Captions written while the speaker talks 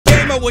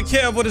with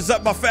Kev, what is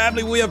up, my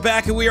family? We are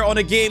back and we are on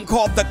a game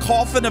called The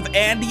Coffin of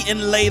Andy and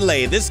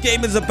Leyley. This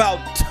game is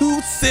about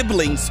two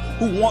siblings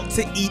who want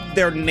to eat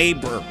their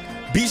neighbor.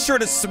 Be sure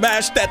to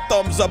smash that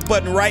thumbs up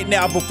button right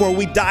now before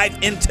we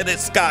dive into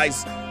this,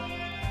 guys.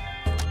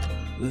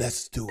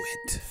 Let's do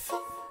it.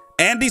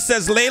 Andy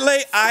says, Leyley,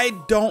 I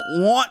don't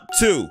want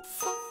to.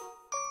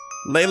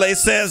 Leyley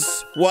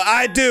says, well,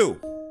 I do.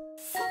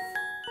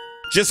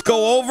 Just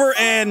go over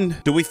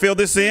and, do we fill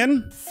this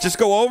in? Just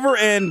go over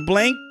and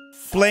blank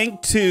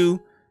to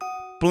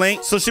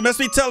blank. So she must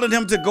be telling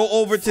him to go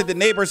over to the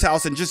neighbor's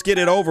house and just get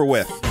it over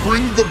with.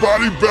 Bring the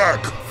body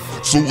back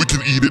so we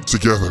can eat it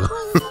together.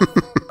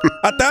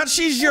 I thought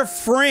she's your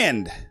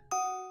friend.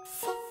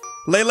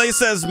 Leyley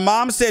says,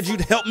 Mom said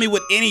you'd help me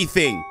with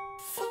anything.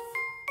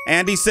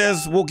 Andy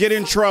says, we'll get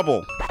in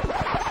trouble.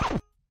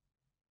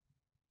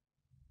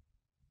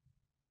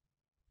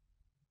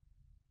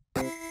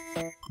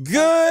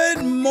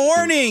 Good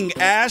morning,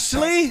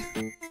 Ashley.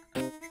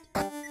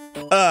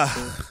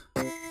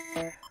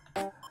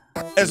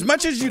 As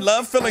much as you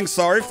love feeling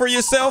sorry for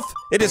yourself,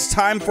 it is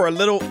time for a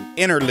little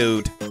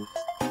interlude.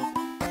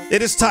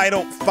 It is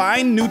titled,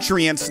 Find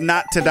Nutrients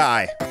Not to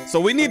Die. So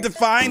we need to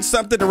find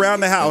something around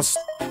the house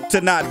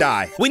to not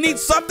die. We need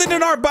something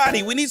in our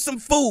body. We need some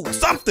food,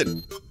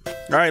 something.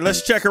 All right,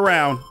 let's check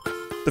around.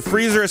 The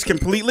freezer is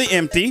completely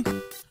empty.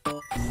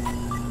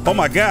 Oh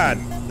my God,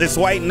 it's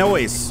white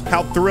noise.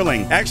 How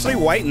thrilling. Actually,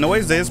 white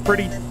noise is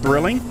pretty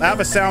thrilling. I have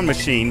a sound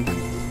machine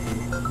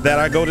that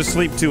I go to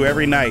sleep to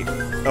every night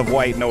of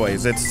white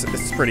noise.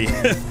 It's pretty,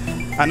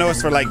 I know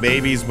it's for like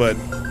babies, but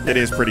it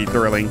is pretty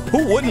thrilling.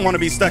 Who wouldn't want to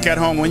be stuck at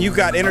home when you've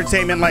got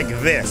entertainment like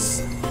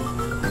this?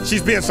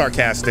 She's being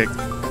sarcastic.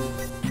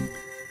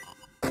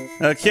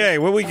 Okay,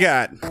 what we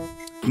got?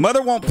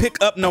 Mother won't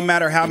pick up no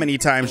matter how many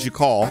times you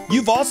call.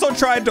 You've also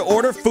tried to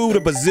order food a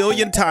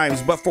bazillion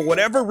times, but for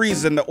whatever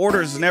reason, the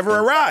orders never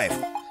arrive.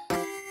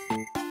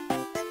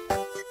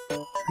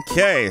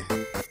 Okay,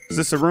 is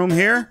this a room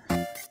here?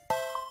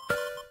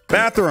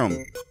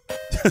 Bathroom.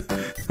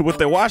 With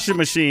the washing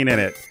machine in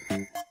it.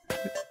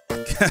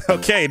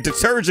 Okay,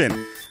 detergent.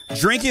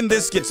 Drinking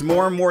this gets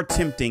more and more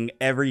tempting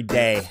every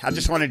day. I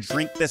just want to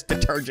drink this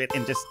detergent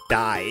and just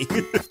die.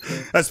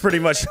 That's pretty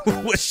much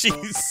what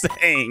she's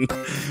saying.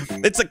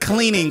 It's a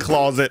cleaning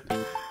closet.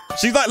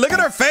 She's like, look at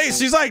her face.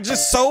 She's like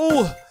just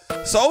so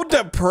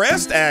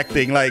depressed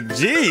acting. Like,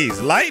 geez,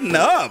 lighten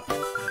up.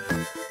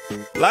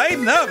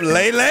 Lighten up,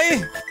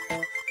 Leyley.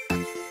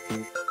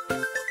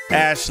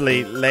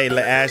 Ashley,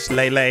 Leyley,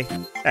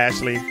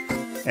 Ashley,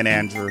 and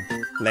Andrew,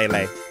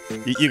 Leyley.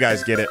 You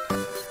guys get it.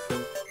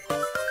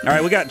 All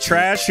right, we got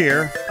trash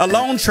here. A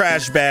lone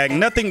trash bag,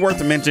 nothing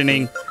worth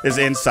mentioning is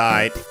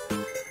inside.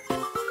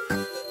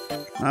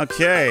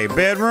 Okay,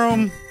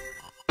 bedroom.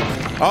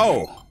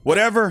 Oh,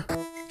 whatever.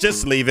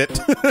 Just leave it.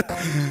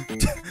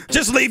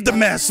 Just leave the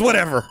mess,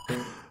 whatever.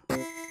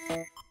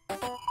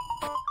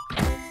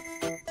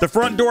 The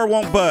front door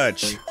won't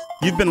budge.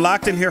 You've been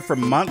locked in here for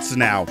months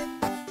now.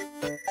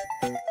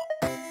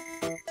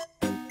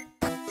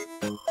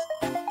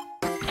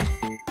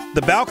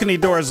 The balcony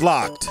door is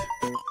locked.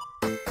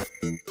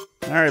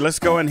 All right, let's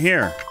go in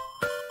here.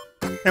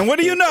 And what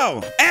do you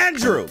know?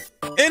 Andrew,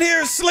 in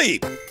here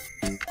asleep.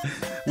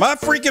 My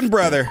freaking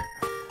brother.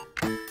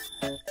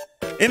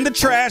 In the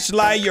trash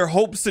lie your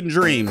hopes and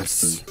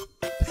dreams.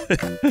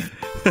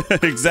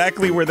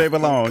 Exactly where they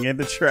belong, in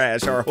the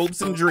trash. Our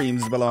hopes and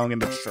dreams belong in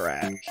the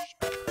trash.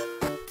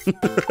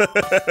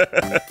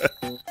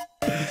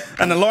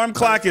 An alarm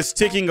clock is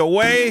ticking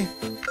away.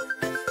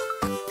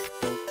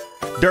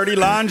 Dirty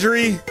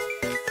laundry.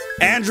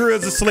 Andrew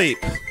is asleep.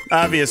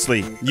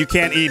 Obviously, you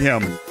can't eat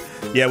him.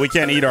 Yeah, we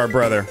can't eat our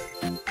brother.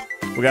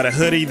 We got a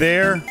hoodie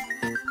there.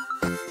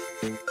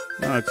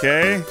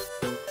 Okay.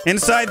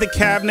 Inside the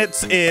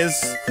cabinets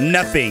is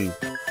nothing.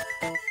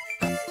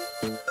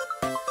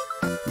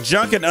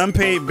 Junk and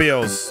unpaid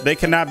bills. They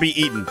cannot be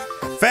eaten.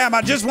 Fam,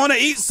 I just want to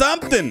eat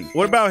something.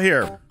 What about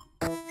here?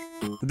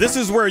 This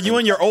is where you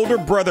and your older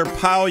brother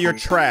pile your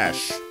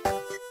trash.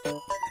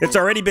 It's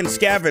already been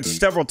scavenged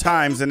several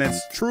times and it's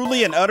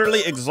truly and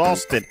utterly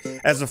exhausted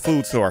as a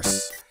food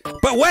source.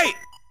 But wait,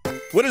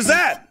 what is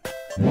that?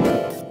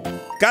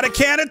 Got a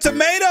can of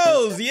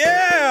tomatoes,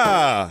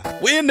 yeah.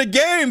 We in the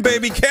game,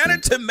 baby, can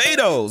of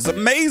tomatoes,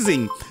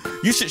 amazing.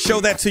 You should show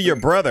that to your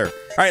brother.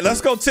 All right,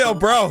 let's go tell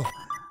bro.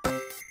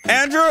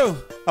 Andrew,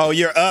 oh,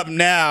 you're up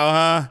now,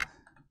 huh?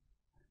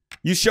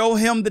 You show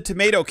him the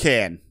tomato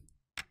can.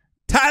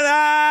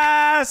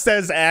 Ta-da,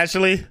 says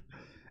Ashley.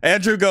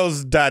 Andrew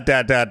goes, ... Look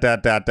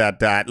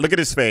at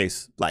his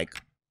face. Like,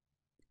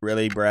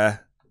 really, bruh?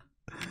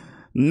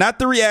 Not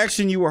the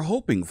reaction you were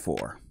hoping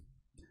for.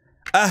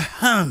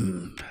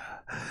 Ahem.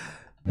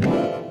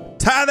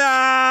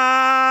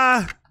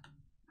 Ta-da!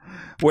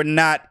 We're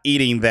not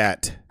eating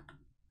that.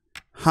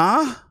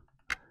 Huh?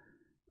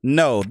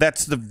 No,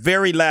 that's the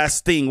very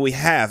last thing we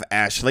have,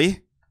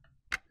 Ashley.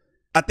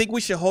 I think we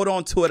should hold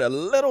on to it a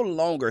little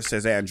longer,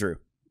 says Andrew.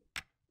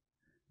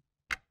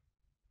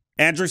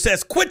 Andrew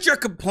says, quit your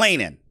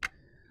complaining.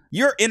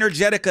 You're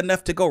energetic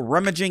enough to go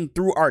rummaging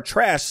through our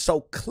trash,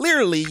 so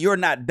clearly you're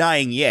not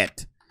dying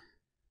yet.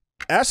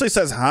 Ashley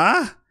says,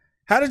 huh?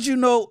 How did you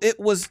know it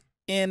was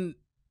in...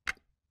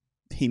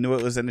 He knew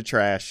it was in the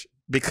trash.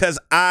 Because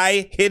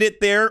I hid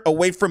it there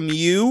away from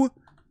you?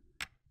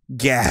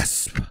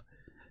 Gasp.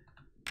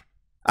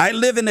 I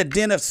live in a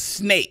den of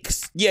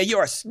snakes. Yeah,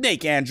 you're a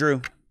snake,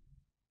 Andrew.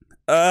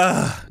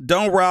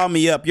 Don't rile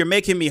me up. You're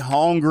making me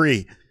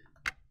hungry.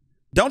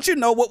 Don't you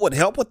know what would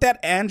help with that,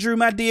 Andrew,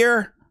 my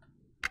dear?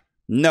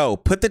 No,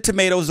 put the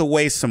tomatoes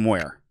away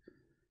somewhere.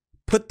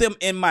 Put them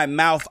in my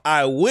mouth,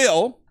 I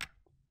will.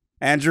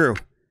 Andrew,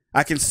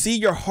 I can see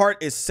your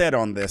heart is set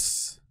on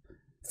this.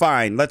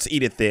 Fine, let's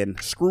eat it then.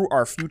 Screw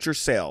our future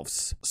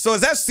selves. So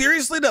is that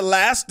seriously the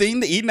last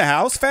thing to eat in the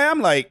house, fam?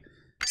 Like,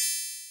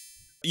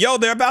 yo,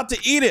 they're about to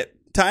eat it.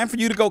 Time for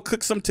you to go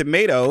cook some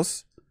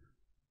tomatoes.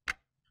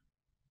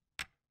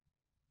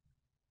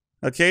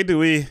 Okay, do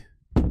we...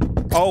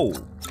 Oh.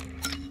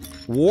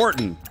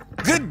 Wharton.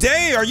 Good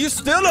day. Are you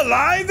still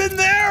alive in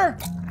there?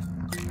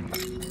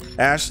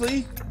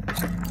 Ashley?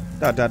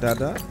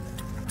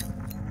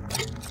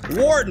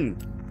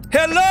 Wharton.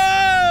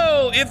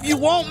 Hello! If you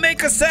won't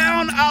make a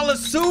sound, I'll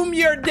assume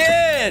you're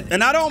dead.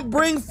 And I don't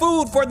bring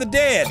food for the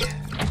dead.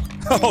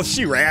 Oh,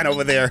 she ran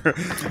over there.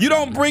 You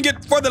don't bring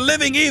it for the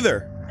living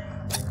either.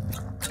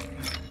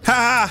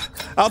 Ha!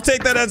 I'll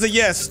take that as a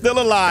yes. Still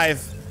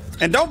alive.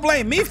 And don't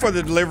blame me for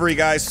the delivery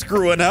guy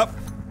screwing up.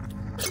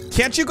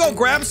 Can't you go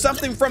grab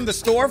something from the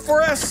store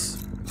for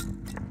us?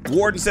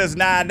 Warden says,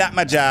 nah, not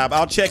my job.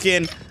 I'll check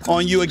in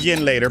on you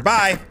again later.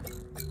 Bye.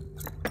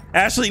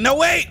 Ashley, no,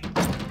 wait.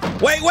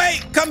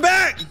 Wait, come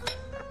back.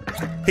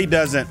 He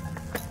doesn't.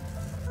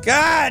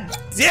 God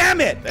damn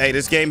it. Hey,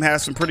 this game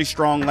has some pretty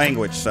strong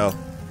language, so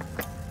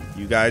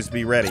you guys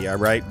be ready, all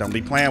right? Don't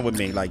be playing with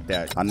me like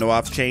that. I know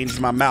I've changed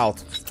my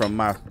mouth from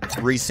my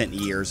recent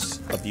years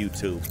of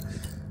YouTube,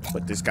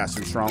 but this got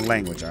some strong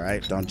language, all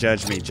right? Don't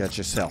judge me, judge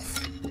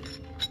yourself.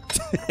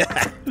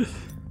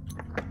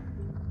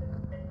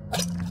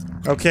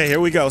 Okay, here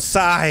we go.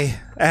 Sigh,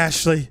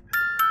 Ashley.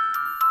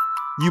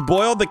 You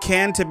boil the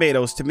canned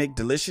tomatoes to make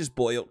delicious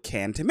boiled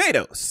canned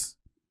tomatoes.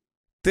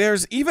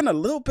 There's even a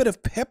little bit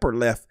of pepper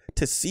left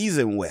to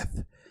season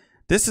with.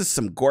 This is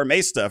some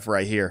gourmet stuff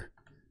right here.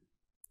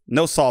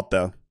 No salt,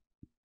 though.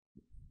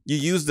 You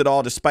used it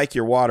all to spike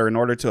your water in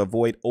order to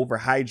avoid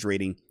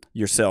overhydrating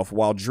yourself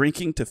while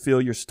drinking to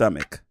fill your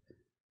stomach.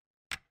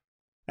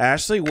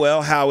 Ashley,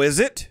 well, how is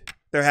it?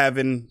 They're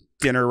having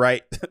dinner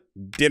right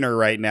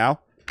now.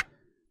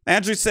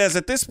 Andrew says,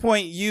 at this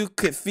point, you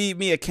could feed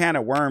me a can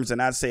of worms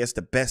and I'd say it's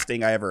the best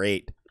thing I ever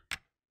ate.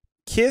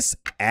 Kiss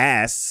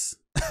ass.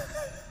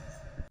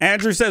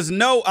 Andrew says,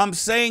 no, I'm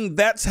saying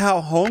that's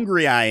how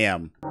hungry I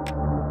am.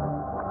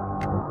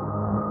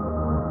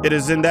 It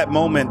is in that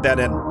moment that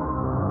an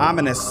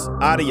ominous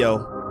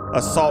audio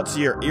assaults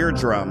your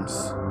eardrums.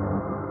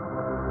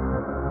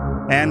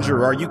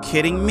 Andrew, are you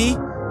kidding me?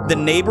 The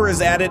neighbor is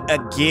at it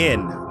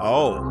again.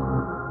 Oh.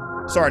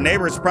 So our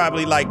neighbor's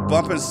probably like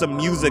bumping some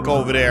music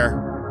over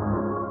there.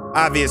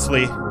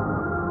 Obviously.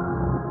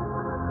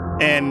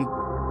 And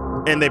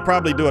they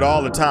probably do it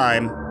all the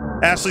time.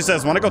 Ashley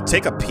says, want to go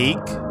take a peek?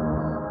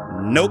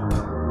 Nope.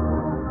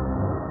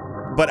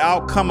 But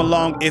I'll come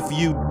along if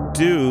you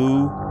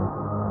do.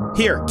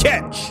 Here,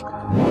 catch.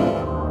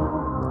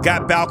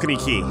 Got balcony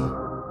key.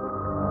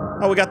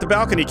 Oh, we got the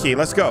balcony key.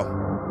 Let's go.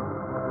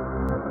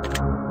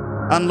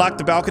 Unlock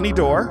the balcony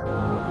door.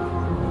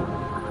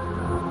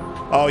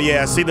 Oh,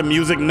 yeah. See the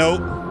music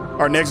note?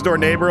 Our next door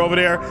neighbor over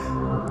there.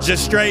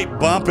 Just straight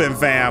bumping,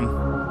 fam.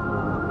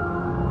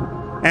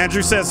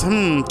 Andrew says,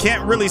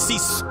 can't really see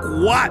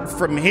squat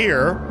from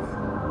here.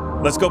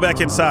 Let's go back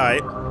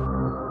inside.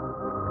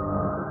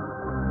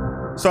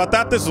 So I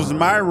thought this was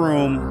my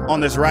room on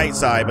this right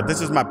side, but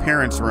this is my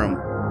parents' room.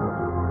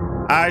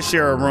 I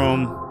share a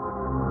room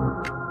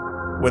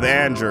with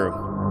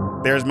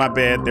Andrew. There's my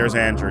bed, there's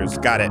Andrew's.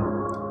 Got it.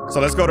 So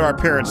let's go to our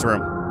parents'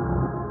 room.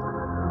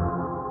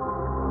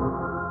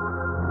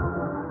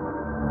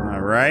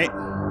 All right.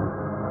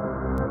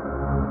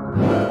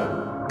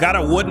 Got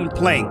a wooden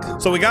plank.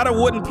 So we got a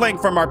wooden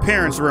plank from our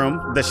parents'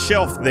 room, the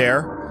shelf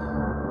there.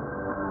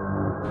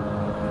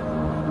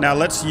 Now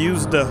let's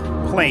use the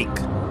plank.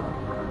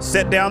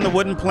 Set down the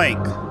wooden plank.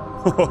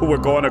 Oh, we're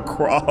going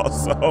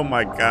across. Oh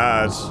my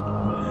gosh.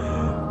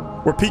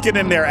 We're peeking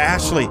in there,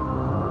 Ashley.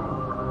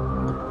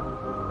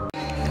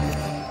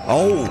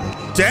 Oh,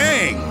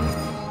 dang.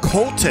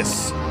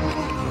 Cultists.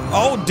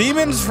 Oh,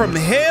 demons from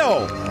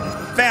hell.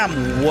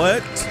 Fam,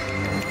 what?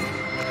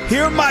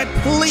 Hear my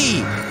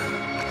plea.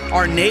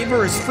 Our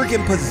neighbor is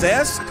freaking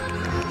possessed.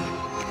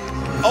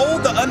 Oh,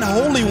 the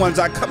unholy ones,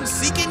 I come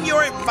seeking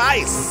your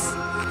advice.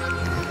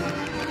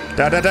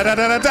 Dot.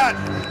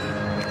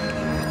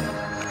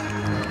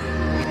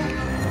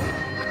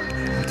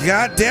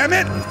 God damn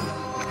it.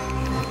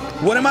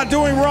 What am I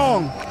doing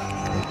wrong?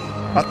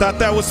 I thought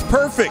that was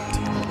perfect.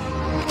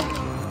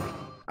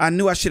 I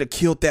knew I should have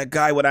killed that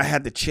guy when I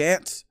had the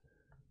chance.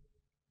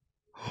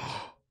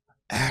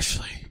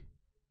 Ashley.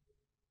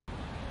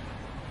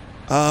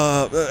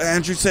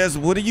 Andrew says,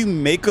 what do you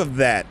make of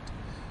that?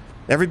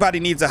 Everybody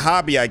needs a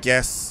hobby, I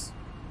guess.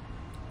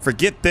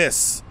 Forget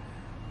this.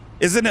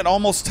 Isn't it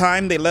almost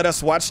time they let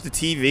us watch the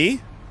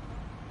TV?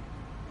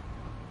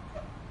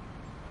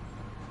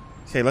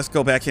 Okay, let's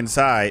go back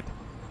inside.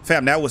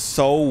 Fam, that was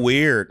so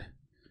weird.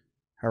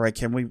 All right,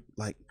 can we,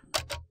 like...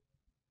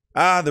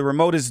 Ah, the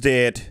remote is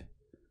dead.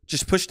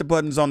 Just push the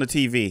buttons on the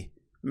TV.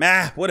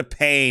 Meh, what a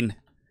pain.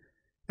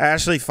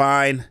 Ashley,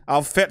 fine.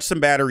 I'll fetch some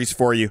batteries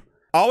for you.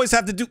 I always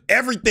have to do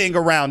everything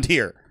around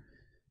here.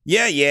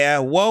 Yeah,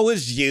 woe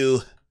is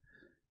you.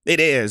 It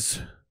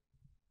is.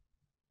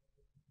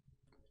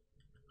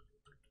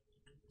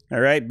 All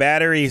right,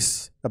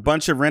 batteries. A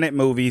bunch of rented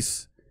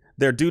movies.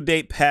 Their due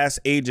date passed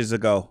ages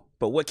ago.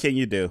 But what can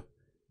you do?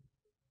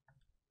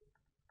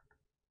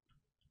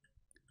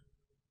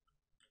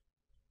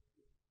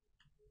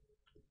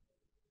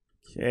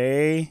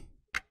 Okay.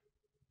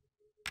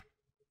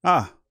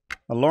 Ah,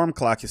 alarm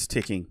clock is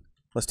ticking.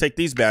 Let's take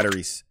these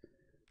batteries.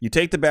 You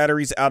take the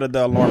batteries out of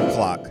the alarm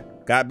clock.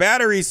 Got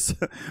batteries.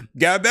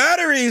 Got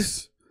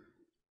batteries.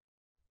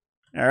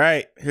 All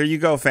right, here you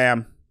go,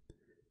 fam.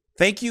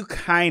 Thank you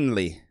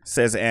kindly,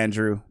 says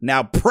Andrew.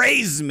 Now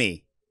praise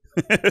me.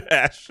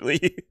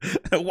 Ashley.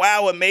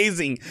 Wow,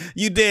 amazing.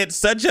 You did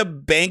such a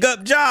bang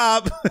up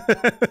job.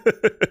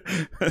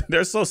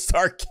 They're so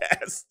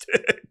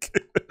sarcastic.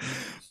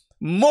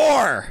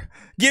 More.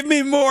 Give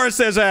me more,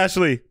 says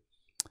Ashley.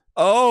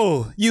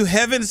 Oh, you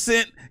heaven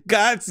sent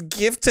God's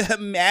gift to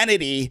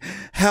humanity.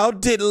 How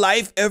did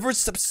life ever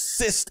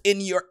subsist in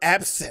your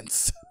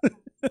absence?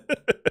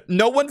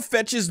 No one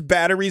fetches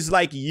batteries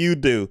like you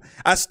do.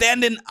 I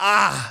stand in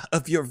awe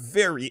of your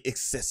very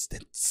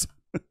existence.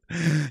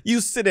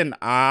 You sit in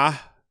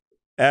awe,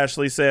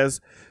 Ashley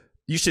says.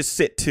 You should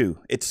sit too.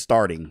 It's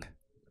starting.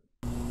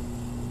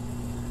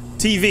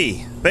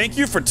 TV, thank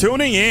you for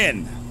tuning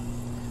in.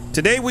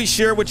 Today we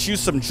share with you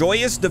some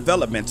joyous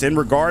developments in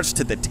regards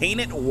to the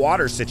tainted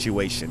water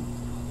situation.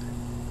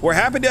 We're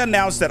happy to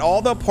announce that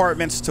all the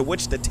apartments to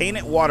which the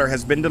tainted water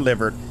has been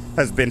delivered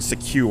has been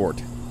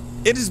secured.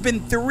 It has been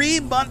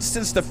 3 months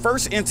since the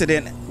first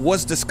incident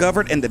was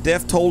discovered, and the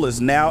death toll is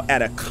now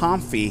at a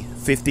comfy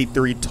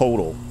 53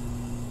 total.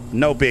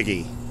 No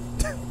biggie.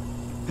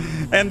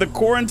 And the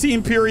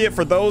quarantine period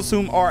for those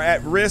whom are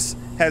at risk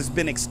has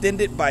been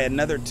extended by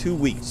another 2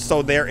 weeks.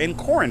 So they're in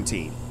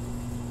quarantine.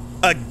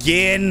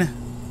 Again,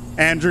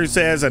 Andrew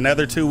says,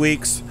 another 2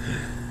 weeks.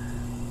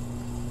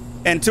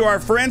 And to our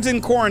friends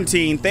in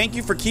quarantine, thank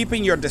you for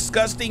keeping your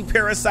disgusting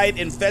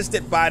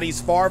parasite-infested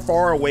bodies far,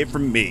 far away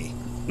from me.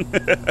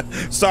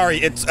 Sorry,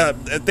 it's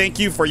thank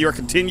you for your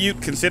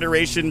continued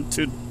consideration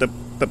to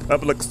the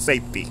public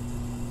safety.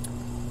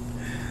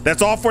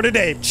 That's all for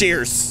today.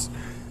 Cheers.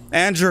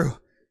 Andrew,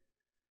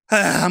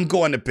 I'm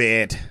going to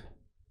bed.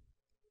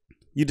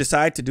 You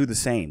decide to do the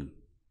same.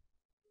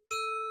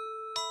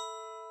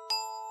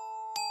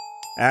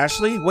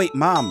 Ashley, wait,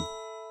 Mom.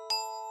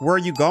 Where are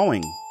you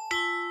going?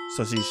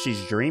 So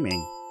she's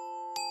dreaming.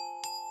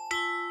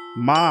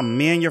 Mom,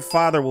 me and your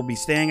father will be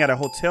staying at a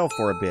hotel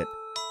for a bit.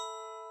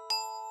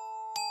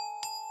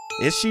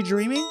 Is she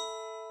dreaming?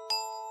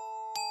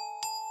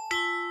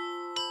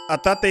 I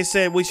thought they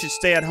said we should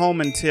stay at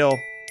home until...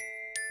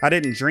 I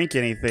didn't drink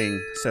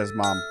anything, says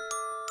Mom.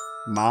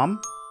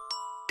 Mom?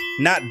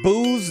 Not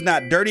booze,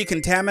 not dirty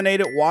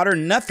contaminated water,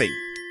 nothing.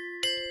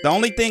 The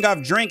only thing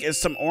I've drank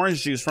is some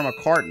orange juice from a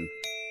carton.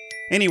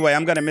 Anyway,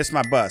 I'm gonna miss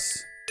my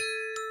bus.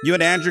 You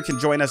and Andrew can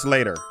join us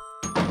later.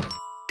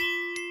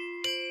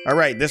 All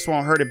right, this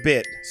won't hurt a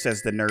bit,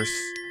 says the nurse.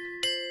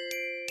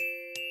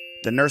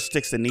 The nurse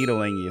sticks a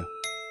needle in you.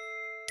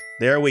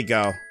 There we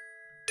go.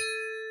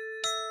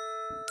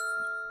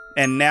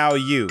 And now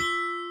you.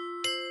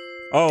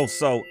 Oh,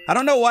 so I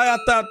don't know why I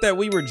thought that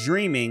we were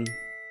dreaming,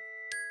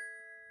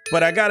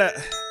 but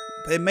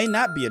it may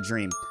not be a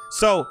dream.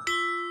 So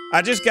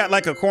I just got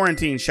like a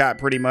quarantine shot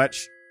pretty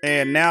much,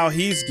 and now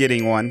he's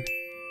getting one.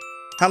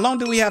 How long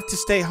do we have to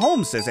stay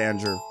home, says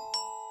Andrew.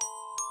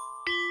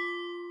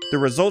 The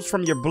results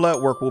from your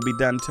blood work will be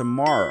done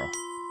tomorrow.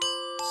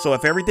 So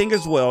if everything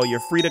is well, you're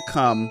free to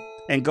come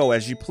and go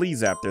as you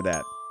please after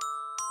that.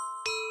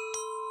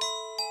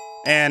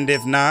 And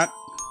if not,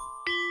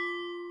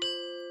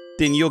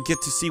 then you'll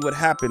get to see what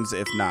happens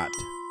if not.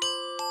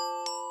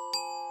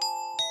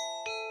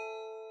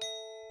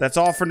 That's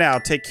all for now.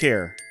 Take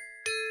care.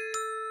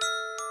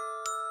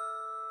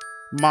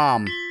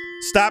 Mom,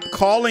 stop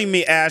calling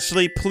me,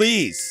 Ashley,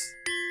 please.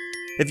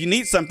 If you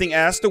need something,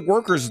 ask the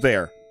workers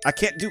there. I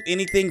can't do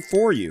anything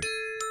for you.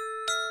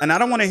 And I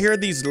don't want to hear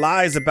these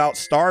lies about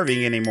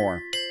starving anymore.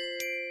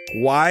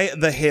 Why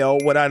the hell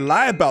would I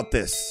lie about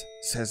this?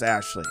 Says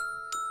Ashley.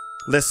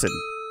 Listen,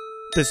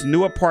 this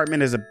new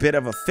apartment is a bit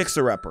of a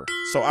fixer-upper,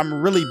 so I'm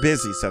really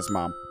busy, says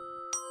Mom.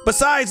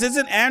 Besides,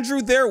 isn't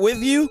Andrew there with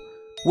you?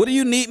 What do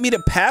you need me to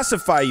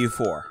pacify you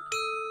for?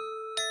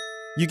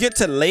 You get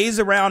to laze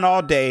around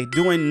all day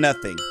doing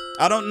nothing.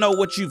 I don't know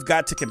what you've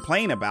got to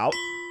complain about.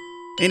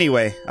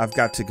 Anyway, I've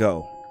got to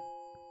go.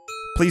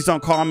 Please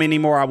don't call me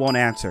anymore. I won't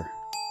answer.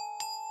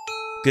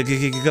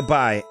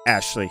 Goodbye,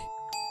 Ashley.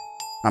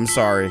 I'm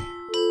sorry.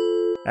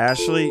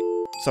 Ashley.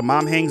 So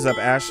mom hangs up.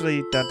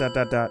 Ashley. ...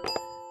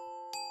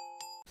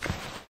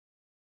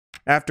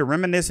 After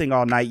reminiscing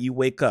all night, you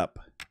wake up,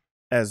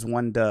 as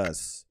one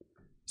does.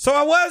 So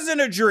I was in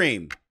a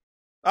dream.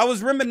 I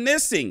was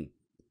reminiscing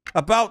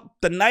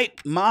about the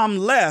night mom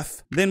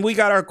left. Then we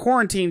got our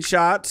quarantine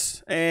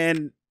shots,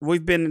 and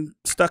we've been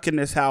stuck in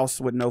this house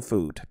with no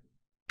food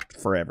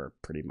forever,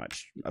 pretty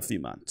much a few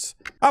months.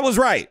 I was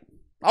right.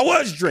 I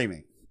was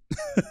dreaming.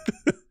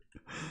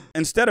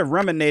 Instead of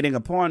ruminating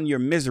upon your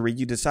misery,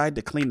 you decide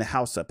to clean the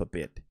house up a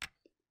bit.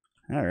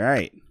 All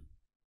right.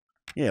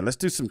 Yeah, let's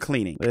do some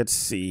cleaning. Let's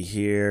see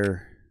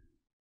here.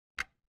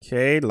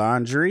 Okay,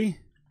 laundry.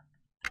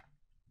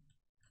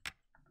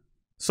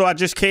 So I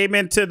just came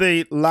into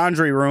the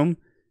laundry room.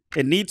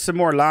 It needs some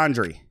more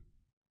laundry.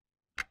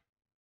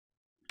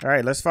 All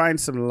right, let's find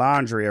some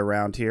laundry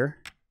around here.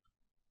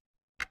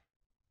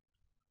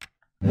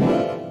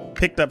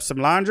 Picked up some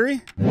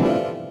laundry.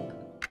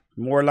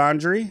 More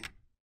laundry.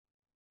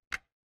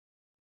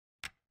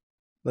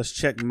 Let's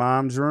check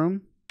mom's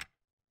room.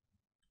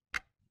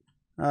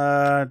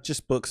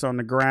 Just books on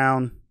the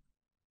ground.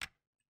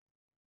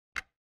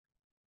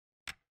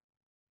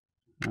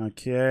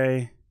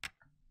 Okay.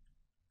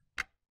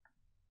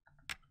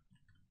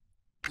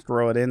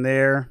 Throw it in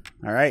there.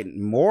 All right,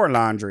 more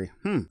laundry.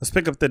 Let's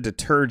pick up the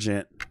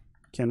detergent.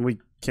 Can we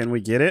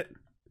get it?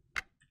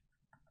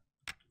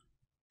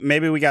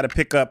 Maybe we got to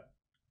pick up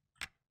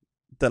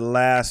the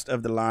last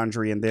of the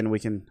laundry, and then we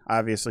can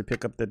obviously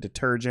pick up the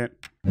detergent.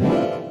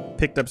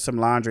 Picked up some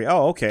laundry.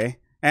 Oh, okay.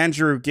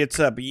 Andrew gets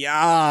up.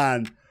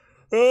 Yawn.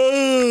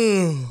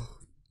 Oh.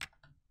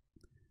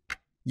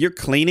 You're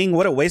cleaning?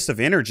 What a waste of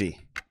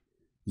energy.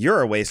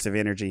 You're a waste of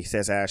energy,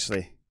 says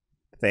Ashley.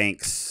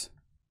 Thanks.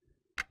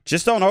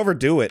 Just don't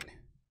overdo it.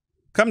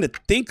 Come to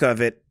think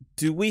of it,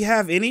 do we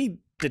have any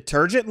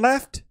detergent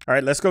left? All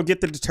right, let's go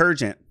get the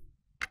detergent.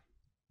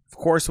 Of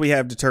course we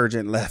have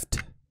detergent left.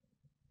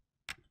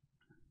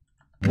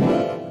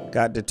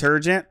 Got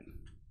detergent.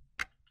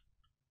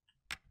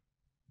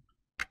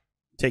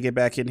 Take it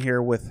back in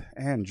here with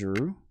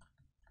Andrew.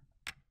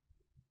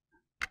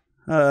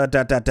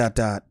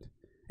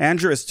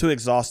 Andrew is too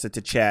exhausted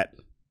to chat.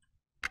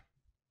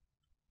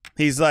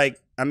 He's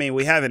like, I mean,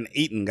 we haven't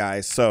eaten,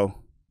 guys,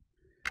 so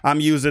I'm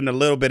using a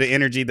little bit of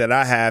energy that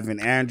I have,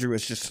 and Andrew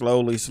is just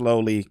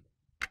slowly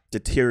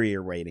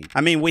deteriorating.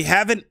 I mean, we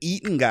haven't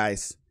eaten,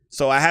 guys,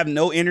 so I have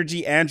no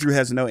energy. Andrew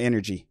has no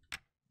energy.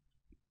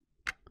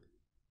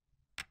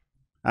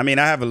 I mean,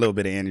 I have a little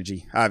bit of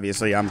energy.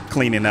 Obviously, I'm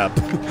cleaning up.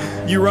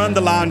 You run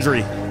the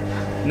laundry.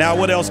 Now,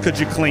 what else could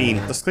you clean?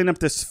 Let's clean up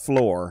this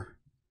floor.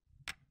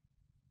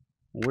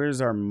 Where's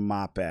our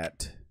mop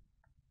at?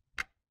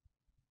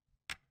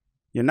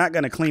 You're not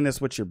going to clean this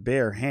with your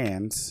bare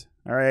hands.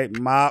 All right,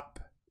 mop.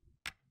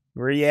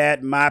 Where you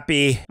at,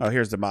 moppy? Oh,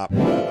 here's the mop.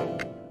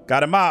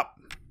 Got a mop.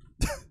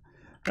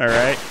 All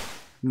right.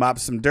 Mop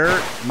some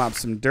dirt. Mop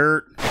some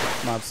dirt.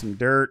 Mop some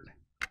dirt.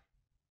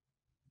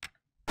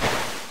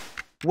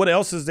 What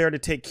else is there to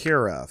take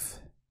care of?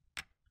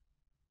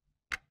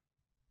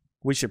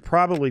 We should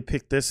probably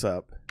pick this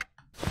up.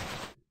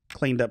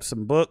 Cleaned up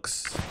some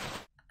books.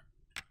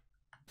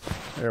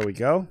 There we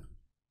go.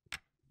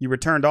 You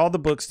returned all the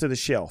books to the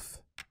shelf.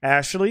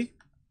 Ashley,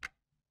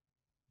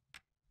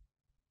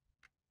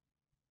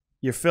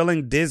 you're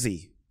feeling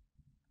dizzy.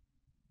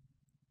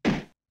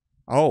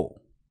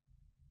 Oh.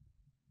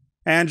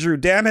 Andrew,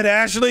 damn it,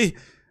 Ashley.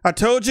 I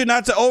told you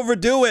not to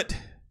overdo it.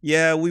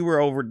 Yeah, we were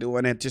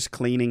overdoing it, just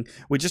cleaning.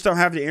 We just don't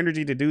have the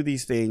energy to do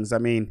these things. I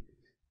mean,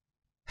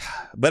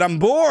 but I'm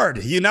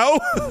bored, you know?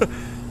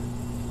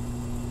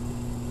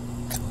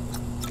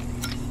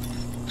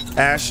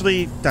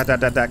 Ashley, ...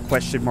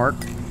 question mark.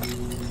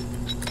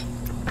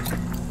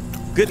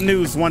 Good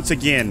news once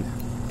again.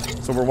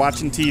 So we're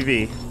watching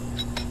TV.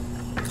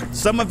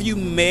 Some of you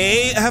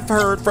may have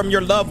heard from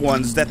your loved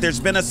ones that there's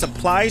been a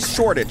supply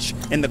shortage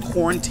in the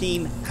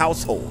quarantine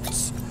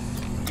households.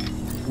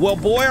 Well,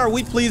 boy, are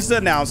we pleased to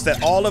announce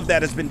that all of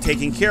that has been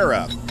taken care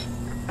of.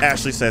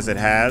 Ashley says it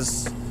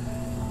has.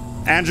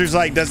 Andrew's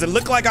like, does it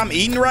look like I'm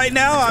eating right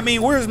now? I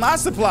mean, where's my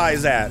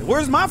supplies at?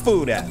 Where's my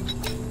food at?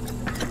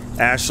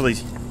 Ashley, ...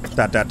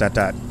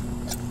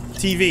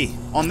 TV.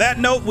 On that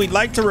note, we'd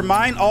like to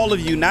remind all of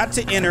you not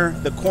to enter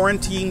the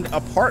quarantined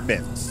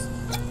apartments.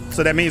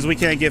 So that means we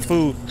can't get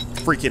food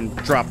freaking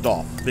dropped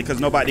off because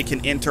nobody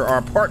can enter our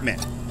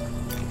apartment.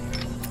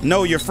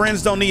 No, your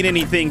friends don't need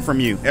anything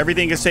from you.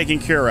 Everything is taken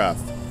care of.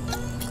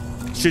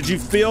 Should you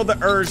feel the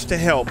urge to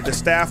help, the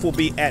staff will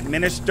be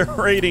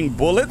administering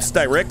bullets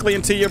directly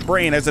into your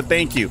brain as a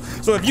thank you.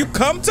 So if you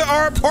come to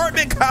our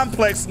apartment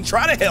complex and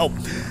try to help,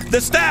 the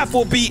staff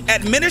will be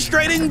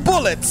administrating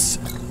bullets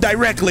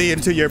directly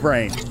into your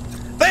brain.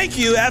 Thank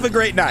you. Have a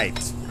great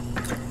night.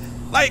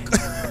 Like,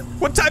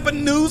 what type of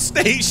news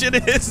station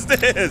is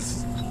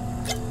this?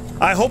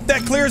 I hope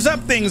that clears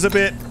up things a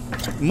bit.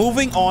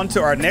 Moving on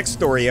to our next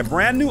story, a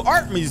brand new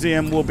art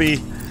museum will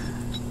be...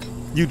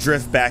 You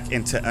drift back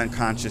into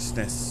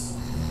unconsciousness.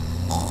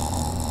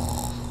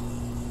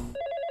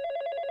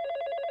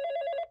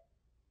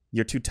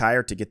 You're too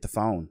tired to get the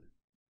phone.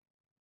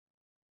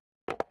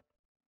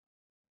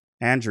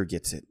 Andrew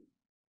gets it.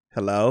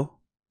 Hello?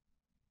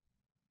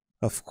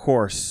 Of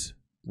course.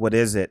 What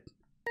is it?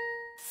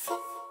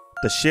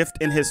 The shift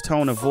in his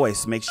tone of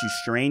voice makes you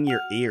strain your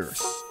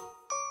ears.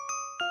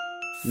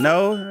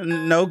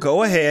 No,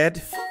 go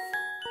ahead.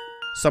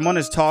 Someone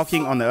is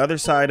talking on the other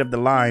side of the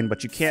line,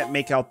 but you can't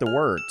make out the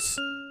words.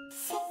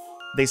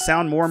 They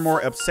sound more and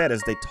more upset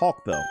as they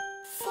talk, though.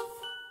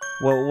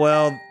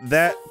 Well,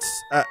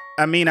 that's...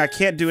 I mean, I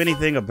can't do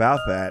anything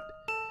about that.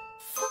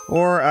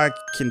 Or I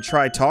can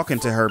try talking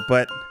to her,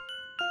 but...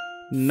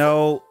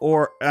 No,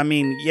 or... I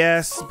mean,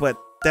 yes, but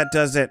that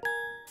doesn't...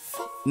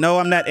 No,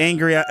 I'm not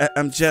angry.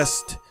 I'm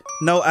just...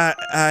 No,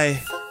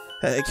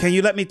 can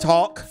you let me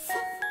talk?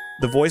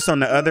 The voice on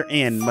the other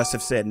end must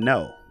have said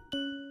no.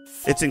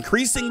 It's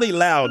increasingly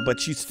loud,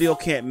 but you still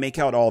can't make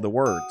out all the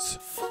words.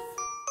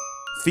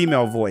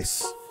 Female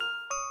voice.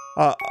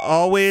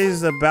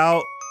 Always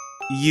about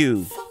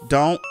you.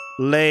 Don't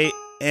Leigh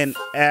and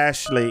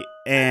Ashley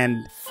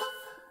and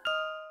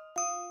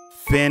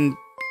Ben.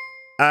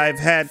 I've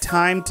had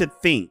time to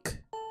think.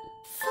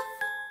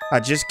 I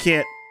just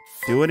can't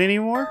do it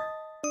anymore.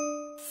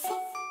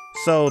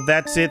 So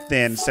that's it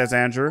then, says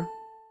Andrew.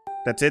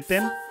 That's it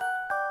then?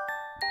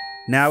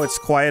 Now it's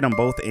quiet on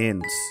both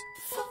ends.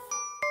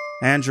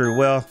 Andrew,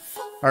 well,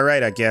 all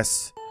right, I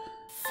guess.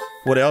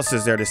 What else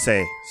is there to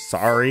say?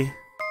 Sorry.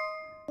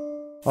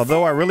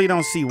 Although I really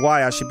don't see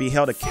why I should be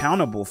held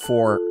accountable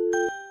for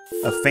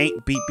a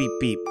faint beep, beep,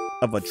 beep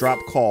of a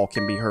dropped call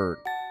can be heard.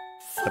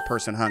 The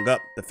person hung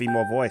up, the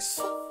female voice.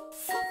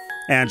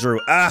 Andrew,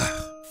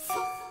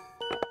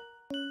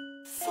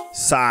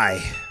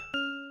 sigh.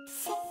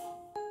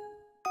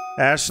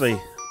 Ashley,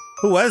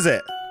 who was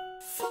it?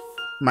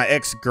 My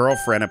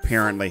ex-girlfriend,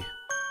 apparently.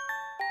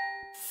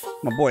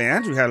 My boy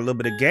Andrew had a little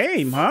bit of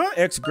game, huh?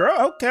 Ex-girl,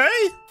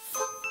 okay.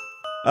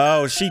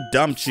 Oh, she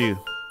dumped you.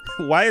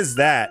 Why is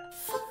that?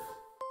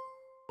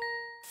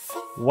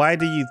 Why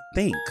do you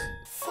think?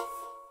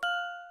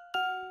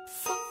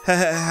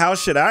 How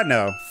should I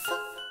know?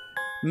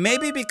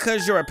 Maybe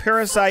because you're a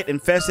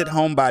parasite-infested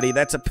homebody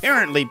that's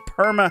apparently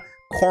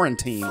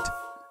perma-quarantined.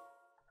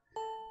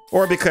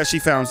 Or because she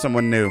found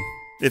someone new.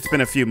 It's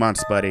been a few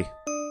months, buddy.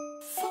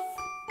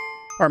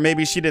 Or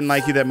maybe she didn't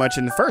like you that much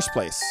in the first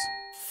place.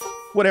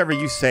 Whatever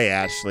you say,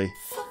 Ashley.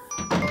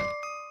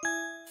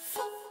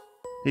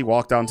 He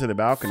walked onto the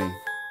balcony.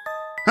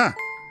 Huh.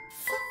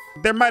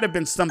 There might have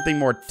been something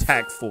more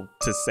tactful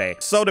to say.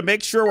 So to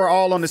make sure we're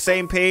all on the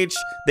same page,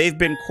 they've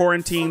been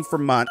quarantined for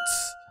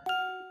months.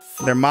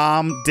 Their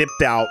mom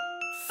dipped out.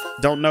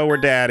 Don't know where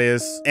dad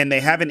is. And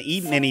they haven't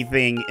eaten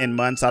anything in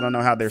months. I don't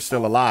know how they're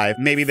still alive.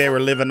 Maybe they were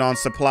living on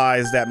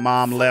supplies that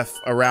mom left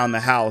around the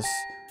house.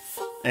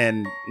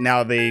 And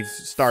now they've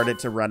started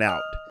to run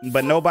out.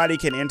 But nobody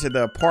can enter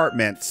the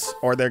apartments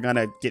or they're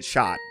gonna get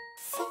shot.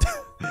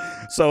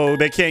 So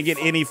they can't get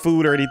any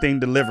food or anything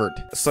delivered.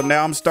 So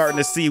now I'm starting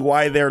to see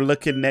why they're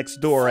looking next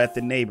door at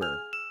the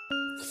neighbor.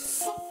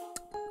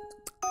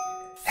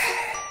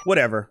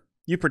 Whatever.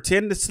 You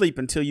pretend to sleep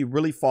until you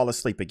really fall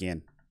asleep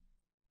again.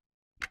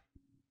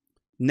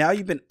 Now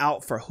you've been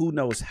out for who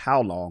knows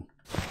how long.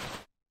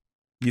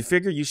 You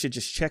figure you should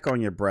just check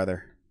on your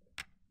brother.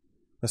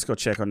 Let's go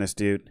check on this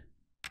dude.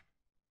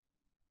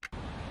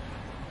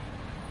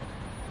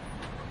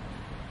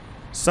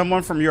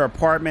 Someone from your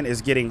apartment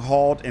is getting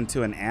hauled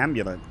into an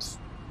ambulance.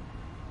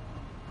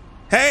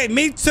 Hey,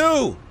 me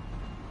too!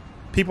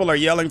 People are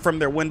yelling from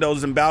their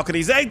windows and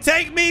balconies. Hey,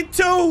 take me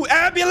too!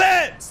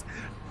 Ambulance!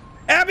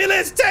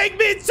 Ambulance, take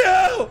me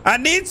too! I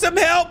need some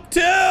help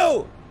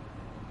too!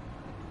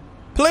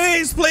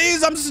 Please,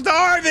 please, I'm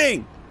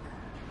starving!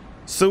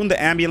 Soon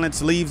the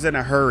ambulance leaves in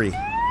a hurry.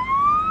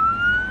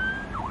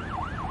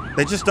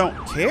 They just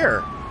don't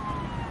care.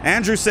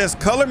 Andrew says,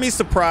 color me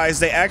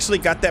surprised they actually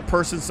got that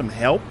person some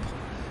help.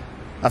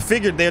 I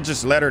figured they'd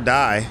just let her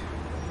die.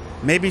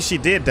 Maybe she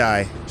did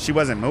die. She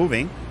wasn't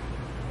moving.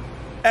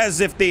 As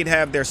if they'd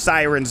have their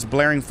sirens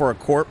blaring for a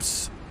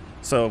corpse.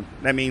 So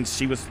that means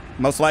she was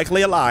most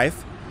likely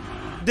alive.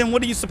 Then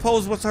what do you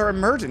suppose was her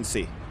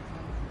emergency?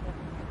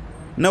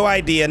 No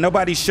idea.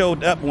 Nobody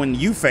showed up when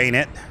you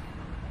fainted.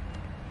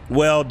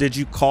 Well, did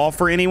you call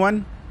for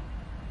anyone?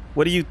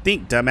 What do you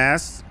think,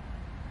 dumbass?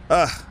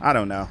 I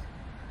don't know.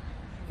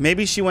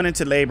 Maybe she went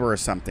into labor or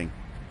something.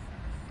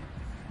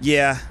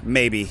 Yeah,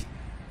 maybe.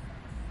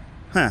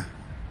 Huh.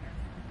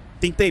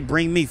 Think they'd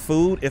bring me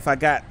food if I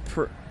got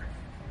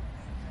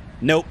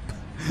Nope.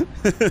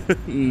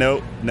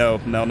 Nope.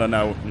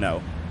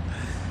 No.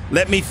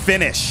 Let me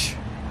finish.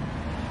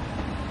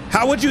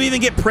 How would you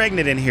even get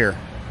pregnant in here?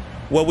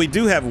 Well, we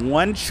do have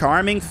one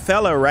charming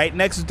fella right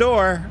next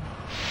door.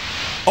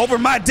 Over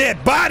my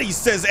dead body,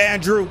 says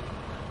Andrew.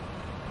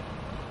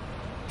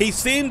 He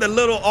seemed a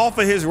little off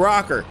of his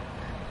rocker.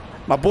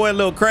 My boy a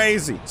little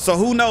crazy. So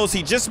who knows,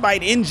 he just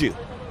might end you.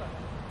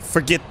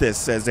 Forget this,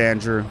 says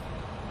Andrew.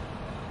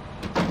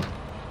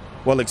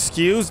 Well,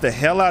 excuse the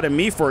hell out of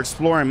me for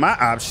exploring my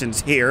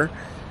options here.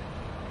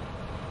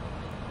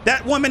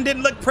 That woman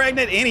didn't look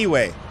pregnant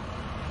anyway.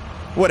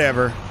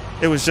 Whatever.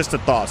 It was just a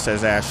thought,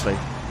 says Ashley.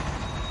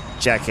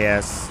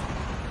 Jackass.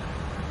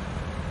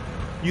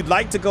 You'd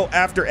like to go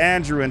after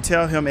Andrew and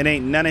tell him it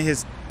ain't none of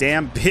his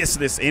damn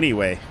business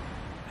anyway.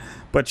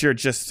 But you're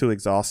just too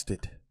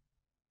exhausted.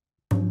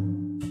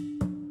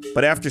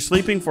 But after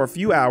sleeping for a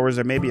few hours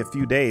or maybe a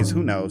few days,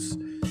 who knows,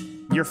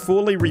 you're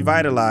fully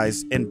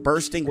revitalized and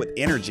bursting with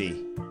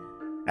energy.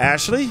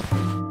 Ashley?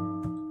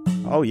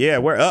 Oh yeah,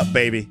 we're up,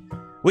 baby.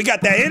 We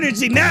got that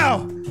energy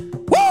now.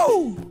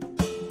 Woo!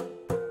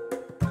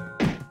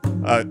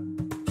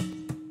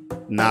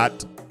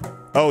 Not.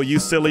 Oh, you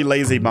silly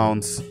lazy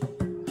bones.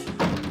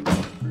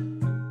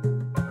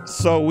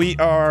 So we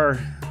are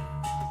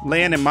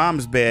laying in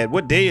mom's bed.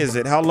 What day is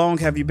it? How long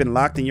have you been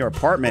locked in your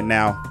apartment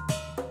now?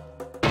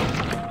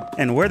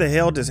 And where the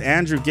hell does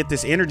Andrew get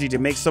this energy to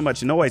make so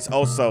much noise?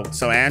 Oh,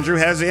 so Andrew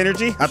has the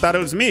energy? I thought it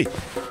was me.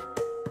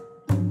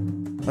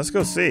 Let's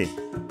go see.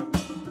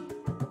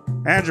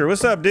 Andrew,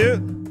 what's up,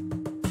 dude?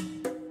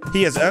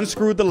 He has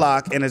unscrewed the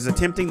lock and is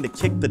attempting to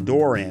kick the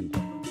door in.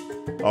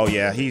 Oh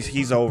yeah,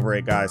 he's over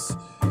it, guys.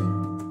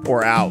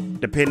 Or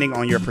out, depending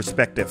on your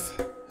perspective.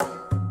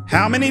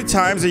 How many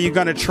times are you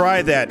gonna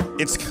try that?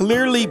 It's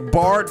clearly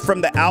barred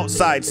from the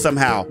outside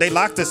somehow. They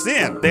locked us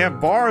in. They have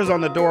bars on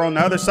the door on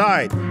the other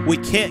side. We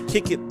can't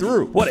kick it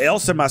through. What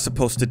else am I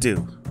supposed to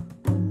do?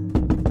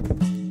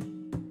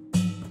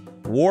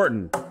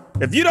 Warden,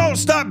 if you don't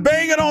stop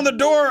banging on the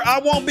door, I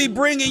won't be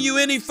bringing you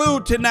any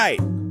food tonight.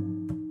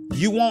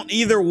 You won't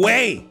either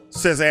way,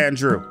 says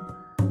Andrew.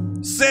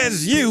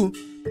 Says you,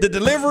 the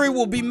delivery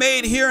will be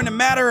made here in a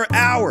matter of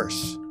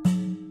hours.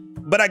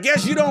 But I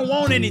guess you don't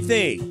want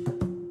anything.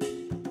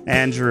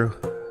 Andrew.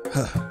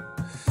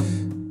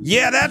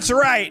 Yeah, that's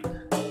right.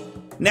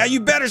 Now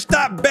you better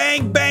stop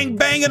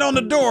banging on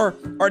the door,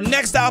 or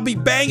next I'll be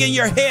banging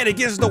your head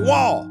against the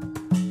wall.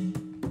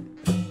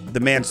 The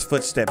man's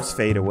footsteps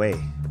fade away.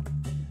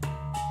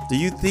 Do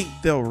you think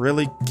they'll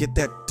really get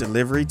that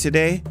delivery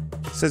today?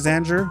 Says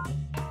Andrew.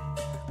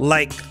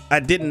 Like I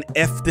didn't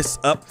F this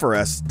up for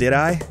us, did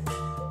I?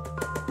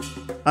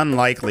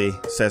 Unlikely,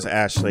 says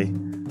Ashley.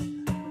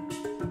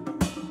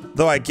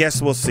 Though I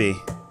guess we'll see.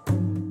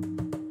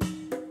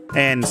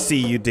 And see,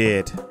 you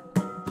did.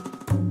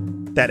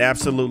 That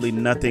absolutely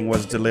nothing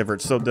was delivered.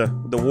 So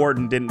the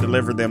warden didn't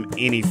deliver them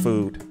any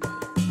food.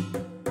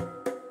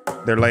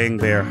 They're laying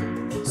there.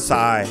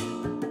 Sigh.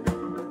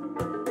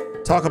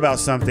 Talk about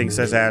something,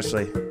 says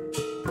Ashley.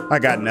 I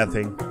got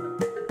nothing.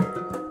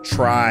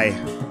 Try.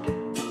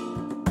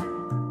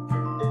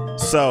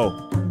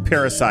 So,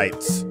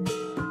 parasites.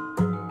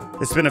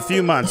 It's been a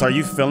few months. Are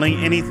you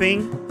feeling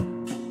anything?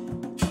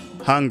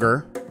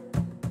 Hunger.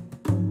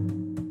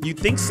 You'd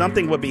think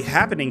something would be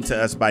happening to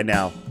us by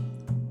now,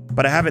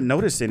 but I haven't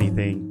noticed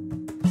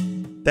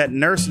anything. That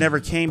nurse never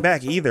came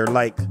back either.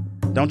 Like,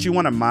 don't you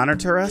want to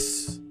monitor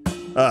us?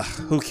 Ugh,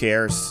 who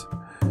cares?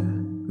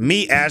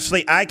 Me,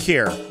 Ashley, I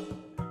care.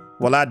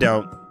 Well, I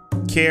don't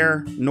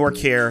care, nor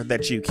care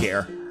that you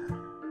care.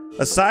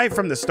 Aside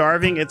from the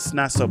starving, it's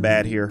not so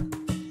bad here.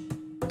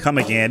 Come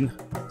again,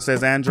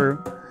 says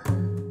Andrew.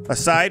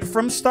 Aside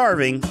from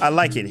starving, I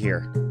like it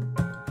here.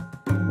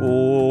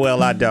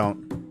 Well, I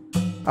don't.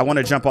 I want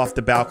to jump off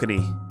the balcony.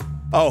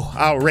 Oh,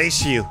 I'll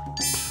race you.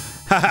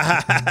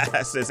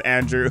 Says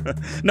Andrew.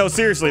 No,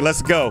 seriously,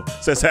 let's go,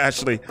 says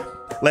Ashley.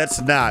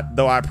 Let's not,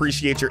 though I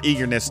appreciate your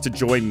eagerness to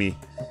join me.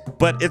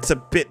 But it's a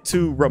bit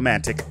too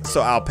romantic,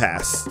 so I'll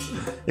pass.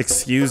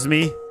 Excuse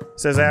me,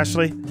 says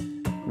Ashley.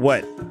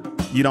 What,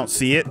 you don't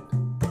see it?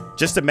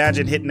 Just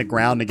imagine hitting the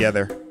ground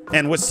together.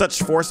 And with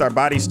such force, our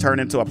bodies turn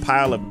into a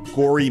pile of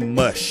gory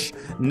mush,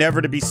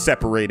 never to be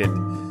separated.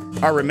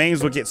 Our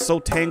remains would get so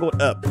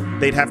tangled up,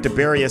 they'd have to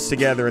bury us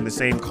together in the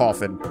same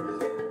coffin.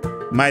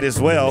 Might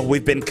as well.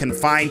 We've been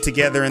confined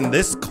together in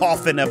this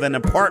coffin of an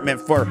apartment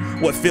for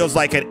what feels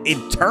like an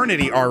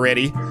eternity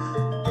already.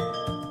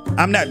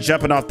 I'm not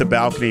jumping off the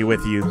balcony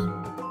with you,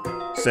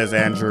 says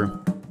Andrew.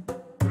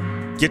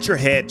 Get your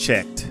head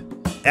checked.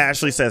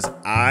 Ashley says,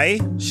 I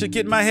should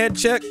get my head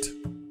checked?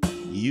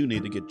 You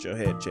need to get your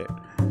head checked.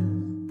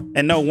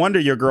 And no wonder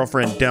your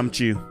girlfriend dumped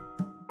you.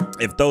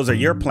 If those are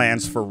your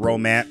plans for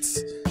romance.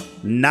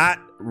 Not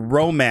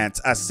romance.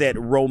 I said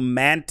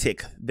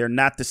romantic. They're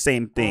not the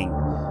same thing.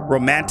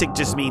 Romantic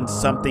just means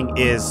something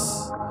is.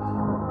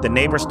 The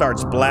neighbor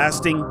starts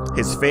blasting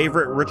his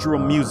favorite ritual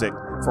music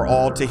for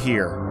all to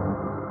hear.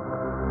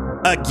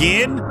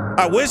 Again?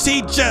 I wish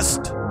he'd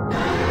just...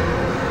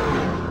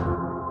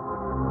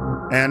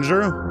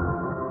 Andrew?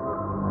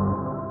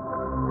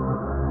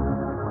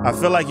 I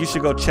feel like you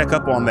should go check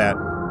up on that.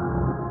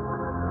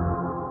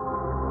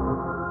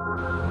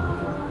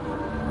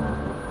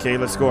 Okay,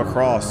 let's go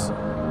across.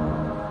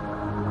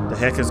 The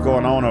heck is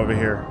going on over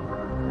here?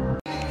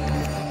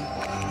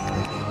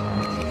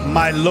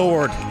 My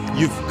lord,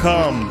 you've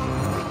come.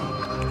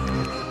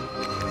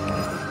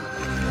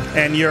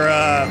 And you're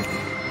a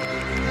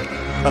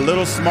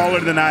little smaller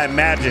than I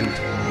imagined.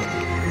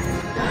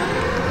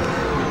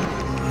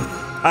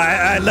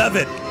 I love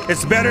it.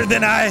 It's better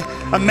than I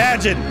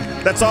imagined.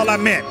 That's all I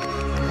meant.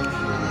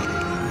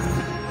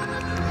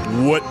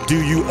 What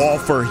do you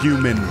offer,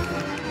 human?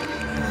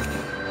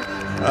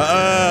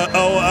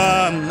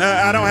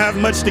 I don't have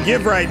much to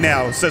give right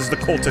now, says the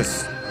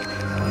cultist.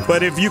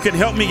 But if you can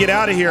help me get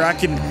out of here, I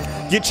can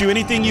get you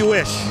anything you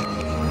wish.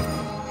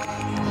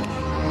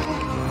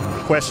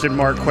 Question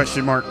mark,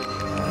 question mark.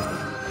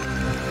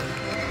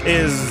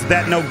 Is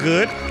that no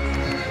good?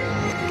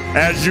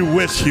 As you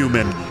wish,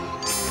 human.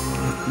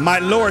 My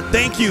lord,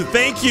 thank you,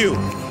 thank you.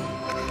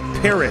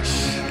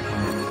 Perish.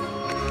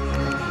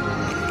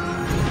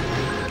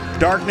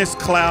 Darkness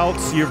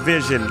clouds your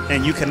vision,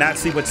 and you cannot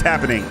see what's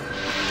happening.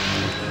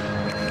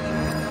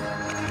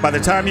 By the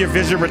time your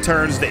vision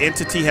returns, the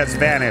entity has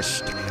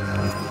vanished.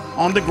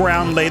 On the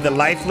ground lay the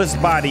lifeless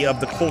body of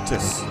the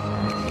cultist.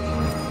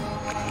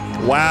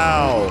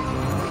 Wow.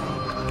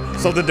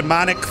 So the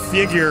demonic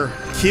figure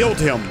killed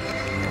him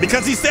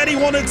because he said he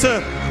wanted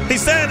to. He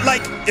said,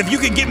 like, if you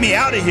could get me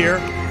out of here,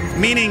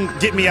 meaning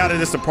get me out of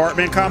this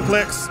apartment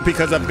complex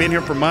because I've been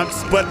here for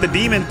months. But the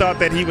demon thought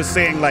that he was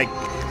saying, like,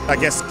 I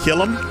guess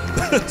kill him.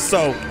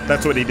 So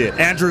that's what he did.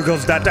 Andrew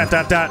goes ...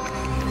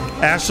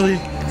 Ashley,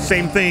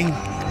 same thing.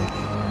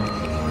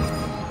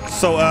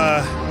 So,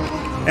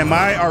 am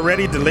I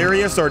already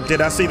delirious, or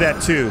did I see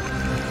that too?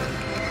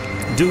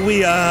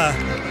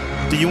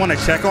 Do you want to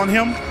check on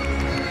him?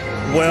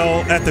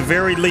 Well, at the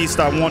very least,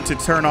 I want to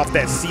turn off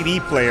that CD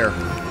player.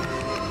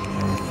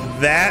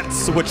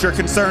 That's what you're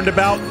concerned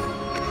about?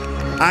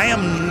 I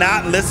am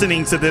not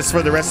listening to this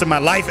for the rest of my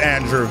life,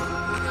 Andrew.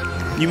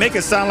 You make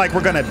it sound like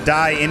we're gonna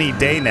die any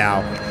day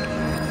now.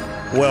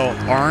 Well,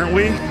 aren't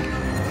we?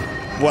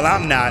 Well,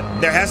 I'm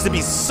not. There has to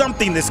be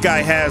something this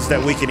guy has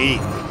that we can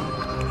eat.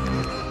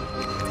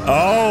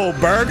 Oh,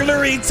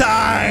 burglary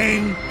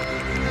time!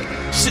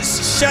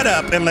 Shut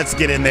up and let's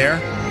get in there.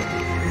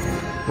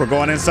 We're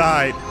going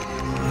inside.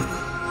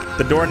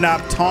 The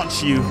doorknob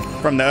taunts you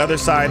from the other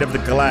side of the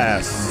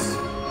glass.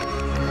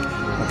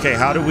 Okay,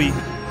 how do we...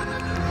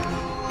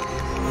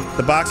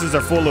 The boxes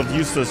are full of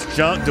useless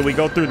junk. Do we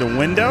go through the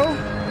window?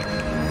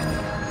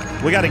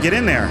 We got to get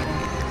in there.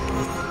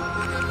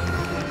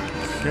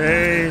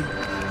 Okay.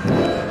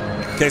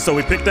 Okay, so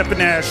we picked up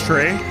an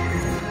ashtray.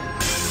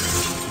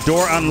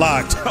 Door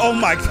unlocked. Oh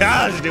my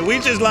gosh, did we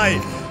just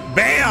like,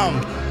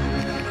 bam!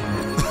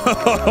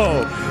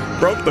 Oh,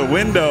 broke the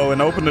window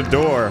and opened the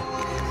door.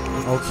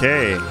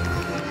 Okay.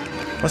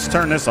 Let's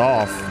turn this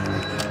off.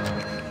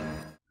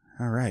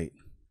 All right.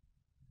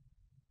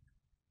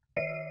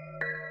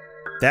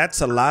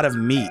 That's a lot of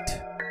meat,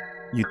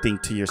 you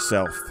think to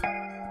yourself,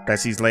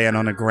 as he's laying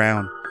on the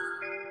ground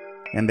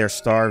and they're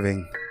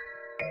starving.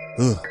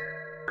 Ugh,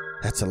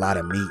 that's a lot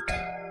of meat.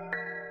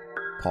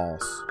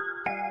 Pause.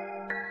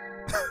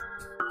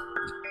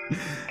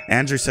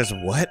 Andrew says,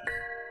 what?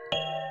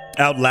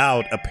 Out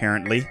loud,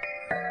 apparently.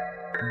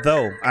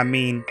 Though, I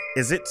mean,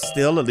 is it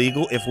still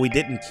illegal if we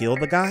didn't kill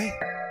the guy?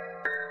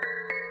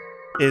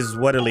 Is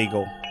what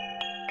illegal?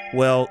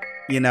 Well,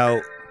 you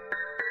know,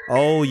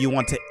 oh, you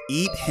want to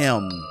eat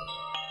him.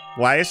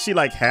 Why is she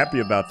like happy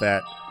about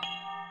that?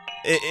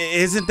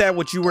 Isn't that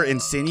what you were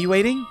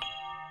insinuating?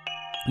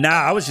 Nah,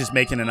 I was just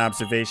making an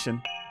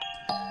observation.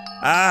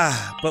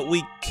 Ah, but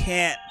we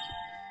can't.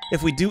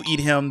 If we do eat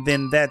him,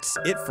 then that's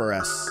it for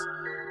us.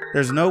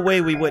 There's no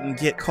way we wouldn't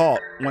get caught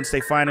once they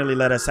finally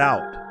let us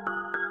out.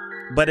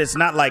 But it's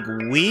not like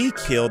we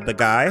killed the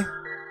guy.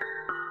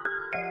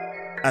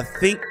 I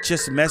think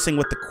just messing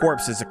with the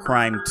corpse is a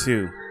crime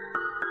too.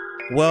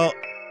 Well,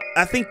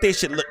 I think they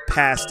should look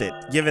past it,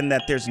 given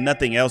that there's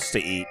nothing else to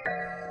eat.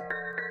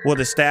 Will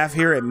the staff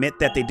here admit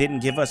that they didn't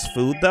give us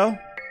food, though?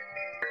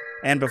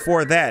 And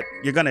before that,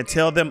 you're gonna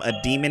tell them a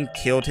demon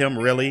killed him,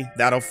 really?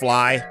 That'll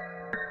fly?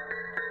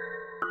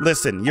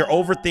 Listen, you're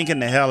overthinking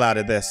the hell out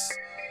of this.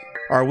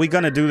 Are we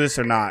gonna do this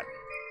or not? ...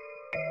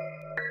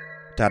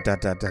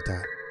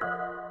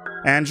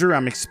 Andrew,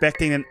 I'm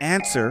expecting an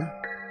answer.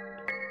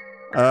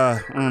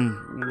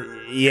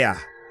 Yeah.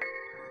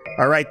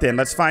 All right then,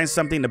 let's find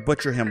something to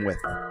butcher him with.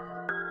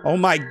 Oh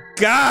my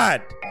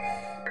God!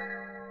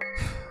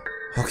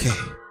 Okay,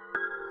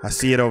 I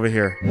see it over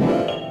here.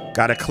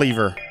 Got a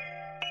cleaver.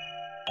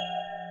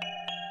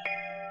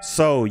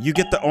 So, you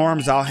get the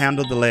arms, I'll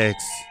handle the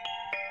legs.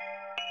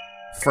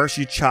 First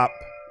you chop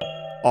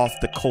off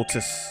the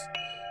cultist's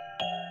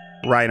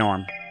right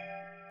arm.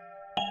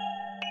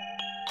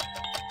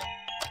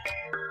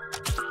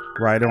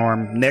 Right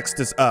arm. Next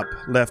is up,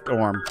 left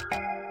arm.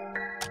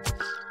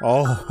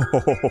 Oh.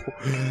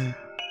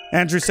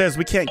 Andrew says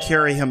we can't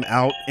carry him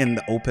out in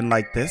the open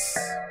like this.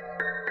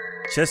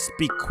 Just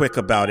be quick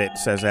about it,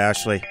 says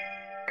Ashley.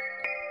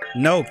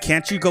 No,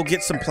 can't you go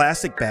get some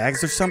plastic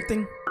bags or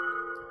something?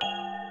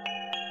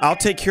 I'll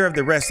take care of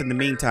the rest in the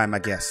meantime, I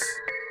guess.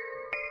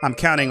 I'm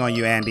counting on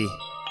you, Andy.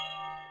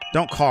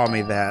 Don't call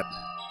me that.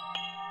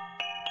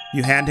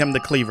 You hand him the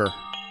cleaver.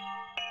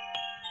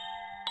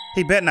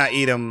 He bet not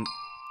eat him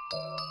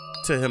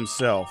to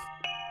himself.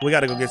 We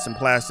gotta go get some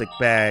plastic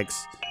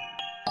bags.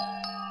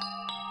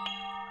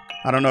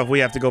 I don't know if we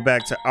have to go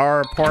back to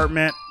our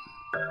apartment.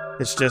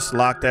 It's just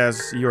locked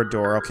as your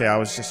door. Okay, I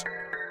was just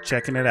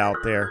checking it out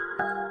there.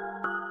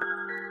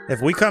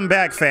 If we come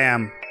back,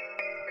 fam,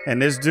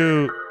 and this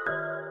dude,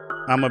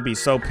 I'm gonna be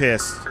so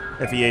pissed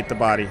if he ate the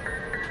body.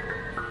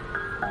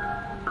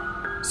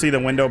 See the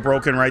window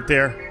broken right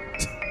there?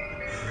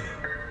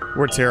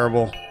 We're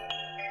terrible.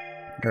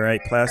 All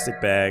right,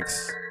 plastic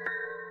bags.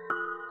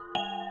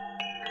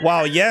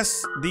 While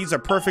yes, these are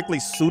perfectly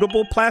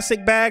suitable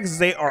plastic bags,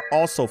 they are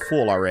also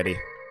full already.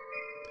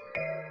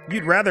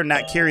 You'd rather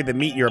not carry the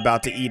meat you're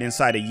about to eat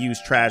inside a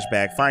used trash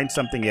bag. Find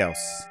something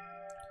else.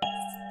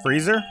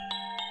 Freezer?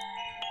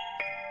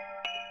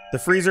 The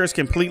freezer is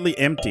completely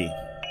empty.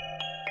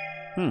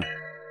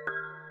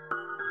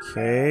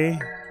 Okay.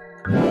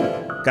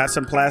 Got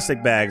some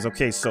plastic bags.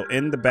 Okay, so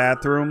in the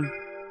bathroom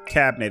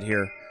cabinet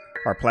here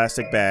are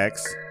plastic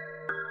bags.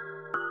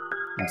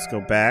 Let's go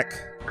back.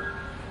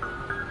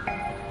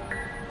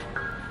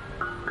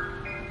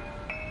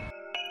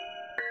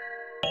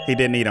 He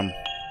didn't eat them.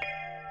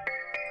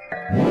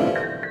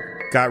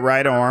 Got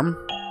right arm.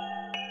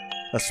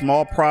 A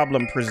small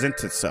problem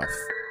presents itself.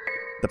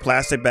 The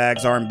plastic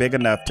bags aren't big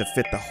enough to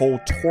fit the whole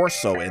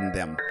torso in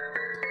them.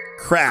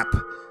 Crap.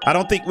 I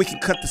don't think we can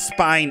cut the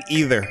spine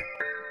either.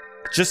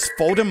 Just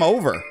fold him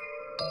over.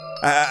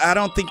 I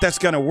don't think that's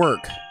gonna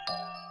work.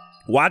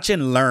 Watch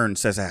and learn,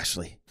 says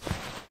Ashley.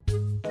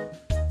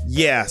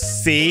 Yeah,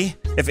 see?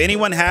 If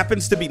anyone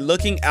happens to be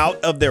looking out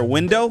of their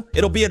window,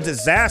 it'll be a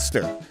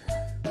disaster.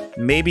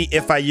 Maybe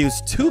if I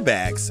use 2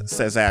 bags,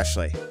 says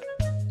Ashley.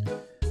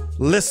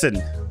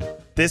 Listen,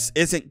 this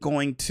isn't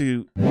going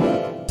to...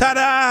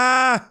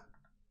 Ta-da!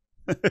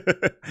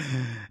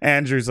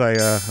 Andrew's like,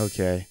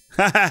 okay.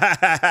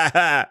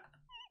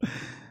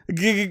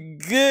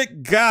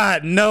 Good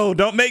God, no,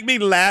 don't make me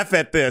laugh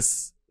at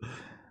this.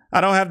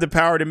 I don't have the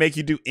power to make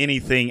you do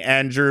anything,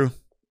 Andrew.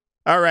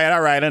 All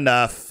right,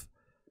 enough.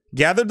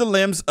 Gather the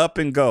limbs up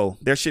and go.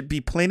 There should be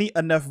plenty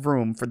enough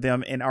room for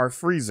them in our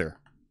freezer.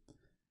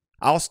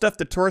 I'll stuff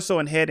the torso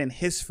and head in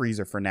his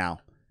freezer for now.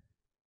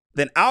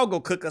 Then I'll go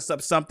cook us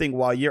up something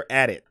while you're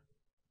at it.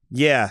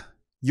 Yeah,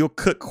 you'll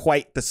cook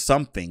quite the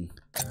something.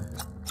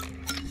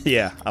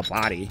 Yeah, a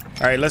body.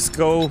 All right, let's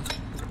go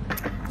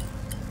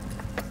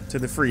to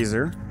the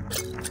freezer.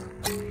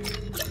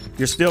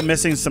 You're still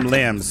missing some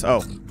limbs.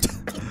 Oh,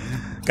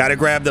 gotta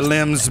grab the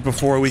limbs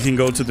before we can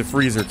go to the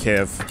freezer,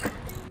 Kev.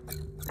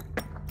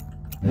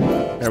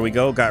 There we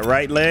go. Got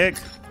right leg.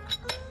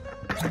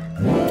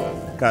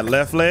 Got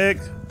left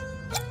leg.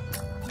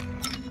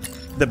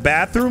 The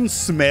bathroom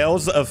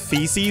smells of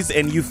feces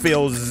and you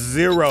feel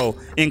zero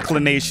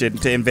inclination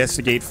to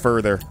investigate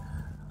further.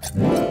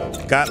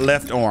 Got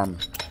left arm.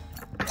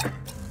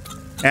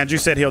 Andrew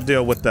said he'll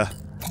deal with the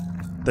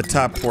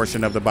top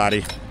portion of the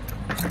body.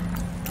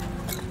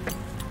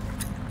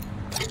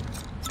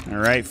 All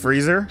right,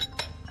 freezer.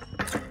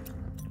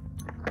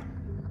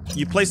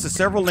 You placed the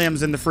several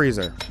limbs in the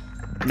freezer.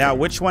 Now,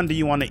 which one do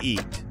you want to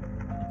eat?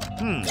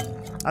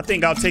 I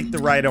think I'll take the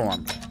right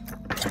arm.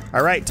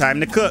 All right, time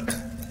to cook.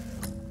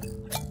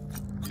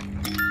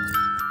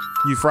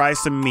 You fry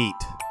some meat.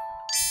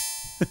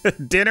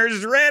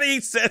 Dinner's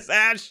ready, says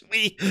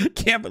Ashley.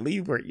 Can't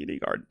believe we're eating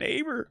our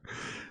neighbor.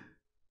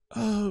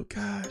 Oh,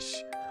 gosh.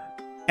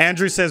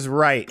 Andrew says,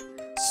 right.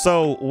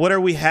 So, what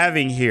are we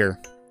having here?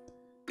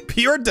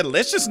 Pure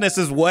deliciousness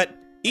is what?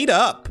 Eat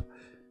up.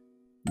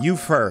 You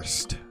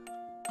first.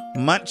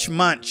 Munch,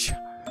 munch.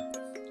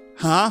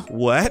 Huh?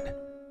 What?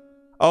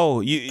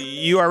 Oh,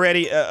 you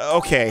already...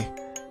 okay.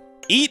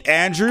 Eat,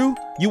 Andrew.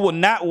 You will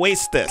not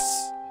waste this.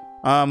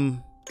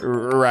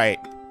 Right.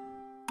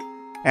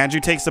 Andrew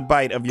takes a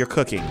bite of your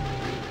cooking.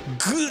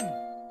 Good.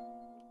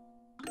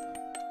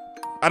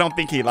 I don't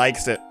think he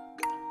likes it.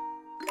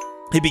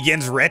 He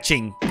begins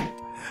retching.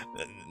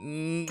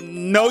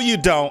 No, you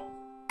don't.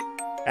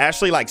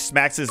 Ashley like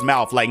smacks his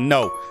mouth like,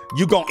 no,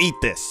 you gonna eat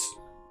this.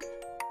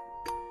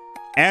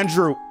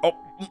 Andrew. Oh.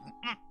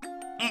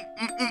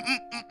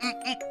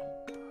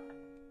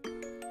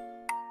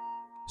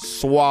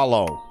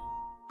 Swallow.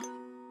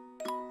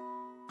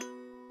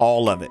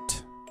 All of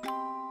it.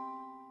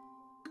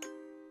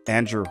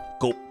 Andrew,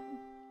 go.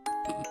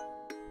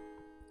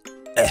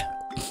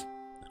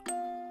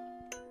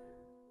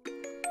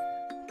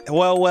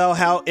 Well,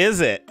 how is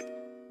it?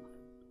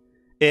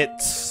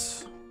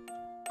 It's...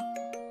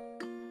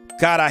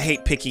 God, I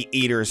hate picky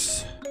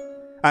eaters.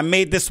 I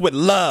made this with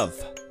love.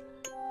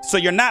 So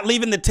you're not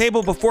leaving the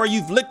table before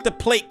you've licked the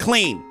plate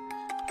clean.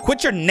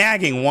 Quit your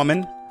nagging,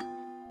 woman.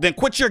 Then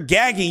quit your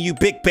gagging, you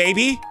big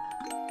baby.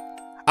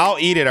 I'll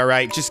eat it, all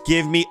right? Just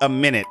give me a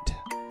minute.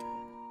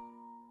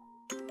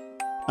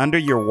 Under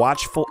your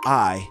watchful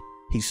eye,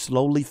 he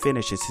slowly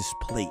finishes his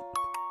plate.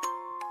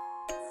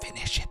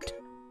 Finish it.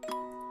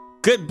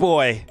 Good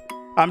boy.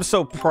 I'm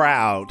so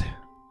proud.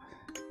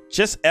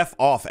 Just F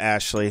off,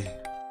 Ashley.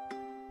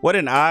 What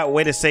an odd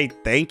way to say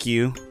thank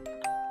you.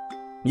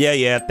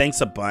 Yeah,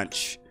 thanks a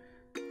bunch.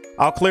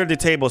 I'll clear the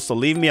table, so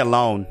leave me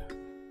alone.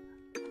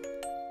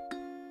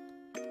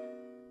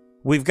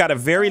 We've got a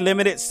very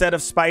limited set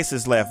of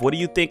spices left. What do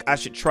you think I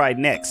should try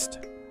next?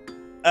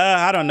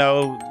 I don't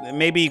know.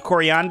 Maybe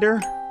coriander?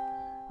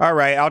 All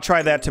right, I'll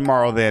try that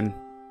tomorrow then.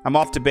 I'm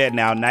off to bed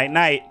now.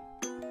 Night-night.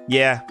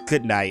 Yeah,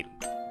 good night.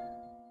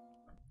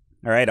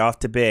 All right, off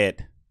to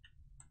bed.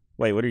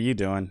 Wait, what are you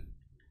doing?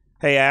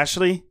 Hey,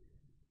 Ashley,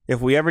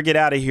 if we ever get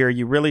out of here,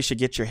 you really should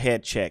get your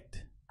head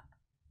checked.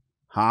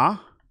 Huh?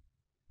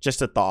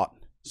 Just a thought.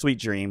 Sweet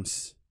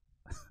dreams.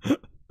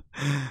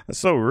 That's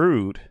so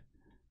rude.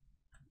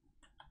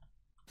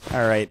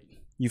 All right.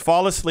 You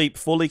fall asleep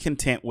fully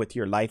content with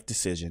your life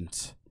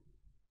decisions.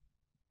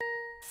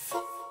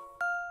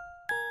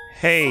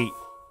 Hey,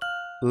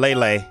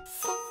 Leyley.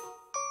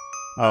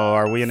 Oh,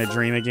 are we in a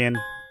dream again?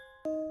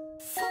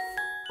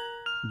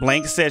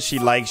 Blank says she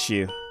likes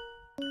you.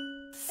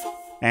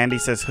 Andy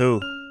says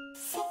who?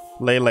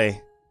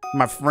 Leyley,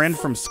 my friend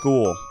from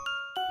school.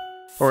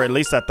 Or at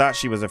least I thought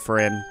she was a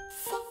friend.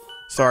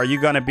 So are you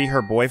gonna be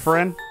her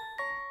boyfriend?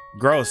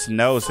 Gross,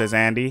 no, says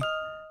Andy.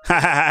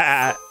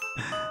 I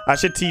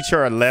should teach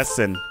her a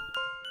lesson.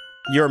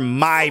 You're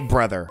my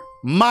brother.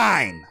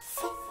 Mine!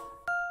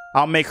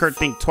 I'll make her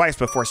think twice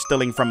before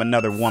stealing from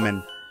another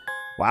woman.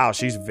 Wow,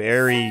 she's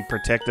very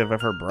protective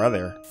of her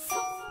brother.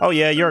 Oh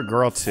yeah, you're a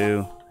girl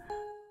too.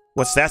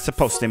 What's that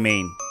supposed to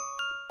mean?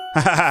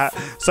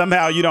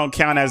 Somehow you don't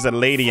count as a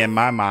lady in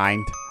my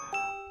mind.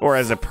 Or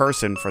as a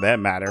person, for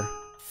that matter.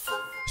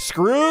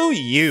 Screw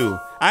you.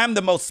 I am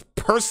the most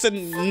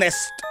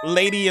personest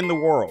lady in the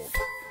world.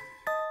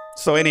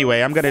 So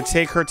anyway, I'm going to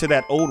take her to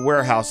that old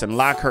warehouse and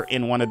lock her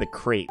in one of the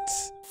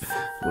crates.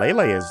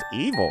 Leyley is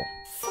evil.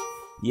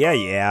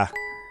 Yeah.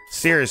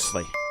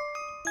 Seriously.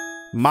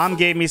 Mom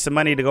gave me some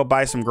money to go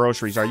buy some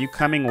groceries. Are you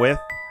coming with?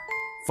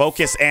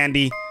 Focus,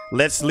 Andy.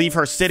 Let's leave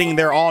her sitting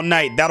there all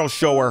night. That'll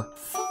show her.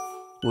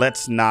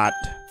 Let's not.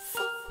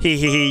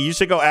 You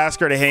should go ask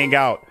her to hang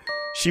out.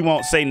 She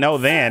won't say no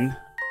then.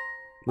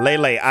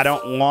 Leyley, I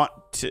don't want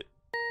to.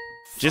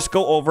 Just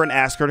go over and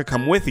ask her to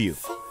come with you.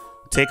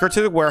 Take her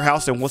to the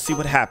warehouse and we'll see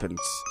what happens.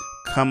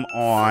 Come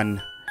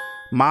on.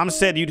 Mom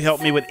said you'd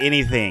help me with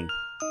anything.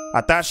 I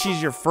thought she's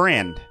your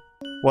friend.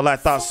 Well, I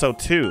thought so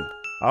too.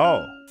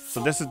 Oh,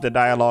 so this is the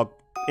dialogue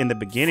in the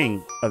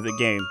beginning of the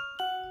game,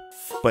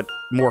 but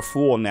more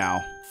full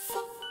now.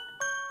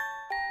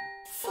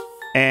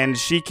 And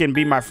she can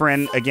be my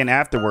friend again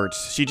afterwards.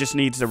 She just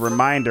needs a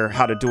reminder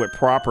how to do it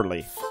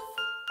properly.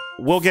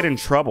 We'll get in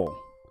trouble.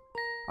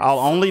 I'll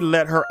only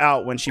let her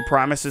out when she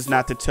promises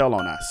not to tell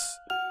on us.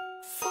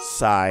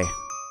 Sigh,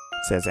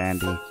 says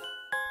Andy.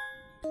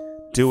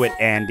 Do it,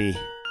 Andy.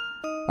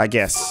 I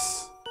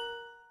guess.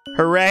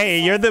 Hooray,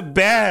 you're the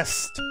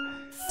best!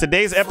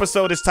 Today's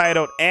episode is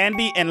titled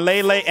Andy and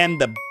Leyley and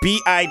the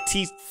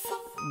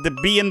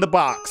B in the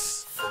box.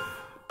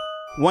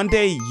 One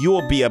day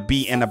you'll be a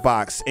bee in a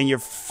box and your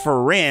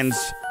friends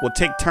will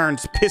take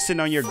turns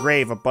pissing on your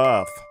grave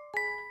above.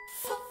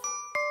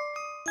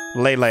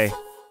 Leyley,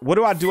 what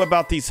do I do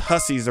about these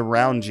hussies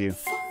around you?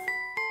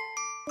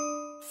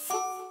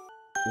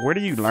 Where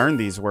do you learn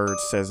these words,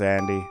 says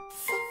Andy.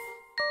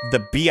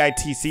 The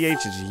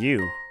B-I-T-C-H is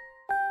you.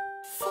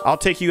 I'll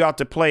take you out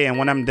to play, and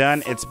when I'm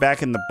done, it's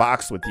back in the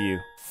box with you.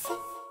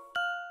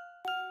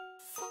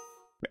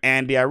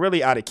 Andy, I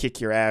really ought to kick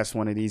your ass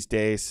one of these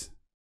days.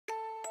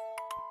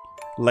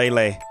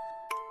 Leyley.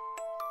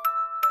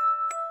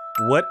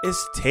 What is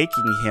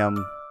taking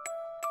him?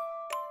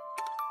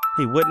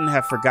 He wouldn't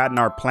have forgotten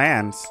our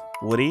plans,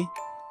 would he?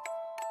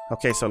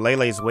 Okay, so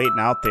Leyley's waiting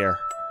out there.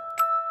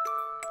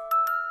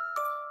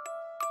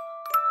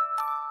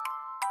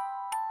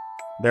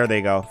 There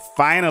they go.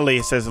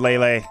 Finally, says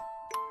Leyley.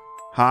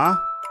 Huh?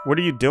 What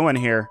are you doing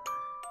here?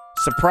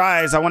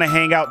 Surprise, I want to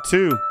hang out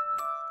too.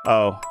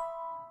 Oh.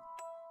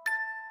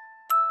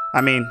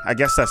 I mean, I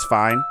guess that's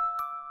fine.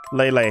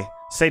 Leyley,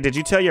 say, did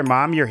you tell your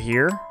mom you're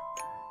here?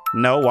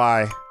 No,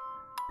 why?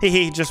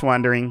 Hee, just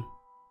wondering.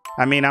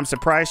 I mean, I'm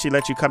surprised she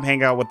let you come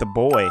hang out with the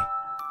boy.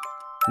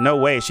 No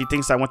way, she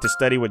thinks I went to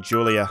study with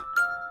Julia.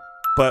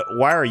 But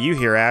why are you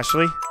here,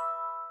 Ashley?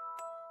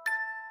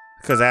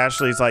 Because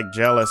Ashley's like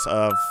jealous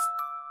of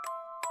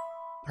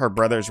her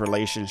brother's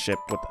relationship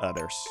with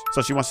others.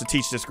 So she wants to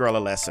teach this girl a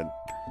lesson.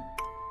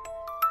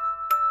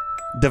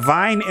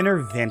 Divine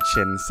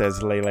intervention,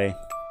 says Leyley.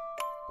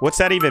 What's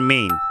that even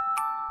mean?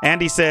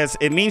 Andy says,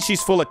 it means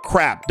she's full of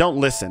crap. Don't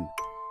listen.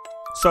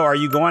 So are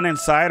you going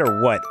inside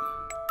or what?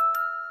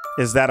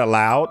 Is that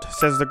allowed?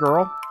 Says the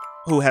girl,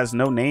 who has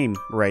no name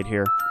right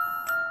here.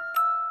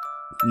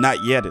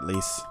 Not yet, at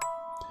least.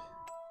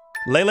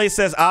 Leyley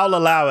says, I'll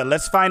allow it.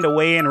 Let's find a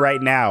way in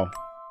right now.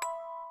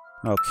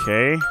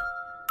 Okay.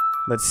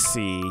 Let's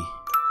see.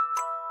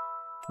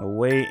 A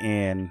way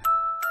in.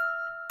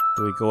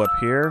 Do we go up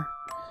here?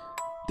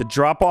 The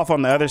drop off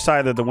on the other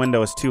side of the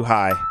window is too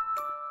high.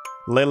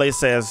 Leyley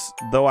says,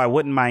 though I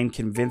wouldn't mind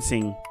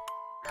convincing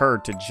her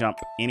to jump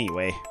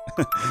anyway.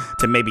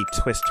 To maybe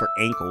twist her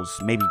ankles,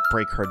 maybe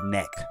break her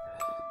neck.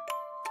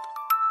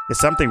 Is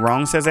something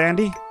wrong, says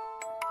Andy?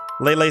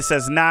 Leyley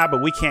says, nah,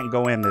 but we can't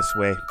go in this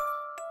way.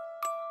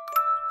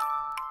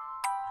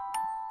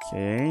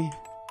 Okay.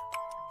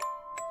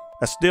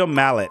 A steel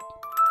mallet.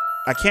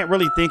 I can't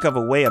really think of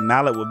a way a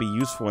mallet would be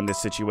useful in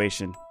this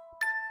situation.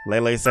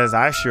 Leyley says,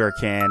 I sure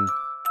can.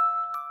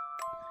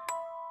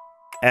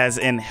 As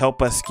in,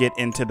 help us get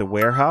into the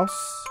warehouse?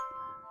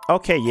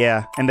 Okay,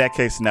 yeah. In that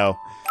case, no.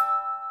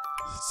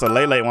 So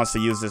Leyley wants to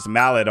use this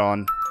mallet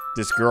on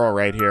this girl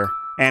right here.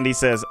 Andy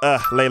says,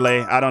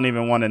 Leyley, I don't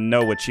even want to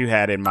know what you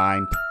had in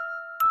mind.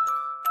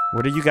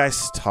 What are you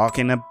guys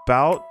talking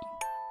about?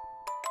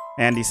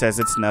 Andy says,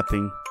 it's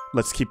nothing.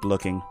 Let's keep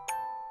looking.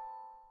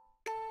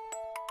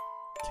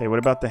 Okay, what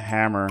about the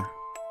hammer?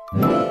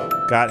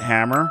 Got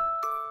hammer?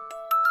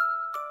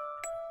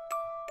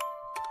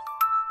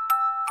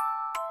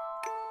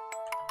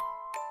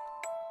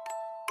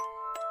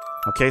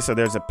 Okay, so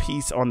there's a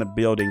piece on the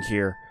building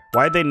here.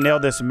 Why'd they nail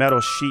this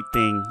metal sheet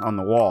thing on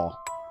the wall?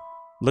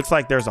 Looks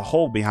like there's a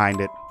hole behind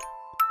it.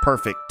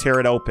 Perfect. Tear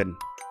it open.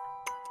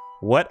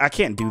 What? I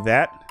can't do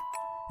that.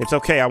 It's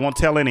okay. I won't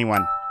tell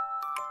anyone.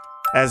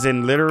 As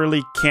in,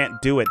 literally can't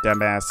do it,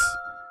 dumbass.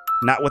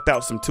 Not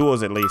without some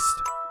tools, at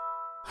least.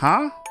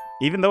 Huh?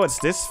 Even though it's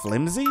this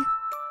flimsy?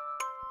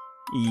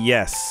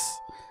 Yes.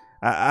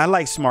 I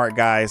like smart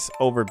guys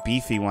over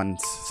beefy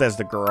ones, says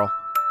the girl.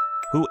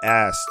 Who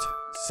asked?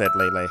 Said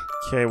Leyley.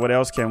 Okay, what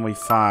else can we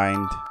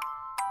find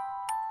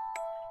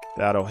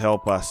that'll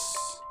help us?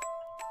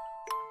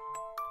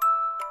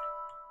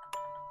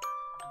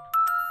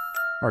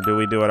 Or do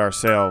we do it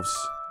ourselves?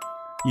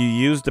 You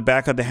use the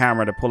back of the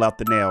hammer to pull out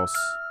the nails.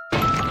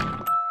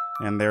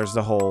 And there's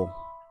the hole.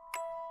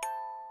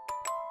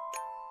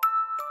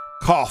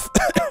 Cough.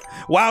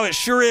 Wow, it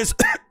sure is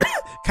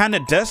kind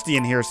of dusty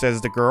in here,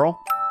 says the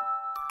girl.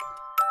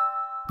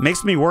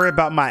 Makes me worry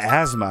about my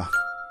asthma.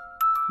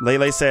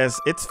 Leyley says,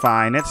 it's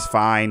fine, it's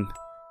fine.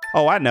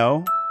 Oh, I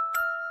know.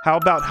 How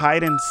about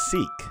hide and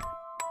seek?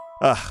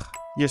 Ugh,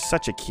 you're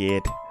such a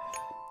kid.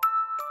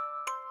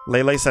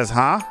 Leyley says,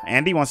 huh?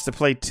 Andy wants to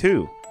play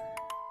too.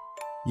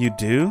 You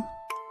do?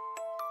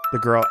 The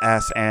girl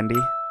asks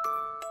Andy.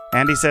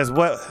 Andy says,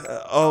 what?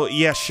 Oh,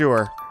 yeah,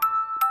 sure.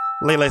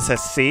 Leyley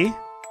says, see?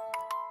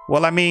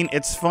 Well, I mean,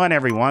 it's fun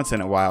every once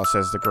in a while,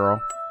 says the girl.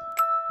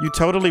 You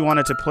totally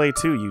wanted to play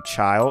too, you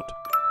child.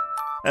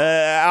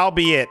 I'll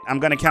be it. I'm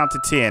gonna count to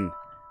 10.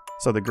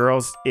 So the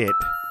girl's it.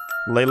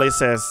 Leyley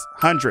says,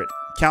 100.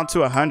 Count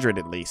to 100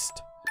 at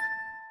least.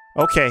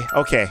 Okay.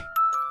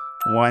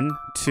 1,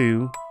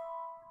 2.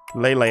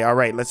 Leyley, all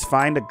right, let's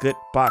find a good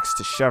box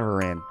to shove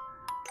her in.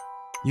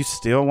 You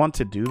still want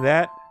to do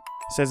that?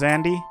 Says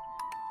Andy.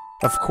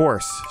 Of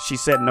course. She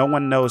said no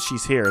one knows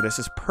she's here. This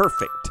is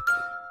perfect.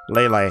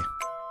 Leyley.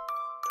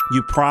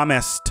 You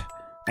promised,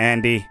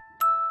 Andy.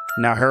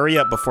 Now hurry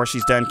up before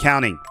she's done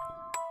counting.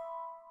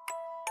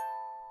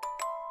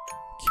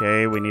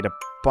 Okay, we need a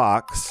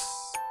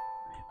box.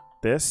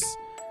 This.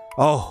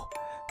 Oh,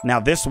 now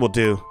this will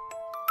do.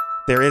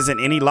 There isn't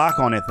any lock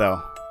on it,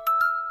 though.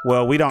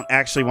 Well, we don't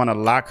actually want to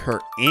lock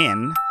her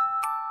in.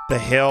 The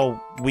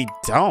hell, we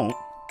don't.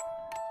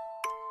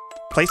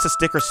 Place a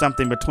stick or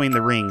something between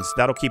the rings.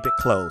 That'll keep it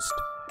closed.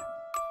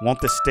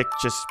 Won't the stick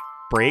just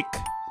break?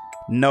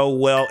 No,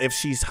 well, if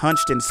she's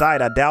hunched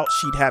inside, I doubt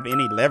she'd have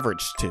any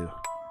leverage to.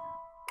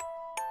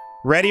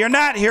 Ready or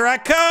not, here I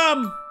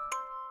come!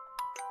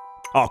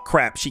 Oh,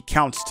 crap, she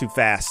counts too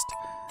fast.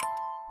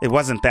 It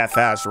wasn't that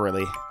fast,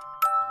 really.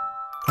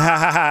 Ha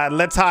ha ha,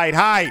 let's hide.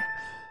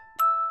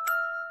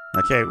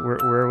 Okay, where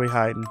are we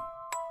hiding?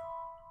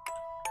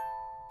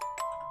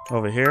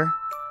 Over here?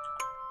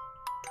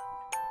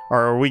 Or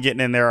are we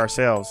getting in there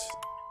ourselves?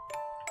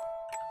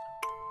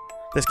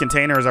 This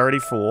container is already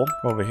full.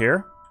 Over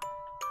here?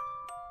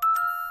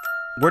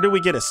 Where do we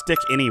get a stick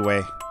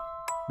anyway?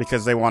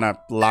 Because they want to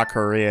lock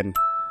her in.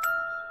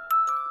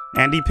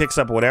 Andy picks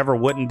up whatever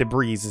wooden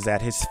debris is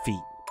at his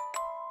feet.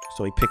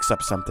 So he picks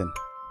up something.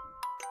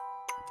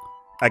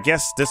 I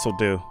guess this'll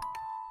do.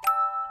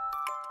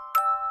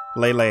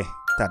 Leyley. ...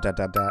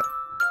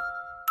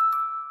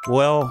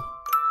 Well,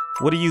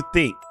 what do you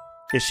think?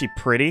 Is she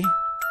pretty?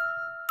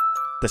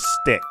 The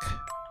stick.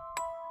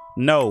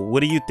 No, what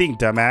do you think,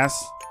 dumbass?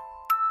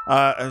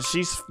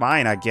 She's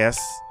fine, I guess. ...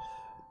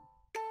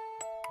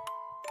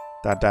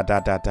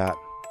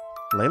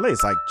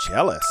 Leyley's like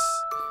jealous.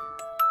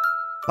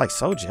 Like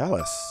so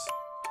jealous.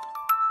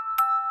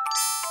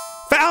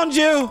 Found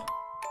you!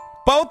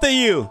 Both of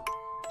you!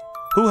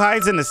 Who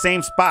hides in the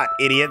same spot,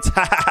 idiots?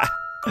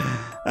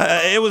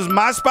 It was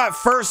my spot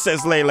first,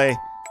 says Leyley.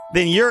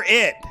 Then you're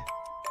it.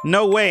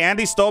 No way,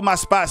 Andy stole my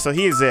spot, so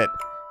he's it.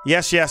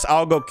 Yes,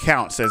 I'll go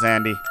count, says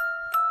Andy.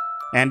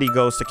 Andy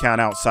goes to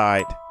count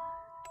outside.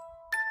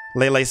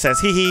 Leyley says,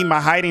 hee,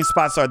 my hiding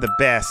spots are the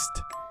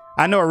best.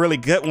 I know a really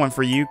good one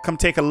for you. Come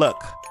take a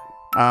look.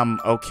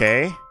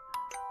 Okay.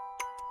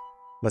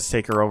 Let's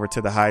take her over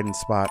to the hiding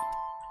spot.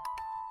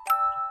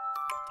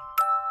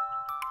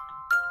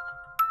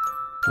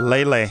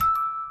 Leyley,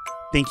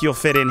 think you'll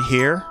fit in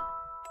here?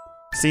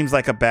 Seems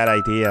like a bad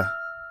idea.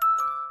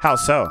 How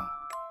so?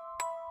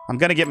 I'm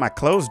gonna get my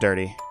clothes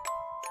dirty.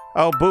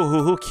 Oh,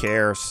 boo-hoo, who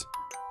cares?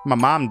 My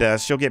mom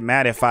does. She'll get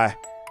mad if I...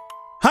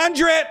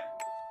 100!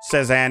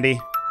 Says Andy.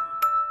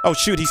 Oh,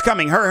 shoot, he's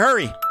coming.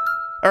 Hurry.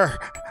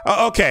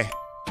 Okay.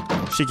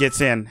 She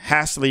gets in.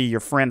 Hastily, your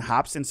friend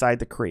hops inside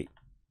the crate.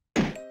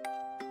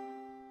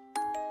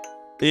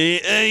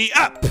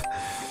 Up!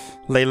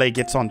 Leyley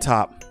gets on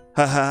top.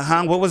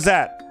 What was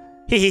that?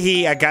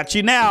 Hee, I got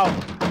you now.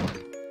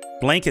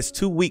 Blank is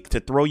too weak to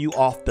throw you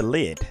off the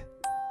lid.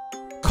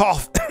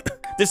 Cough.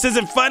 This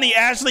isn't funny,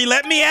 Ashley.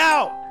 Let me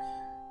out.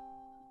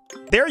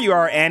 There you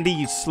are, Andy,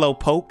 you slow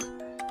poke.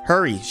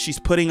 Hurry, she's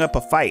putting up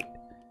a fight.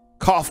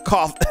 Cough,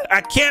 cough.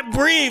 I can't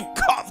breathe.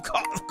 Cough,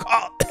 cough,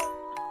 cough.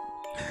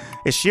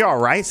 Is she all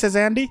right, says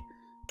Andy.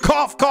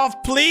 Cough, cough,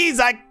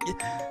 please.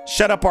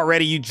 Shut up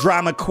already, you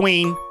drama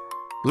queen.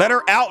 Let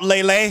her out,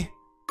 Leyley.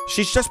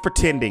 She's just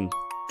pretending.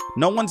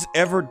 No one's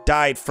ever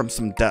died from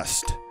some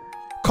dust.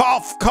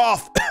 Cough,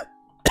 cough.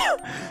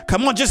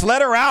 Come on, just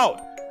let her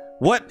out.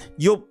 What?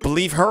 You'll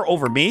believe her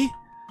over me?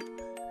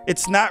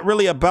 It's not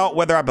really about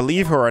whether I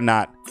believe her or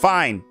not.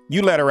 Fine,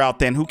 you let her out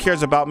then. Who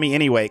cares about me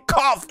anyway?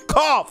 Cough,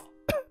 cough.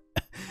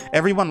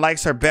 Everyone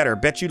likes her better.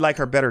 Bet you like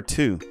her better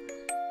too.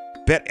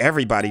 Bet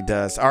everybody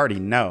does. I already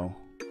know.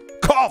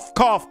 Cough,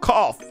 cough,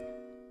 cough.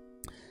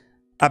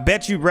 I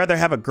bet you'd rather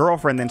have a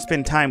girlfriend than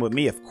spend time with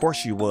me. Of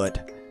course you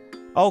would.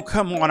 Oh,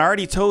 come on. I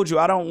already told you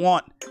I don't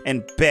want.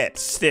 And bet,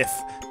 stiff.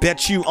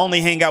 Bet you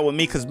only hang out with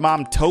me because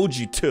mom told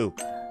you to.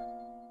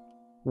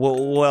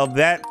 Well,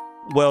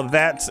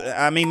 that's,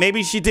 I mean,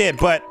 maybe she did,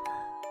 but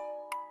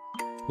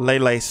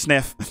Leyley,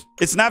 sniff.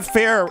 It's not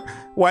fair.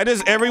 Why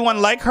does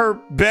everyone like her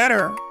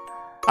better?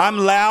 I'm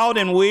loud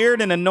and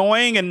weird and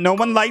annoying and no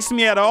one likes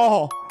me at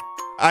all.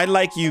 I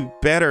like you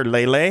better,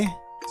 Leyley,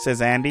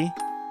 says Andy.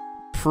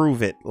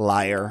 Prove it,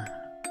 liar.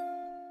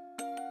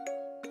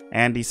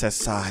 Andy says,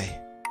 sigh.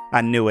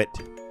 I knew it.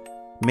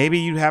 Maybe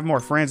you'd have more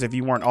friends if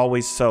you weren't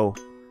always so.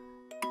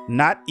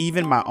 Not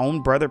even my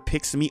own brother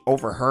picks me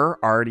over her.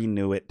 Already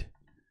knew it.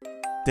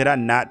 Did I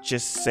not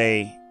just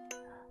say,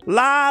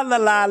 la, la,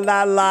 la,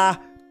 la, la.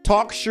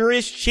 Talk sure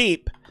is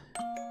cheap.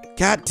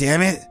 God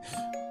damn it.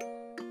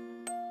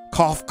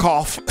 Cough,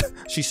 cough.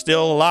 She's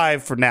still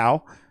alive for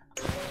now.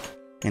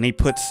 And he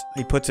puts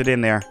it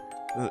in there.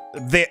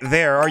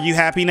 There, are you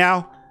happy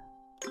now?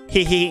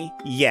 Hee,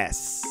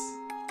 yes.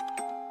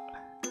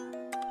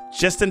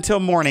 Just until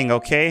morning,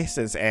 okay?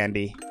 Says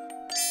Andy.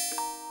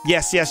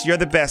 Yes, you're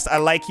the best. I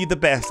like you the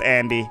best,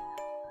 Andy.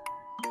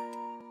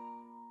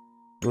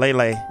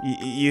 Leyley,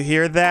 you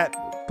hear that?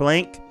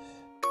 Blank.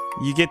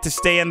 You get to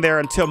stay in there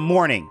until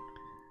morning.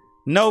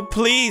 No,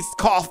 please.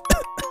 Cough.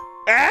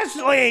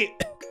 Ashley!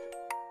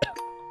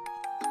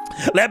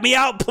 Let me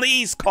out,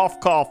 please. Cough,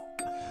 cough.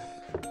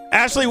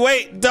 Ashley,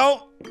 wait.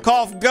 Don't.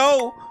 Cough.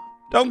 Go.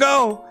 Don't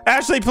go.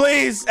 Ashley,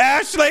 please.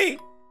 Ashley!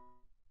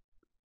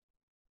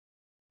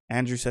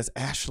 Andrew says,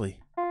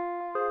 Ashley,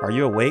 are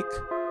you awake?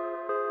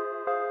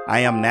 I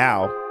am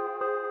now.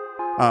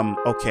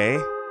 Okay.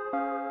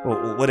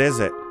 Well, what is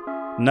it?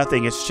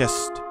 Nothing, it's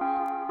just...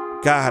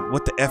 God,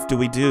 what the F do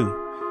we do?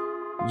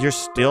 You're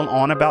still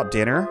on about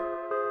dinner?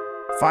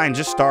 Fine,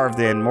 just starve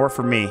then. More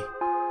for me.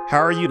 How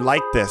are you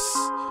like this?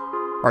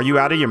 Are you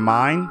out of your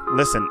mind?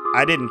 Listen,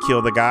 I didn't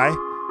kill the guy,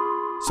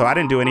 so I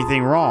didn't do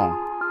anything wrong.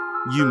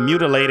 You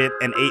mutilated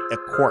and ate a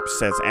corpse,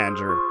 says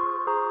Andrew.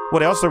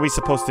 What else are we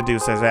supposed to do,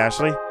 says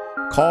Ashley.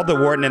 Call the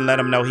warden and let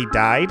him know he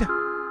died?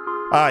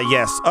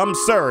 Yes.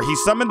 Sir, he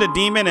summoned a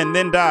demon and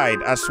then died.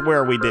 I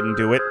swear we didn't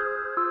do it.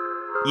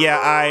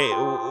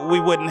 Yeah, we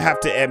wouldn't have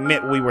to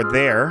admit we were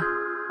there.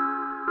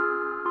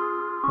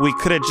 We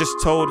could have just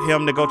told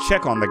him to go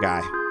check on the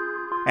guy.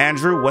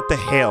 Andrew, what the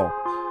hell?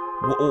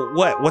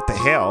 What the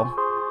hell?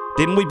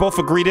 Didn't we both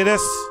agree to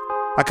this?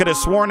 I could have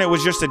sworn it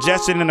was your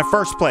suggestion in the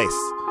first place.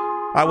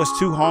 I was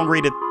too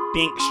hungry to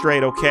think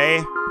straight,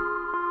 okay?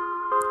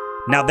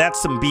 Now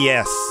that's some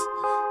BS.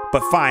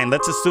 But fine,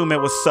 let's assume it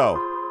was so.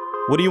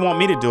 What do you want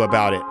me to do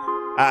about it?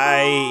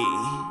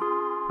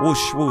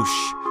 Whoosh,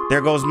 whoosh.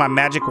 There goes my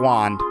magic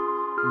wand.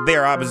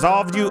 There, I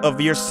absolved you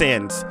of your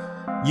sins.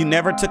 You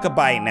never took a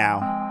bite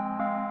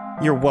now.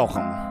 You're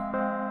welcome.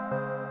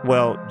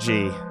 Well,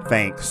 gee,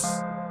 thanks.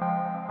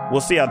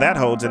 We'll see how that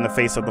holds in the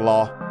face of the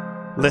law.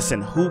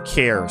 Listen, who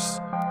cares?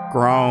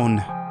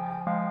 Groan.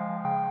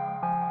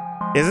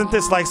 Isn't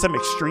this like some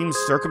extreme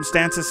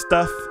circumstances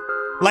stuff?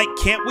 Like,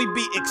 can't we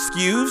be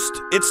excused?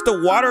 It's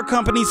the water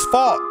company's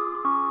fault.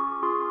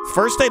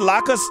 First they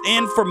lock us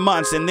in for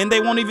months and then they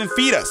won't even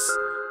feed us.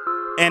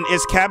 And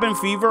is cabin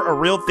fever a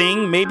real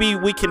thing? Maybe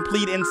we can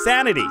plead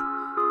insanity.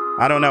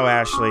 I don't know,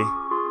 Ashley.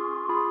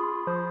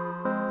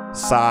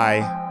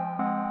 Sigh.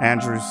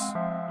 Andrew's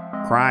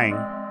crying.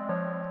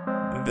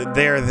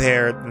 There,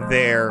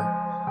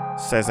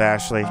 says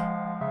Ashley.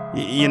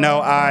 You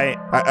know,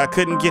 I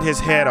couldn't get his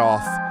head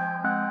off.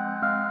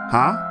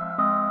 Huh?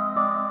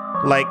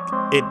 Like,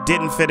 it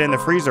didn't fit in the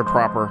freezer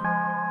proper.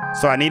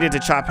 So I needed to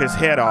chop his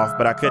head off,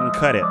 but I couldn't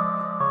cut it.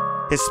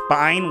 His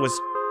spine was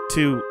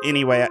too...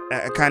 Anyway,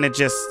 I kind of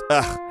just,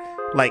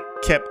 like,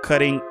 kept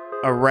cutting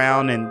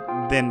around and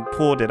then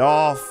pulled it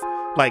off.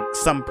 Like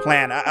some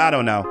plan. I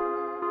don't know.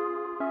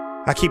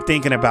 I keep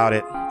thinking about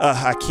it.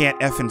 I can't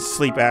effing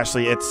sleep,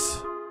 Ashley.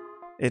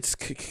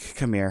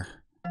 Come here.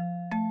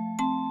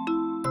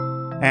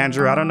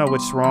 Andrew, I don't know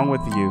what's wrong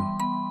with you.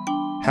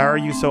 How are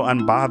you so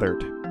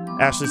unbothered?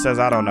 Ashley says,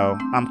 I don't know.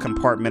 I'm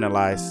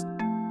compartmentalized.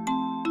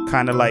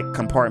 Kind of like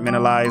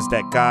compartmentalized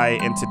that guy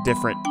into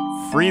different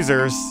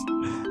freezers.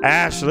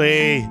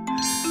 Ashley!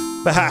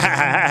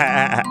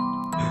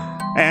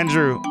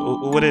 Andrew,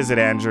 what is it,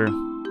 Andrew?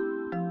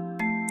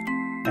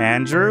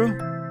 Andrew?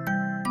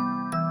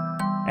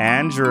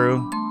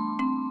 Andrew?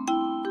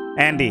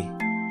 Andy.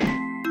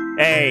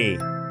 Hey.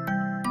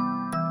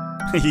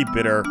 He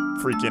bit her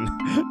freaking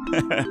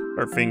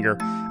her finger.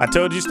 I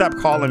told you stop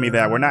calling me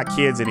that. We're not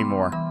kids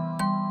anymore.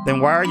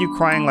 Then why are you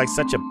crying like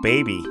such a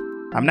baby?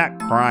 I'm not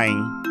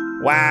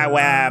crying.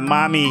 Wah,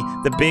 mommy,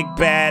 the big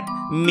bad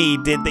me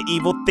did the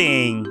evil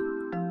thing.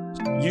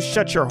 You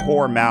shut your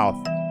whore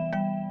mouth.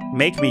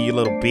 Make me, you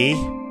little bee.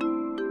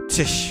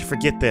 Tish,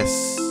 forget this.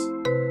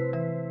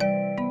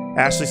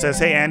 Ashley says,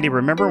 hey, Andy,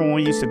 remember when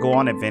we used to go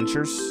on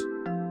adventures?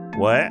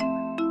 What?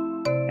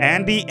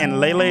 Andy and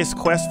Leyley's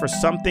quest for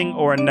something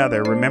or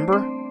another, remember?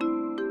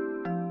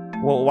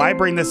 Well, why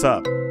bring this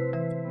up?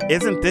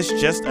 Isn't this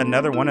just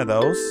another one of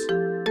those?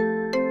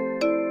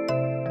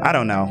 I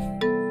don't know.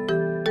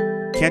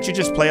 Can't you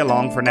just play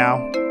along for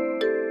now?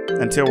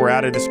 Until we're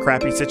out of this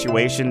crappy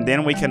situation,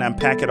 then we can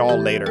unpack it all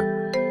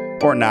later.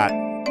 Or not.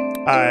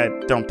 I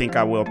don't think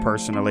I will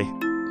personally.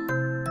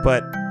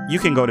 But you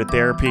can go to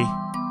therapy.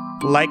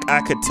 Like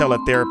I could tell a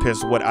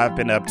therapist what I've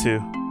been up to.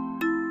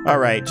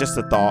 Alright, just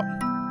a thought.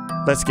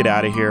 Let's get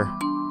out of here.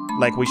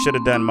 Like we should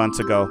have done months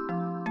ago.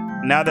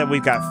 Now that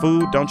we've got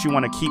food, don't you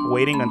want to keep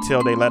waiting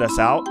until they let us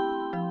out?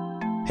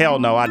 Hell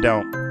no, I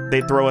don't.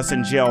 They throw us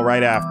in jail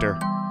right after.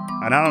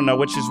 And I don't know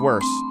which is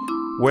worse.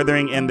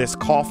 Withering in this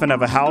coffin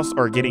of a house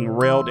or getting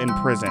railed in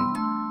prison.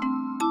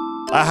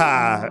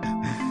 Aha!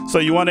 So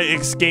you want to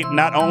escape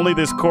not only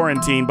this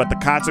quarantine, but the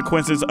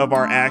consequences of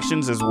our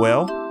actions as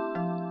well?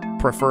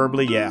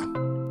 Preferably, yeah.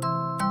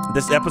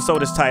 This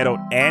episode is titled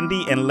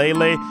Andy and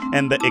Leyley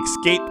and the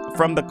Escape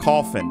from the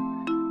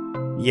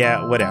Coffin.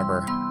 Yeah,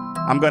 whatever.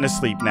 I'm gonna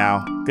sleep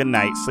now. Good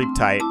night. Sleep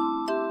tight.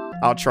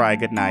 I'll try.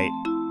 Good night.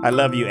 I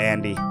love you,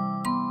 Andy.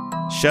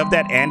 Shove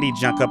that Andy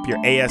junk up your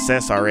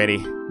ASS already.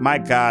 My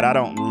God, I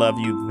don't love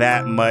you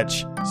that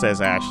much,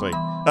 says Ashley.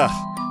 Ugh,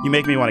 you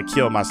make me want to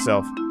kill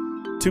myself.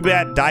 Too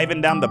bad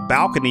diving down the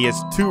balcony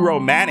is too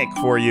romantic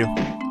for you.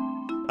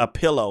 A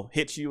pillow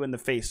hits you in the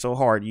face so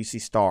hard you see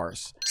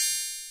stars.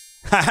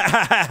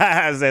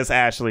 Says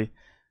Ashley.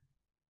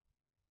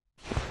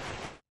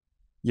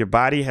 Your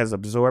body has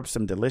absorbed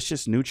some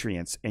delicious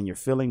nutrients and you're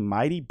feeling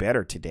mighty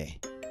better today.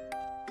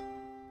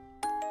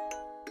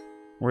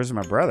 Where's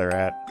my brother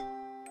at?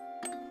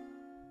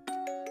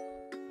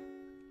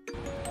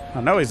 I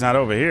know he's not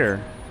over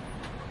here.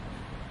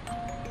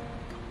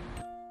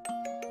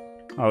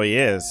 Oh, he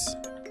is.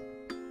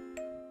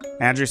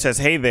 Andrew says,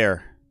 hey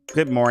there.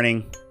 Good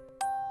morning.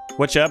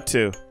 What you up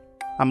to?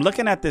 I'm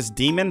looking at this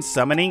demon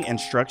summoning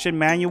instruction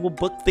manual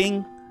book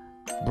thing.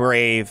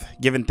 Brave,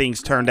 given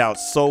things turned out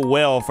so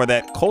well for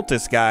that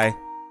cultist guy.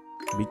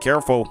 Be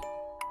careful.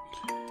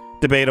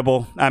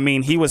 Debatable. I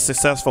mean, he was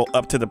successful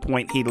up to the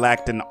point he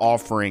lacked an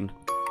offering.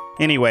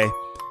 Anyway,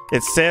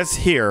 it says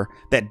here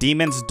that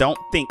demons don't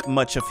think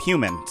much of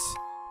humans.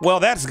 Well,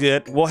 that's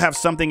good. We'll have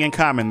something in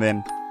common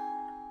then.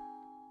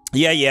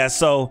 Yeah,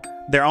 so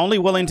they're only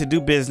willing to do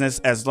business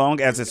as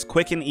long as it's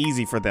quick and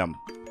easy for them.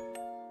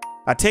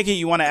 I take it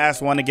you want to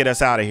ask one to get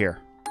us out of here.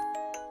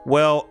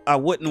 Well, I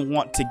wouldn't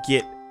want to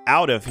get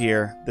out of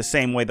here the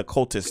same way the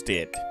cultists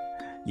did.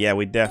 Yeah,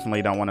 we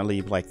definitely don't want to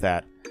leave like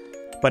that.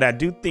 But I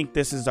do think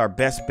this is our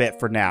best bet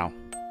for now.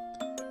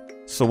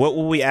 So what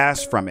will we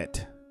ask from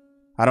it?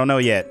 I don't know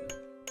yet.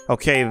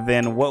 Okay,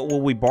 then what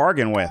will we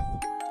bargain with?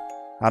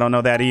 I don't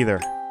know that either.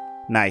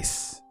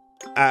 Nice.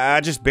 I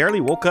just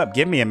barely woke up.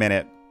 Give me a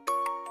minute.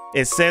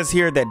 It says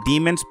here that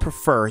demons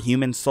prefer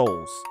human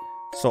souls.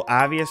 So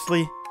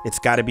obviously, it's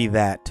got to be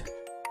that.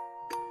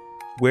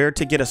 Where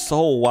to get a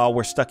soul while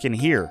we're stuck in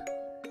here? ...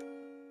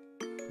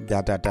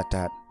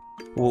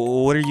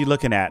 What are you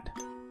looking at?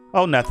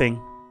 Oh,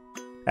 nothing.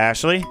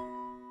 Ashley?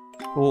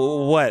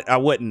 What? I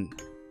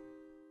wouldn't.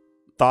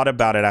 Thought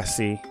about it, I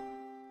see.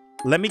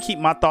 Let me keep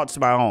my thoughts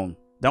my own.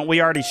 Don't we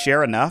already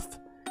share enough?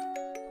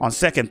 On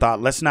second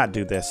thought, let's not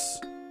do this.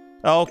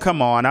 Oh,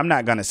 come on. I'm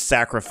not going to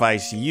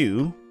sacrifice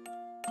you.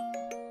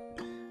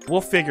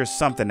 We'll figure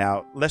something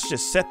out. Let's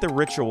just set the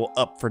ritual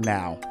up for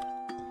now.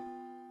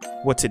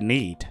 What's it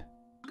need?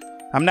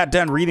 I'm not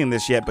done reading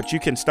this yet, but you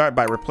can start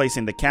by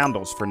replacing the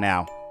candles for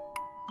now.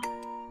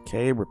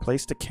 Okay,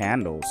 replace the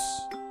candles.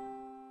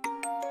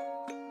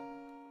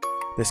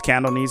 This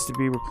candle needs to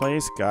be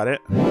replaced. Got it.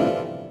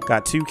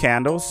 Got 2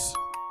 candles.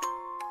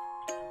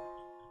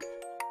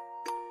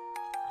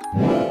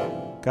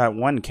 Got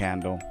 1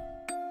 candle.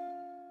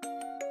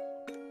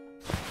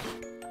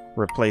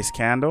 Replace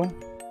candle.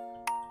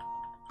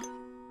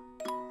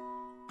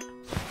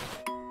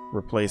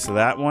 Replace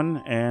that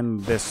one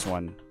and this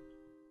one.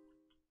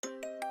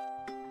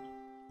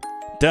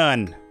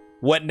 Done.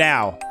 What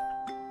now?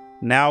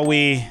 Now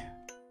we...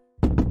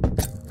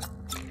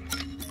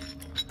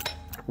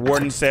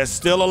 Warden says,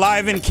 still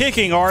alive and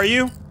kicking, are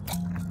you?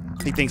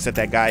 He thinks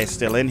that guy is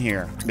still in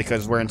here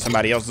because we're in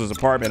somebody else's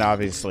apartment,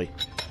 obviously.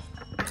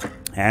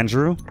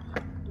 Andrew?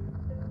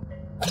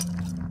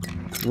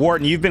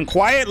 Warden, you've been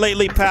quiet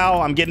lately,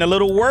 pal. I'm getting a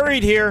little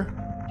worried here.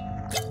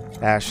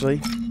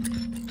 Ashley?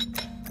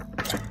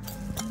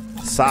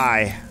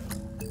 Sigh.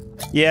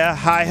 Yeah,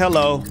 hi,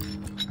 hello.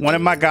 One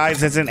of my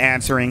guys isn't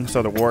answering,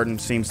 so the warden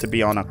seems to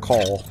be on a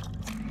call.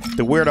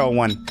 The weirdo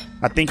one.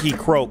 I think he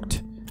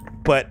croaked,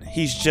 but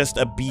he's just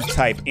a B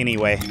type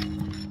anyway.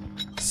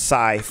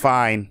 Sigh,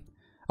 fine.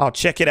 I'll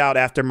check it out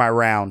after my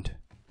round.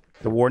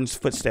 The warden's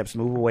footsteps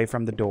move away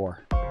from the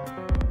door.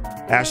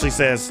 Ashley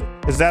says,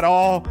 is that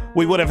all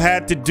we would have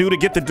had to do to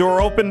get the door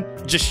open?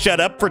 Just shut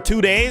up for 2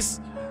 days?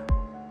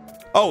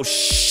 Oh,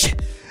 shit.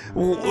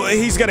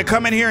 He's gonna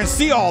come in here and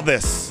see all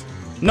this.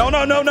 No,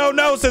 no, no, no,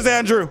 no, says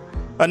Andrew.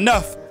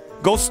 Enough.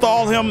 Go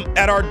stall him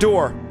at our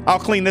door. I'll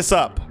clean this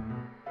up.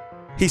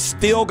 He's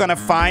still gonna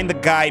find the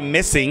guy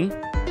missing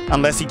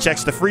unless he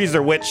checks the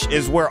freezer, which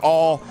is where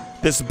all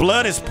this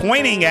blood is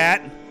pointing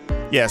at.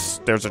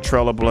 Yes, there's a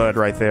trail of blood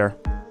right there.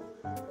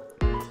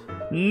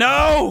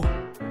 No,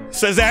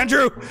 says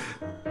Andrew.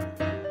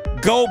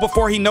 Go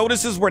before he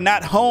notices we're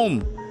not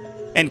home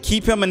and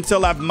keep him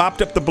until I've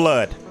mopped up the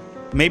blood.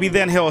 Maybe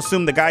then he'll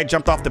assume the guy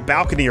jumped off the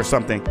balcony or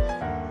something.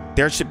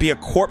 There should be a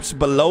corpse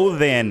below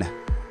then.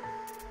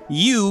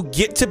 You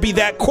get to be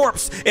that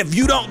corpse if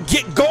you don't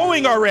get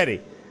going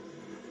already.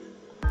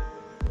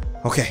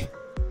 Okay.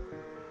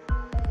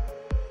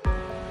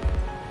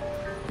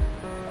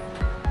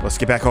 Let's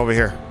get back over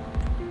here.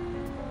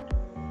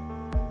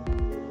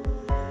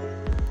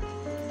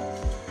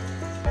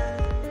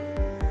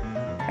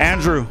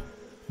 Andrew.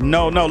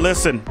 No,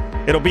 listen.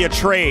 It'll be a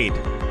trade.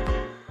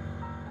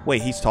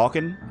 Wait, he's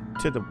talking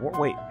to the...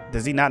 Wait,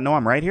 does he not know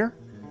I'm right here?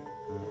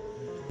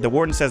 The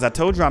warden says, I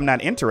told you I'm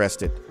not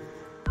interested.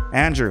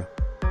 Andrew,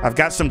 I've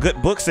got some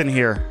good books in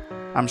here.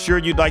 I'm sure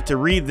you'd like to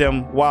read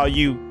them while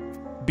you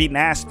be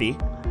nasty.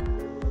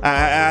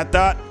 I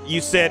thought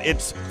you said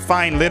it's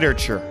fine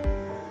literature.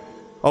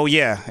 Oh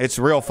yeah, it's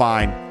real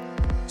fine.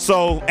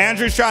 So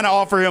Andrew's trying to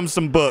offer him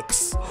some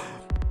books.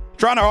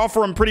 Trying to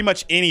offer him pretty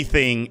much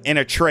anything in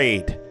a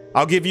trade.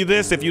 I'll give you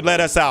this if you let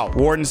us out.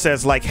 Warden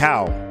says, like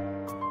how?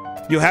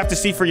 You'll have to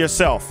see for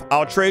yourself.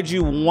 I'll trade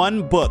you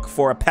 1 book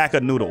for a pack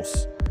of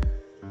noodles.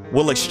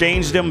 We'll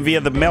exchange them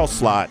via the mail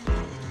slot.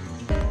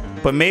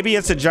 But maybe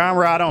it's a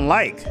genre I don't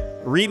like.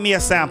 Read me a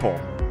sample.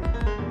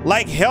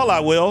 Like hell I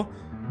will.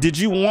 Did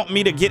you want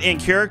me to get in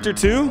character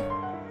too?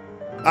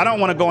 I don't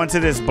want to go into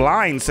this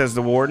blind, says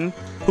the warden.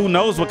 Who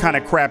knows what kind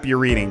of crap you're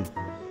reading?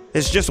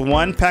 It's just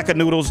 1 pack of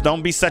noodles.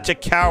 Don't be such a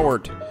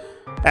coward.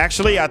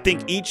 Actually, I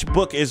think each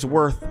book is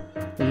worth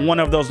 1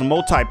 of those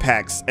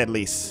multi-packs at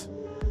least.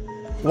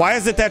 Why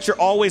is it that you're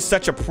always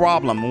such a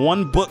problem?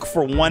 1 book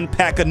for 1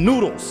 pack of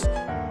noodles.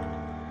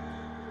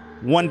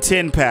 1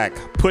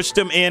 10-pack. Push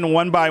them in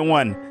 1 by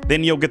 1.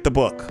 Then you'll get the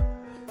book.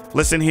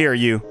 Listen here,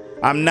 you.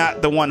 I'm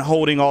not the one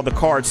holding all the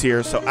cards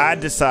here, so I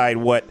decide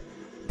what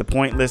the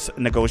pointless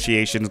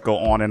negotiations go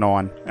on and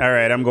on. All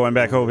right, I'm going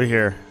back over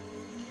here.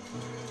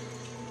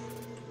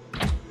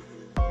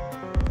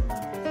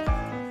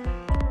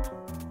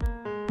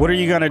 What are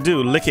you gonna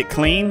do? Lick it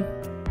clean?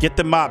 Get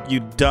the mop,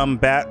 you dumb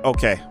bat.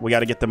 Okay, we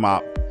gotta get the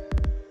mop.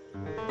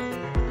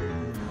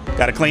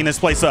 Gotta clean this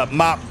place up.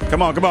 Mop.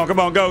 Come on, come on, come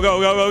on. Go, go,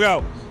 go,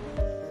 go,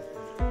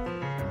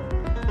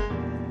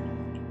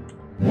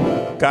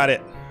 go. Got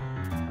it.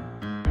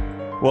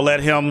 We'll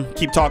let him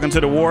keep talking to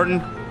the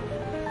warden.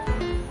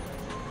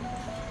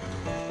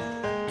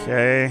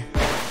 Okay.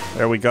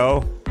 There we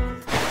go.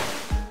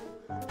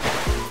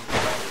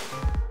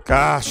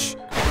 Gosh.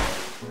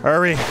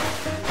 Hurry.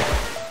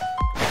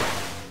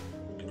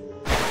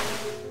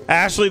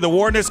 Ashley, the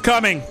warden is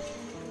coming.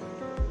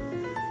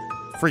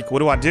 Freak, what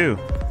do I do?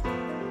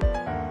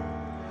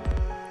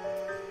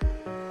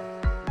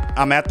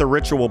 I'm at the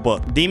ritual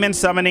book. Demon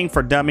Summoning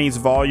for Dummies,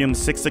 Volume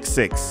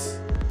 666.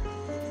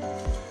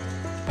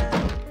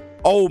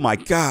 Oh my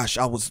gosh,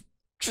 I was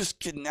just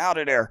getting out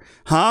of there.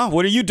 Huh?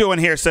 What are you doing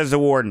here, says the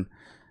warden.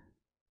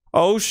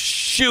 Oh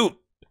shoot.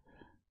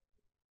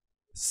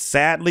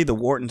 Sadly, the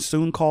warden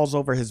soon calls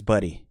over his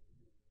buddy.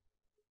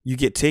 You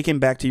get taken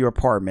back to your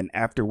apartment,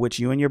 after which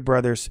you and your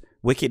brother's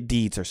wicked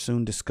deeds are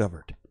soon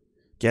discovered.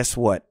 Guess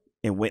what?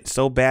 It went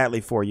so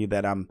badly for you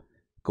that I'm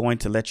going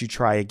to let you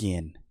try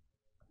again.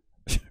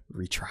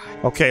 Retry.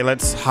 Okay,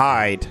 let's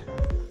hide.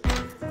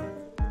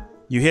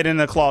 You hid in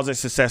the closet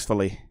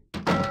successfully.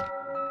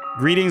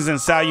 Greetings and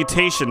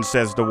salutations,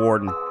 says the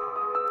warden.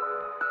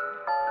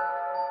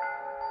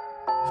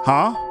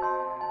 Huh?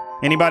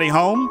 Anybody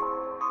home?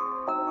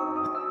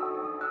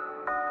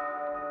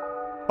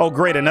 Oh,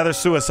 great, another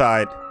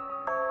suicide.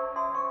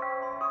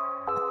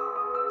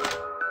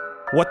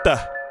 What the?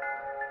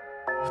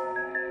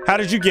 How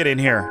did you get in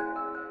here?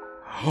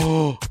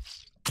 Oh,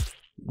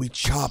 we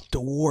chopped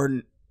the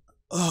warden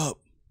up.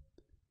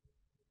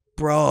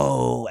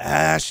 Bro,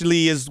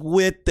 Ashley is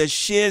with the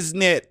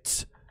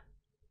shiznit.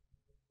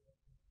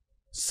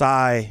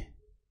 Sigh.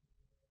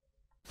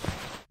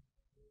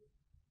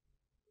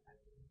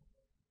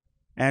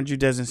 Andrew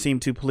doesn't seem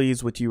too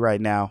pleased with you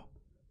right now.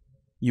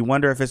 You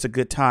wonder if it's a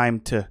good time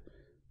to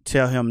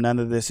tell him none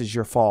of this is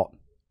your fault.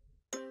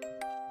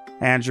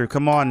 Andrew,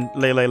 come on,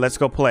 Leyley, let's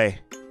go play.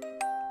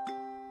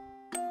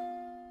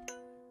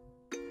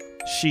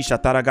 Sheesh, I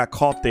thought I got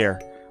caught there.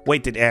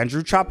 Wait, did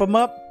Andrew chop him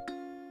up?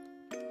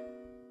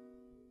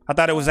 I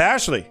thought it was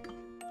Ashley.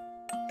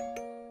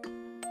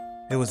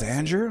 It was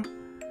Andrew?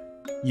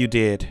 You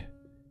did.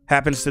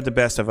 Happens to the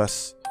best of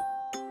us.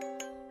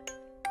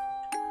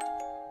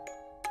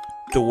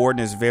 The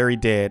warden is very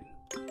dead.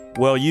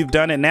 Well, you've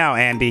done it now,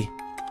 Andy.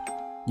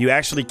 You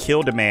actually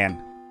killed a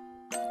man.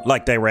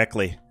 Like,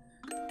 directly.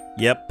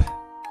 Yep.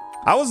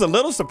 I was a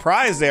little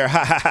surprised there.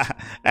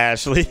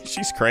 Ashley,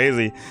 she's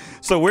crazy.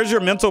 So where's your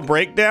mental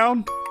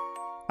breakdown?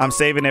 I'm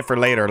saving it for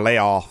later. Lay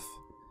off.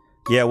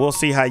 Yeah, we'll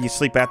see how you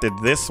sleep after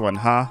this one,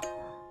 huh?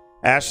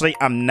 Ashley,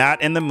 I'm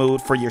not in the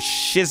mood for your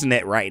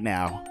shiznit right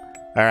now.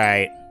 All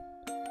right.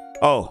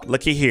 Oh,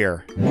 looky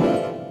here.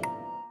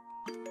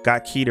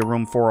 Got key to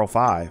room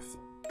 405.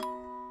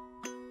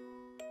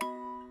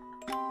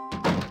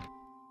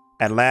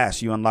 At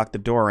last, you unlocked the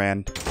door,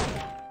 and...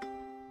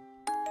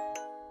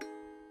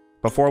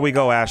 Before we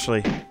go,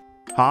 Ashley.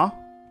 Huh?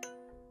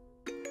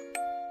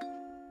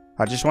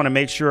 I just want to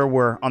make sure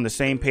we're on the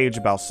same page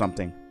about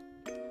something.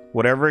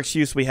 Whatever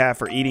excuse we have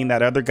for eating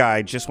that other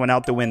guy just went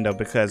out the window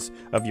because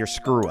of your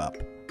screw-up.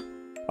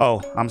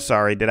 Oh, I'm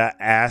sorry. Did I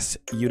ask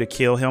you to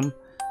kill him?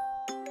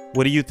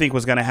 What do you think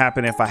was going to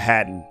happen if I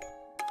hadn't?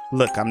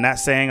 Look, I'm not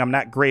saying I'm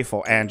not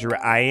grateful, Andrew.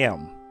 I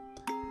am.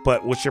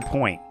 But what's your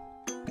point?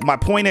 My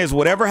point is,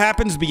 whatever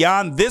happens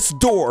beyond this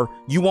door,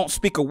 you won't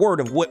speak a word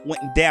of what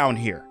went down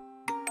here.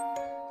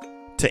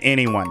 To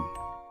anyone.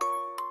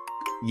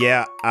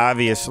 Yeah,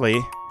 obviously.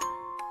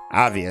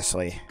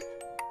 Obviously.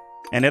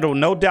 And it'll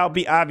no doubt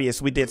be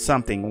obvious we did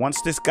something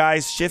once this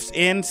guy's shift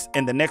ends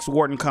and the next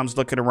warden comes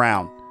looking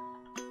around.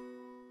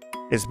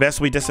 It's best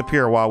we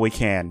disappear while we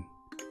can.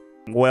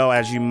 Well,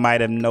 as you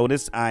might have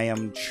noticed, I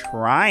am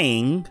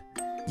trying.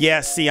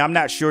 Yeah, see, I'm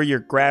not sure you're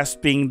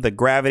grasping the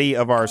gravity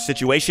of our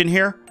situation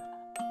here.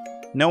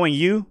 Knowing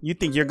you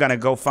think you're gonna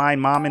go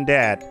find mom and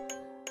dad.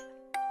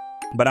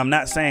 But I'm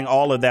not saying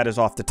all of that is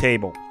off the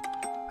table.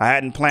 I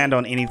hadn't planned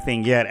on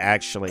anything yet,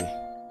 actually.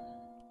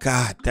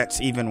 God,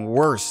 that's even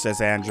worse, says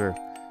Andrew.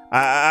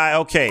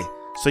 Okay,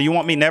 so you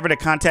want me never to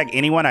contact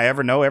anyone I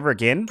ever know ever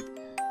again?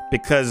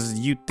 Because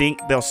you think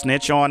they'll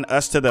snitch on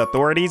us to the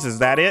authorities, is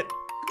that it?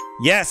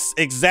 Yes,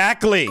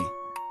 exactly.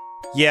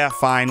 Yeah,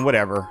 fine,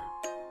 whatever.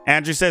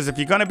 Andrew says if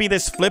you're gonna be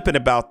this flippant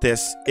about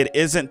this, it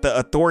isn't the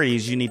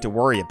authorities you need to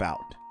worry about.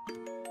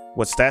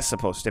 What's that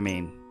supposed to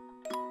mean?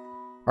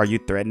 Are you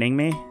threatening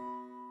me?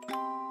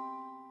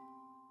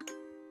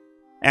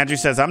 Andrew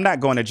says, I'm not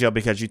going to jail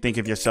because you think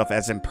of yourself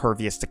as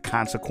impervious to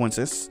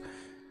consequences.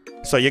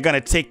 So you're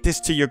going to take this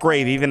to your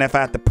grave even if I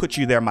have to put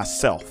you there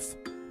myself.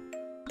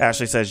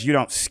 Ashley says, you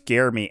don't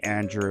scare me,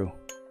 Andrew.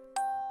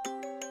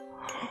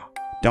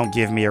 Don't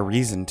give me a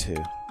reason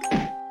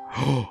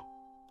to.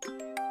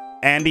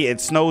 Andy, it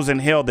snows in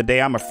hell the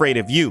day I'm afraid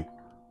of you.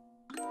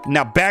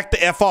 Now back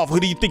the F off. Who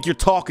do you think you're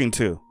talking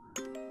to?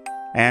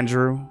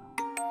 Andrew.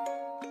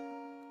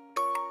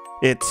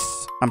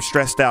 I'm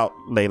stressed out,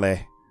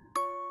 Leyley.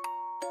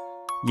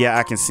 Yeah,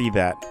 I can see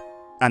that.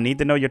 I need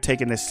to know you're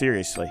taking this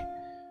seriously.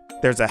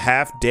 There's a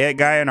half-dead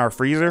guy in our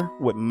freezer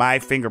with my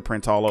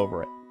fingerprints all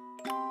over it.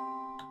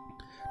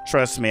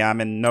 Trust me, I'm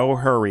in no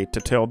hurry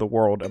to tell the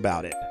world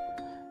about it.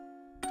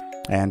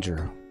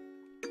 Andrew.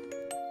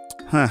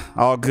 Huh,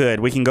 all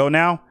good. We can go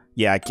now?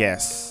 Yeah, I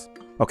guess.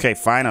 Okay,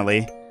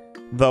 finally.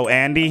 Though,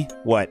 Andy,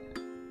 what?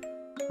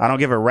 I don't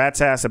give a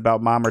rat's ass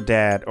about mom or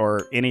dad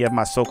or any of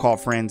my so-called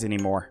friends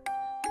anymore.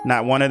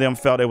 Not one of them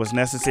felt it was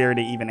necessary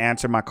to even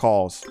answer my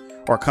calls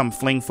or come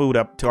fling food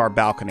up to our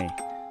balcony.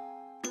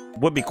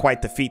 Would be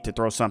quite the feat to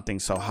throw something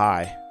so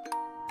high.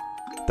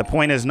 The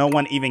point is, no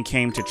one even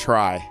came to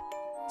try.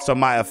 So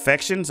my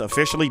affections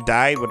officially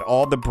died with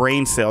all the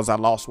brain cells I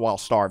lost while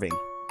starving.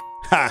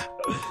 Ha!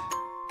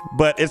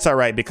 But it's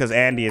alright because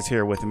Andy is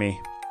here with me,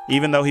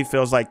 even though he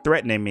feels like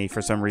threatening me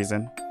for some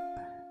reason.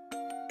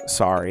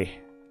 Sorry.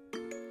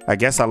 I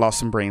guess I lost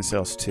some brain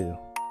cells too.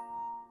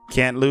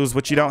 Can't lose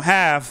what you don't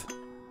have.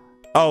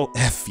 Oh,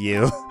 F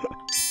you.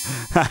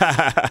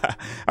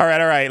 All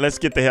right. Let's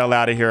get the hell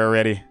out of here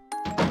already.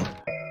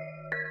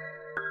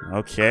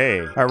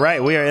 Okay. All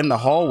right. We are in the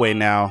hallway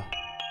now.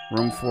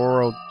 Room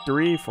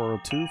 403,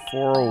 402,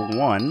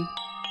 401.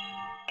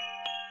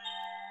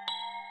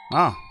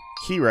 Ah,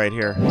 key right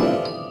here.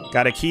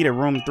 Got a key to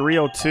room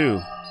 302.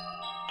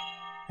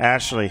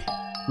 Ashley,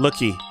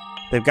 looky.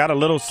 They've got a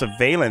little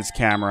surveillance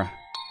camera.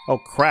 Oh,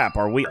 crap.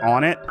 Are we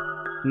on it?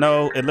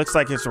 No, it looks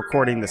like it's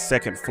recording the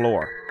second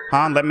floor.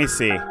 Huh? Let me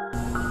see.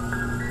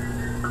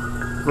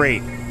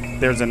 Great.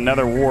 There's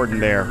another warden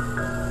there.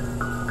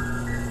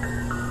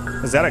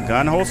 Is that a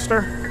gun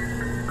holster?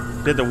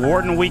 Did the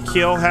warden we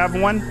kill have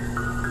one?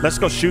 Let's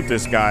go shoot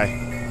this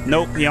guy.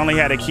 Nope, he only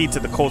had a key to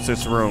the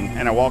cultist room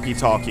and a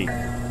walkie-talkie.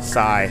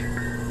 Sigh.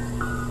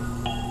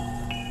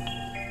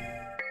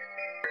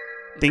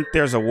 Think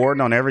there's a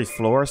warden on every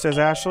floor, says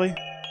Ashley.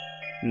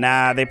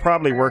 Nah, they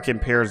probably work in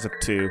pairs of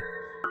two.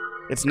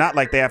 It's not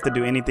like they have to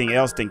do anything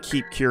else than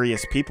keep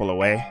curious people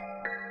away.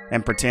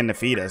 And pretend to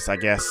feed us, I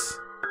guess.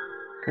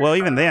 Well,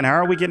 even then, how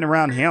are we getting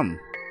around him?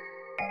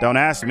 Don't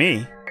ask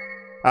me.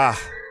 Ah,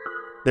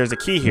 there's a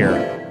key here.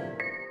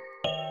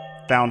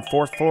 Found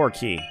 4th floor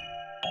key.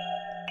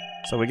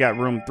 So we got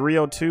room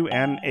 302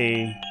 and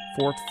a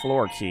 4th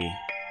floor key.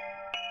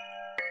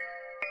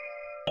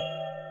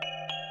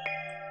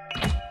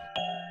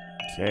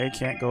 Okay,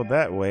 can't go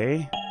that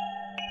way.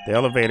 The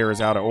elevator is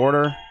out of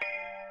order,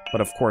 but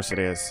of course it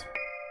is.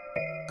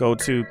 Go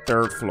to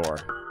 3rd floor.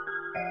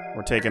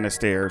 We're taking the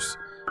stairs,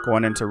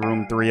 going into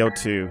room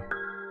 302.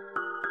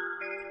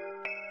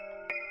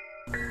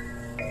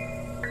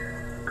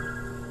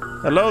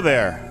 Hello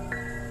there.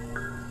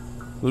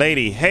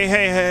 Lady,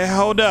 hey,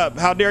 hold up.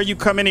 How dare you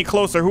come any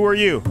closer? Who are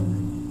you?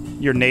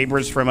 Your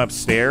neighbors from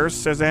upstairs,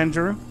 says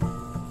Andrew.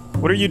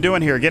 What are you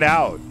doing here? Get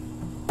out.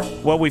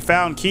 Well, we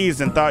found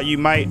keys and thought you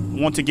might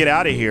want to get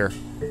out of here.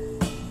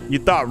 You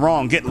thought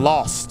wrong. Get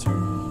lost.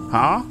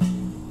 Huh?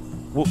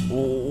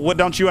 What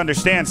don't you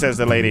understand, says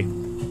the lady.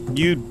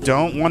 You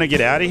don't want to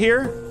get out of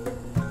here?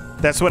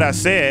 That's what I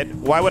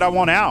said. Why would I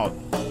want out?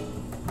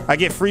 I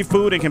get free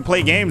food and can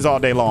play games all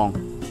day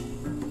long.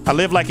 I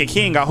live like a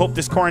king. I hope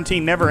this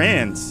quarantine never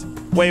ends.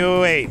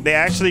 Wait. They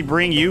actually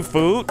bring you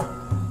food?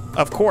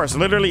 Of course,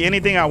 literally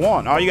anything I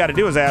want. All you got to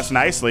do is ask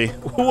nicely.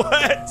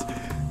 What?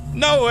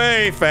 No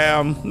way,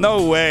 fam.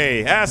 No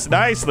way. Ask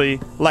nicely.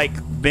 Like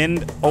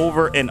bend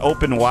over and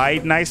open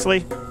wide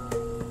nicely?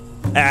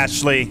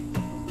 Ashley.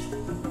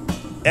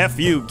 F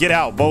you. Get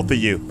out, both of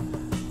you.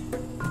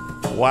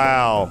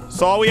 Wow.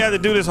 So all we had to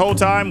do this whole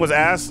time was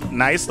ask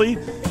nicely?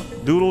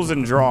 Doodles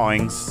and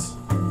drawings.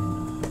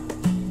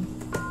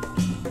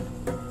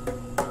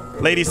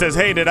 Lady says,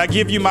 hey, did I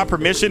give you my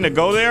permission to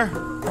go there?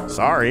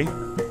 Sorry.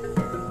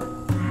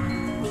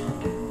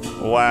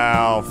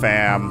 Wow,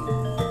 fam.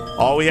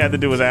 All we had to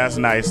do was ask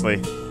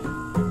nicely.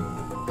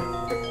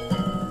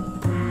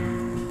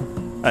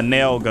 A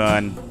nail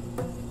gun.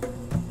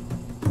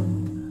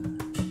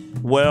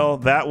 Well,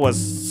 that was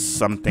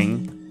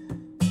something.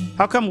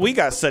 How come we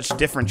got such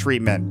different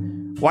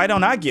treatment? Why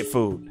don't I get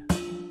food?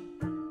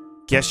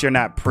 Guess you're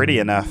not pretty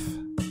enough.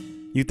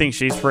 You think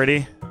she's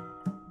pretty?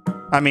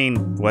 I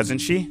mean,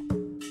 wasn't she?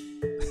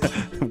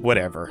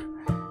 Whatever.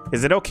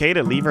 Is it okay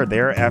to leave her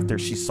there after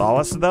she saw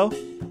us, though?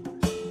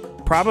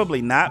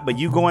 Probably not, but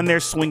you go in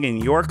there swinging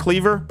your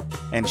cleaver,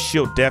 and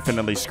she'll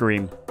definitely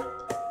scream.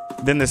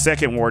 Then the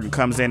second warden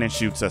comes in and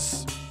shoots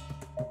us.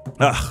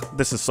 Ugh,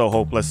 this is so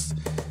hopeless.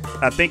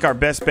 I think our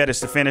best bet is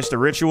to finish the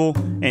ritual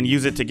and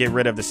use it to get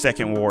rid of the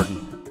second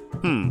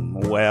warden.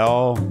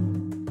 Well...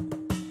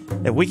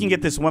 if we can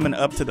get this woman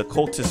up to the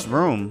cultist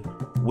room,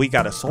 we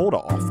got a soul to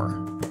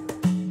offer.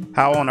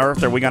 How on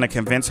earth are we going to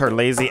convince her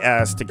lazy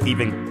ass to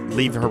even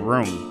leave her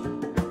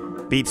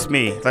room? Beats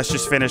me. Let's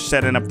just finish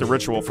setting up the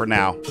ritual for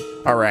now.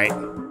 All right.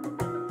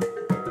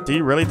 Do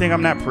you really think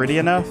I'm not pretty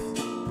enough?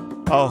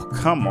 Oh,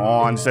 come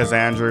on, says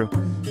Andrew.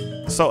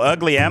 So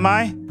ugly am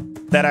I?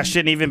 That I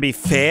shouldn't even be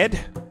fed?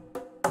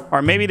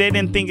 Or maybe they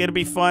didn't think it'd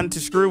be fun to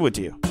screw with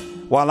you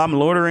while I'm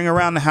loitering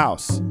around the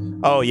house.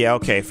 Oh, yeah,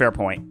 okay, fair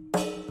point.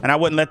 And I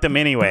wouldn't let them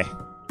anyway.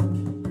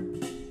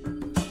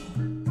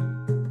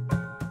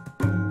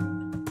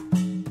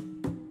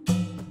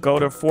 Go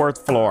to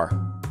 4th floor.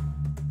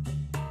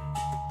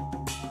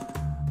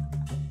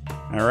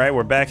 All right,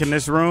 we're back in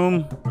this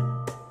room.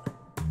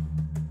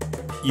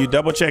 You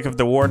double check if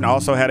the warden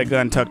also had a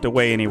gun tucked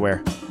away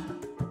anywhere.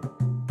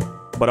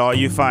 But all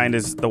you find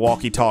is the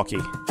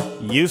walkie-talkie.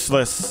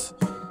 Useless.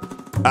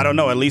 I don't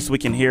know, at least we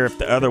can hear if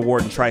the other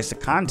warden tries to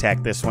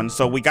contact this one.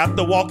 So we got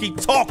the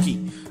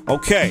walkie-talkie.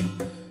 Okay.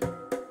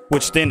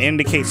 Which then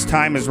indicates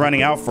time is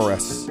running out for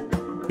us.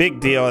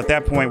 Big deal. At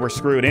that point, we're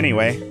screwed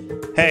anyway.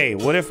 Hey,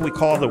 what if we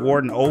call the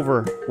warden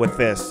over with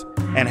this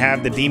and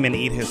have the demon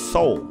eat his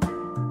soul?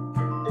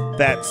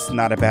 That's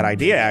not a bad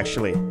idea,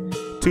 actually.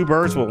 2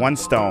 birds with 1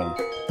 stone.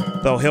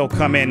 Though he'll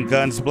come in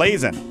guns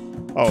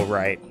blazing. Oh,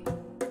 right.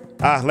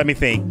 Let me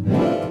think.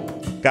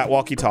 Got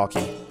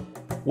walkie-talkie.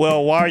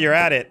 Well, while you're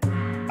at it,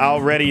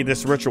 I'll ready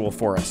this ritual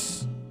for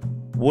us.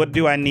 What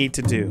do I need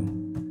to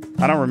do?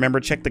 I don't remember.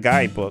 Check the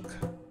guidebook.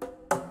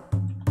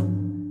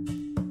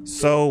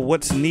 So,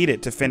 what's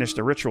needed to finish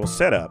the ritual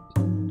setup?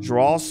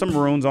 Draw some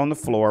runes on the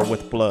floor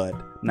with blood.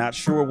 Not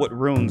sure what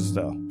runes,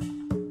 though.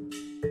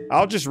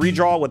 I'll just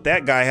redraw what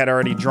that guy had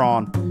already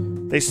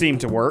drawn. They seem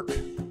to work.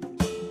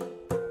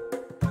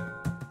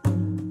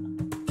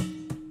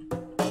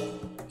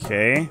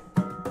 Okay.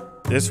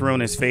 This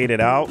rune is faded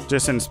out.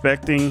 Just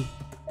inspecting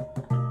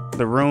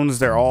the runes,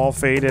 they're all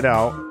faded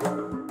out.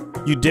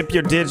 You dip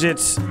your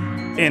digits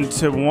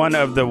into one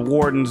of the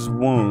warden's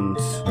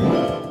wounds.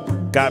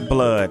 Got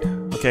blood.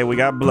 Okay, we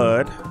got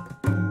blood.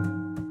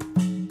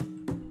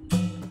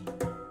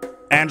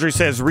 Andrew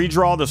says,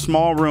 redraw the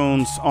small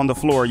runes on the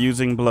floor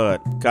using blood.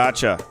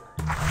 Gotcha.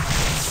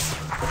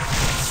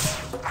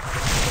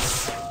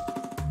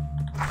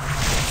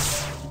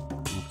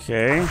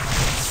 Okay.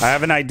 I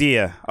have an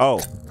idea.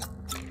 Oh.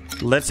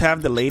 Let's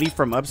have the lady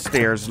from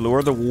upstairs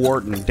lure the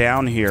warden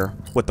down here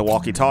with the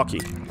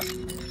walkie-talkie.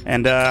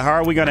 And how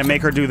are we going to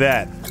make her do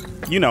that?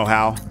 You know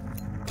how.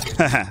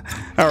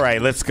 All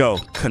right, let's go.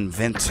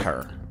 Convince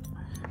her.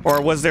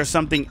 Or was there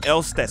something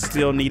else that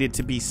still needed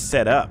to be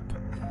set up?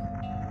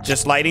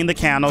 Just lighting the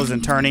candles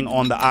and turning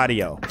on the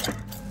audio.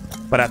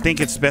 But I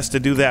think it's best to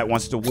do that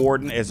once the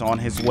warden is on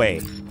his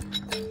way.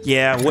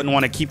 Yeah, I wouldn't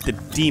want to keep the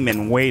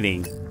demon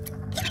waiting.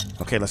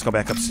 Okay, let's go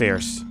back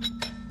upstairs.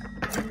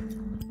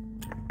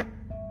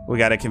 We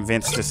gotta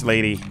convince this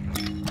lady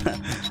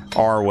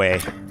our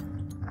way.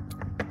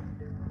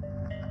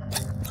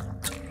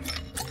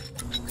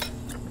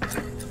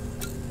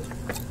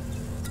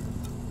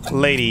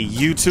 Lady,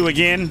 you two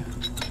again?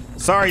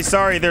 Sorry,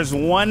 there's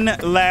one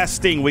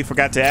last thing we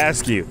forgot to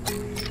ask you.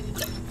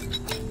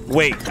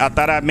 Wait, I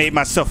thought I made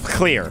myself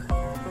clear.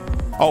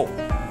 Oh.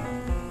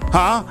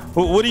 Huh?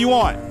 What do you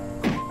want?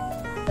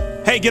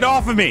 Hey, get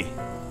off of me!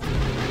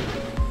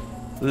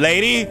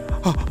 Lady?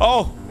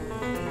 Oh!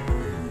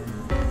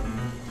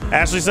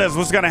 Ashley says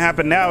what's gonna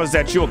happen now is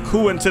that you'll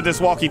coo into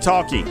this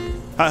walkie-talkie.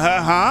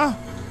 Huh?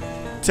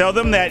 Tell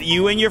them that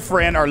you and your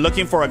friend are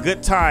looking for a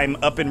good time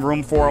up in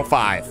room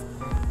 405.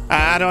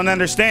 I don't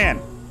understand.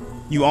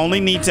 You only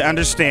need to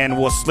understand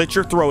we'll slit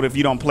your throat if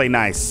you don't play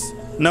nice.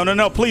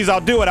 No, please,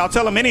 I'll do it. I'll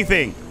tell them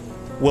anything.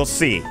 We'll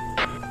see.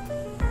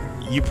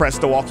 You press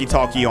the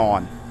walkie-talkie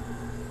on.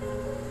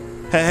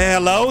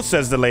 Hello,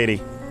 says the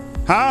lady.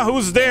 Huh?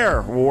 Who's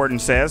there? Warden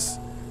says.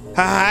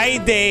 Hi,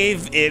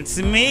 Dave. It's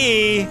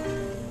me.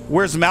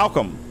 Where's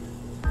Malcolm?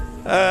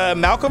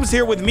 Malcolm's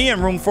here with me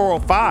in room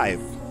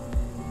 405.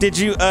 Did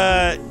you,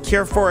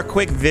 care for a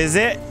quick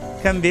visit?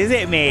 Come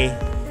visit me.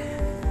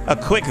 A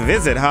quick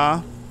visit,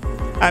 huh?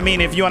 I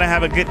mean, if you want to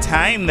have a good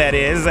time, that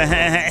is.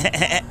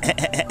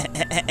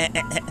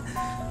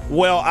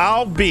 Well,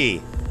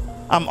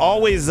 I'm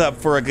always up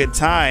for a good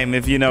time,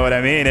 if you know what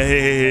I mean.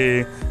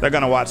 They're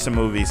gonna watch some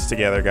movies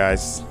together,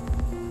 guys,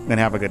 and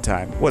have a good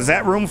time. Was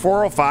that room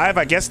 405?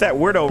 I guess that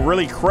weirdo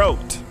really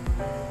croaked.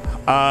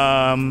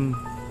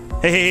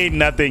 Hey,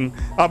 nothing.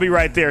 I'll be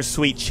right there,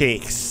 sweet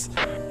cheeks.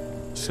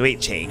 Sweet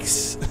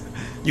cheeks.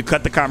 You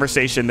cut the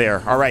conversation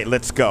there. All right,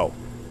 let's go.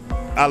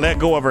 I'll let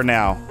go of her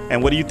now.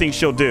 And what do you think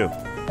she'll do?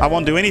 I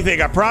won't do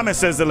anything, I promise,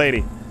 says the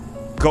lady.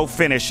 Go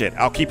finish it.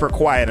 I'll keep her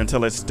quiet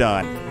until it's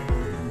done.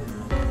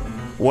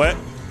 What?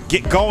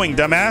 Get going,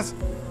 dumbass.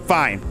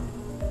 Fine.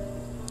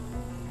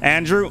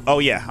 Andrew? Oh,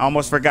 yeah. I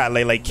almost forgot,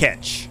 Leyley.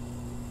 Catch.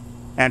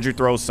 Andrew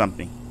throws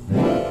something.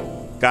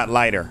 Got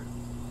lighter.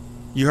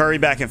 You hurry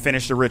back and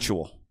finish the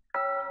ritual.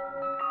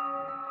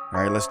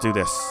 All right, let's do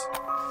this.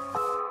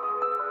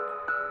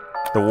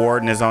 The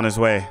warden is on his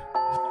way.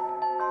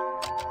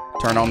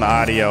 Turn on the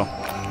audio.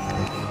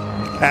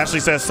 Ashley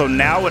says, so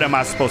now what am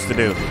I supposed to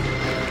do?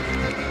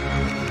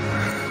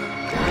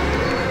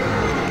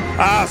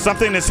 Ah,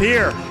 something is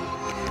here.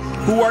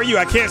 Who are you?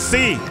 I can't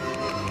see.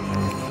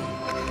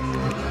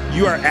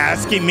 You are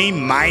asking me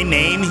my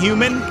name,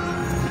 human?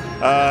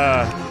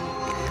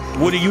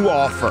 What do you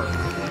offer?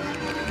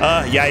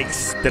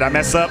 Yikes. Did I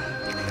mess up?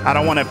 I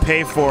don't want to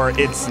pay for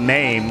its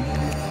name.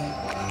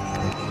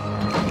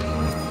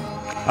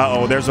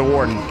 Uh-oh, there's a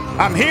warden.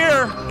 I'm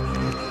here!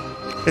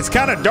 It's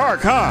kind of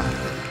dark, huh?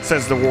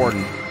 Says the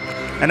warden.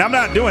 And I'm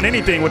not doing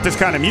anything with this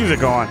kind of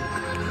music on.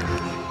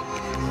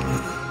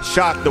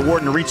 Shocked, the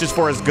warden reaches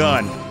for his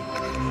gun.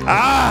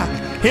 Ah!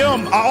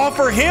 Him! I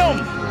offer him!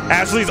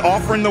 Ashley's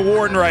offering the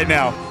warden right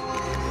now.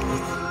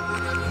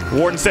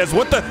 Warden says,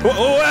 what the?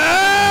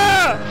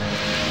 Ah!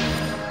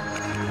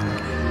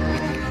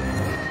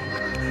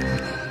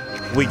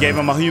 We gave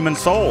him a human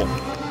soul.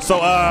 So,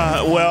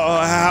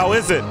 well, how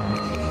is it?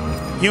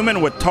 Human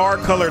with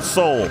tar-colored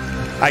soul.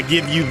 I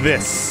give you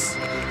this.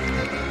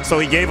 So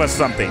he gave us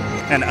something.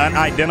 An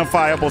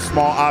unidentifiable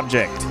small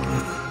object.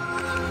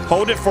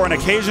 Hold it for an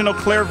occasional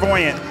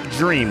clairvoyant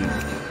dream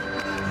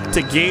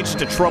to gauge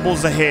the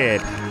troubles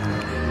ahead.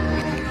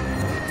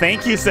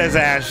 Thank you, says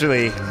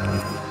Ashley.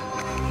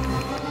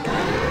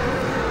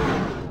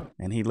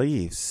 And he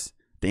leaves.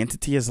 The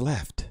entity is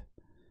left.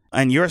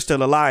 And you're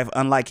still alive,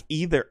 unlike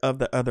either of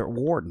the other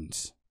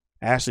wardens.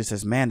 Ashley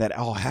says, man, that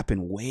all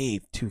happened way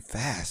too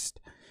fast.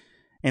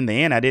 In the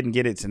end, I didn't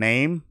get its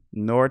name,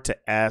 nor to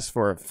ask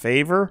for a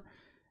favor.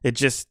 It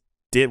just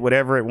did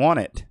whatever it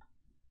wanted.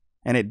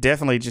 And it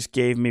definitely just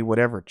gave me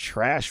whatever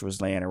trash was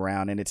laying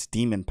around in its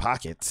demon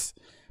pockets.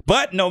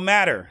 But no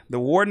matter, the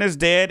warden is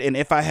dead, and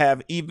if I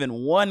have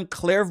even one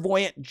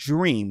clairvoyant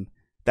dream,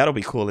 that'll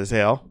be cool as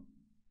hell.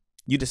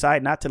 You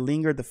decide not to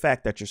linger the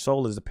fact that your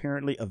soul is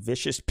apparently a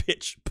vicious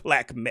pitch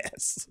black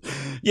mess.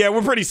 Yeah,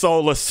 we're pretty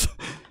soulless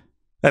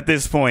at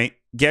this point.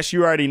 Guess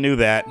you already knew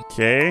that.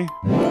 Okay.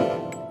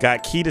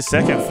 Got key to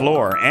second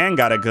floor and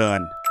got a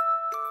gun.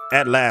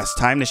 At last,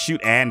 time to shoot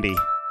Andy.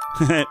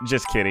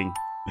 Just kidding.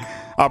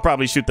 I'll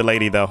probably shoot the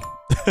lady though.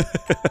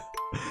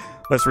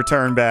 Let's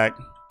return back.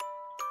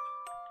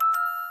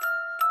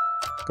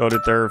 Go to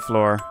third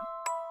floor.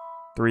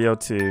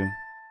 302.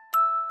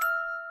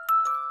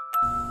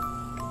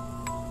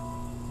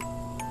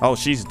 Oh,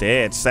 she's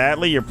dead.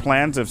 Sadly, your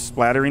plans of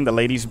splattering the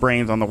lady's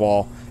brains on the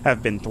wall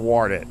have been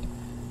thwarted.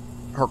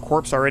 Her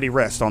corpse already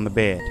rests on the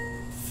bed.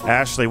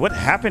 Ashley, what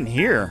happened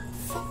here?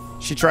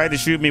 She tried to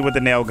shoot me with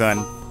the nail gun.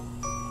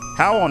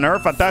 How on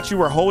earth? I thought you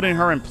were holding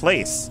her in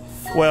place.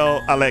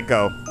 Well, I let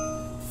go.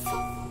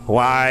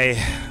 Why?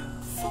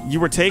 You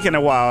were taking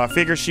a while. I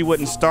figured she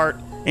wouldn't start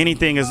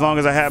Anything as long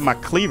as I have my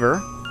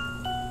cleaver.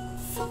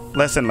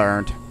 Lesson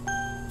learned.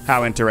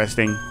 How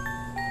interesting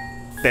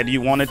that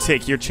you want to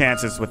take your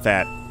chances with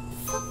that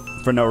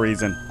for no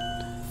reason.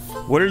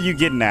 What are you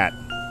getting at?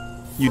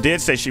 You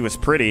did say she was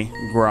pretty.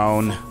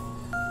 Grown.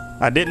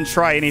 I didn't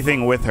try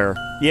anything with her.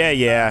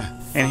 Yeah.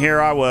 And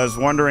here I was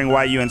wondering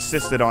why you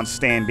insisted on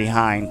staying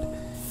behind.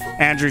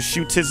 Andrew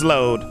shoots his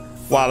load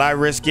while I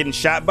risk getting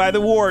shot by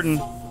the warden.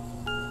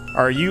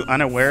 Are you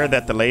unaware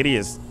that the lady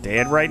is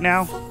dead right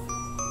now?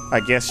 I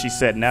guess she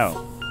said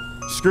no.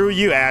 Screw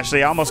you,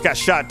 Ashley. I almost got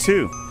shot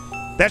too.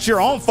 That's your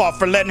own fault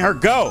for letting her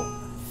go.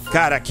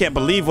 God, I can't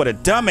believe what a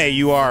dumbass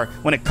you are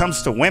when it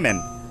comes to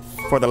women.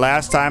 For the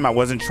last time, I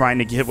wasn't trying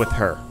to get with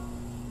her.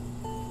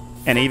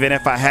 And even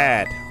if I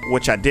had,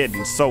 which I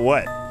didn't, so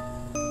what?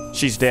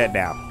 She's dead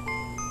now.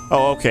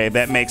 Oh, okay,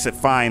 that makes it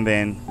fine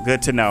then.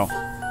 Good to know.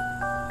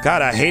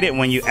 God, I hate it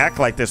when you act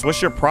like this.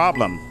 What's your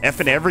problem?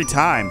 Effing every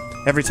time.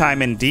 Every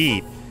time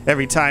indeed.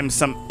 Every time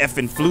some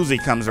effing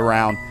floozy comes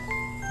around.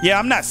 Yeah,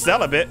 I'm not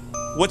celibate.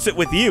 What's it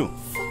with you?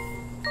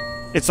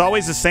 It's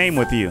always the same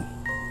with you.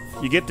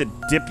 You get to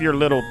dip your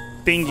little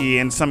thingy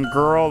in some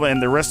girl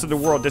and the rest of the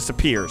world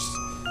disappears.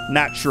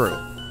 Not true.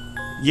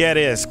 Yeah, it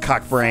is,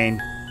 cockbrain.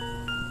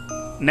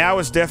 Now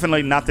is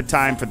definitely not the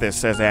time for this,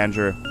 says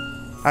Andrew.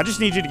 I just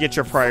need you to get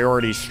your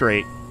priorities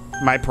straight.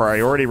 My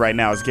priority right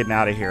now is getting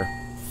out of here.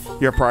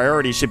 Your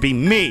priority should be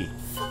me.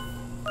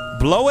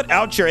 Blow it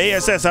out your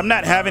ass. I'm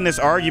not having this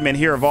argument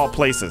here of all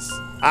places.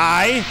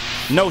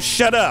 No,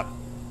 shut up.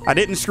 I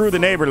didn't screw the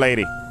neighbor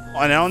lady.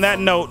 And on that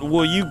note,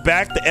 will you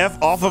back the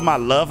F off of my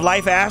love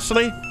life,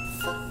 Ashley?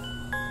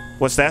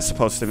 What's that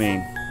supposed to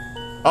mean?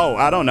 Oh,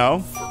 I don't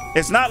know.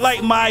 It's not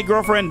like my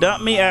girlfriend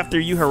dumped me after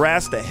you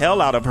harassed the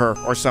hell out of her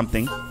or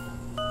something.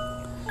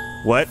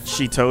 What?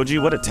 She told you?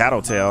 What a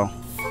tattletale.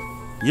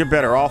 You're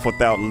better off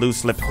without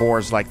loose-lipped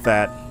whores like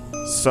that.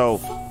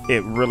 So,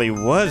 it really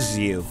was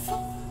you.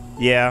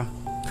 Yeah,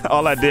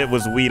 all I did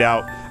was weed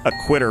out a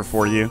quitter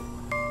for you.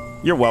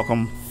 You're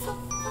welcome.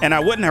 And I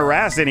wouldn't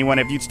harass anyone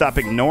if you'd stop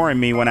ignoring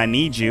me when I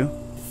need you.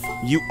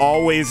 You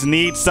always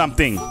need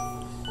something.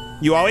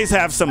 You always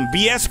have some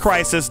BS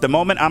crisis the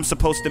moment I'm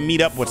supposed to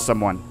meet up with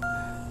someone.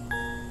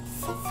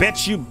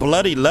 Bet you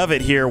bloody love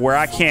it here where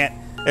I can't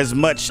as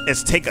much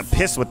as take a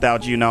piss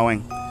without you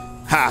knowing.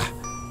 Ha!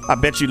 I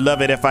bet you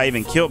love it if I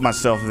even killed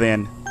myself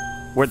then.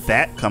 Where'd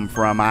that come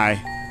from?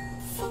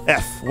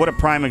 What a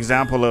prime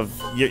example of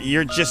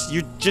you're just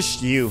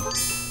you.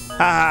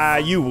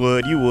 Ha! You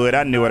would.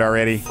 I knew it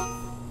already.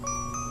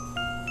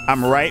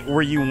 I'm right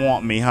where you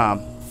want me, huh?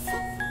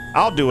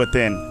 I'll do it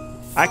then.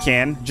 I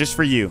can, just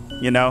for you,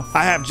 you know?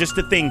 I have just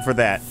a thing for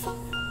that.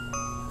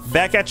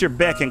 Back at your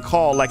beck and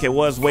call like it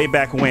was way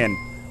back when.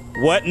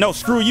 What? No,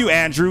 screw you,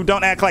 Andrew.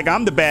 Don't act like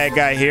I'm the bad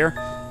guy here.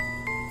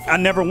 I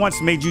never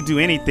once made you do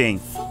anything.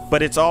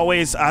 But it's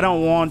always, I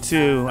don't want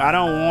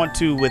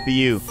to with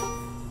you.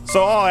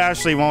 So all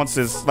Ashley wants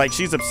is, like,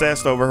 she's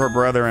obsessed over her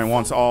brother and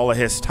wants all of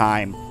his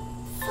time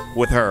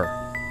with her.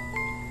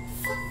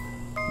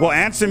 Well,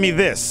 answer me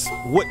this.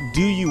 What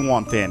do you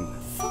want then?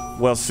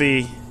 Well,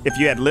 see, if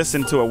you had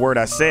listened to a word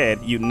I said,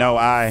 you'd know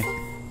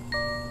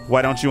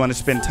why don't you want to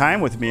spend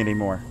time with me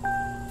anymore?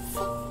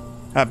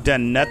 I've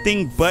done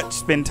nothing but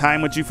spend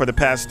time with you for the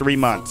past 3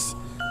 months.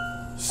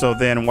 So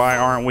then why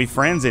aren't we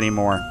friends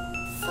anymore?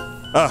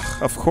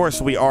 Of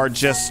course we are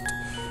just...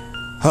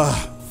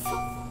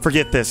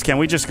 Forget this. Can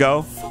we just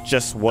go?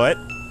 Just what?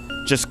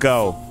 Just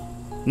go.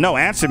 No,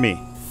 answer me.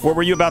 What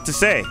were you about to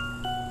say?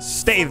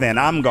 Stay then.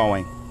 I'm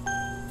going.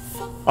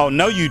 Oh,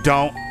 no, you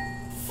don't.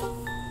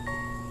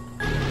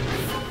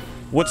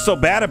 What's so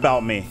bad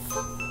about me?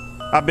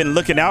 I've been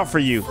looking out for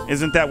you.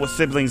 Isn't that what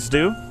siblings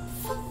do?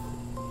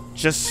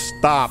 Just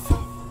stop.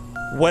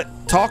 What?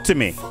 Talk to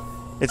me.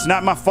 It's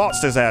not my fault,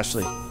 says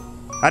Ashley.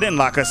 I didn't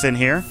lock us in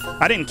here.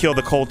 I didn't kill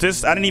the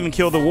cultist. I didn't even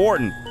kill the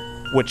warden.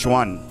 Which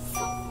one?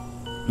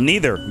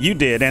 Neither. You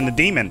did, and the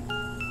demon.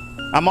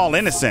 I'm all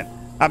innocent.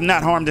 I've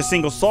not harmed a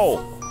single soul.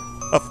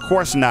 Of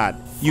course not.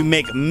 You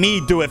make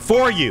me do it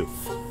for you.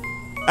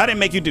 I didn't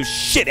make you do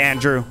shit,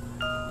 Andrew.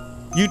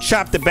 You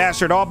chopped the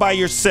bastard all by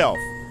yourself,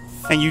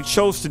 and you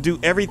chose to do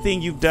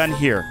everything you've done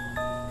here.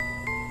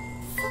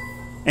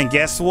 And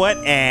guess what,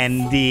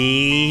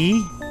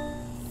 Andy?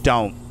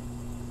 Don't.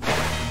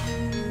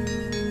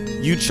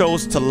 You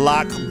chose to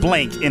lock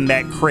Blank in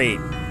that crate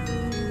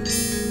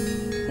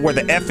where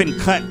the effing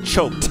cunt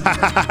choked.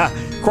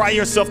 Cry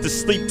yourself to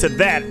sleep to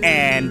that,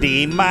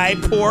 Andy. My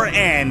poor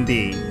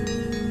Andy.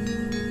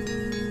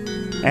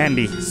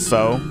 Andy,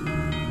 so?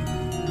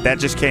 That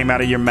just came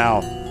out of your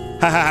mouth.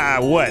 Ha ha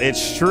ha, what?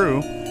 It's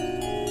true.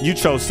 You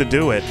chose to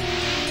do it.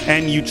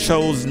 And you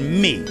chose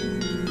me.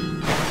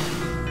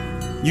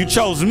 You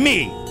chose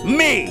me.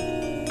 Me!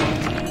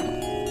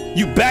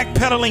 You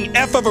backpedaling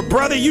F of a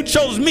brother, you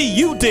chose me.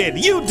 You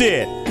did. You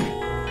did.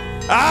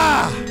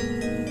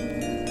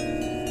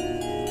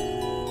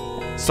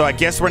 So I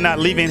guess we're not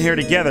leaving here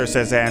together,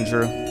 says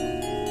Andrew.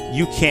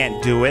 You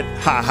can't do it.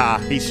 Ha ha.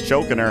 He's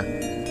choking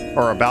her.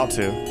 Or about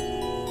to.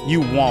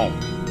 You won't.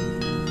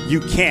 You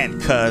can't,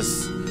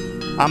 cuz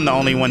I'm the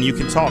only one you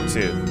can talk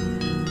to.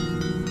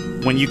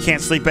 When you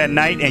can't sleep at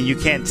night and you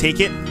can't take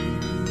it,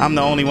 I'm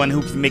the only one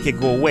who can make it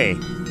go away.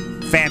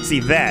 Fancy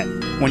that,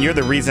 when you're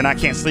the reason I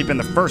can't sleep in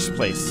the first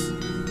place.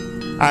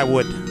 I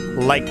would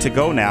like to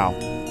go now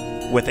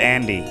with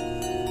Andy.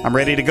 I'm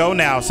ready to go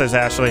now, says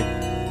Ashley.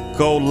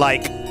 Go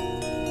like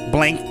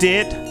blank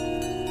did?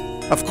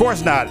 Of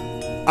course not.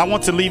 I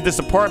want to leave this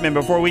apartment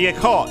before we get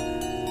caught.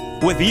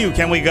 With you,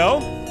 can we go?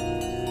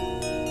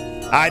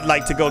 I'd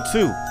like to go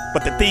too,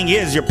 but the thing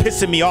is, you're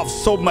pissing me off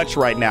so much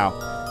right now.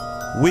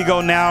 We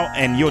go now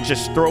and you'll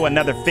just throw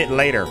another fit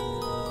later.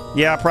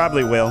 Yeah, I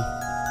probably will.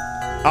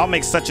 I'll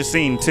make such a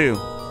scene too.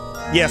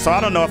 Yeah, so I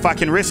don't know if I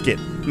can risk it.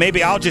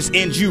 Maybe I'll just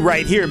end you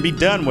right here and be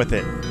done with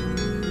it.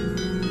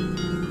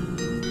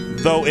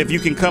 Though if you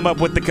can come up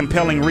with the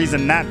compelling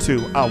reason not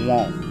to, I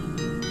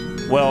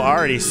won't. Well, I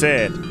already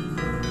said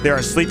there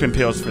are sleeping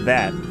pills for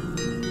that.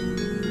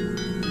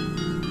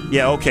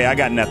 Yeah, okay, I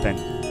got nothing.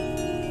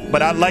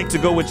 But I'd like to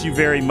go with you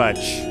very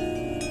much.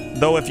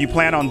 Though if you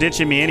plan on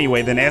ditching me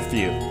anyway, then F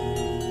you.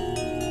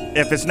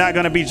 If it's not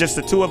gonna be just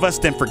the two of us,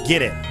 then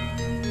forget it.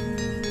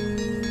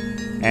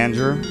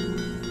 Andrew?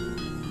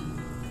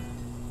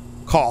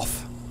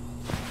 Cough.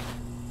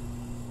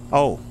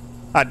 Oh,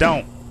 I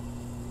don't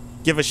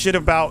give a shit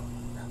about.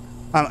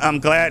 I'm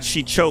glad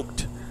she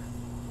choked.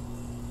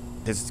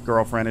 His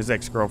girlfriend, his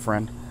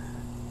ex-girlfriend.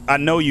 I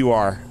know you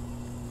are.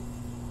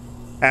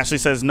 Ashley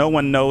says no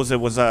one knows it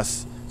was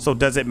us. So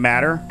does it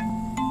matter?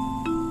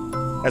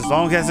 As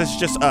long as it's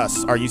just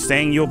us, are you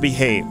saying you'll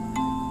behave?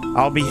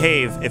 I'll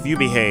behave if you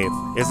behave.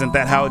 Isn't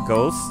that how it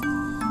goes?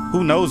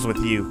 Who knows with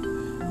you?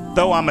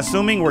 Though I'm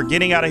assuming we're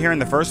getting out of here in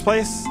the first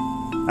place?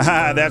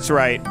 That's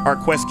right. Our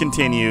quest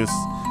continues.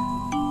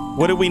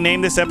 What did we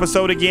name this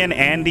episode again?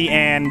 Andy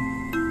and...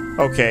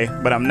 Okay,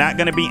 but I'm not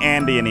gonna be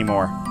Andy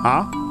anymore.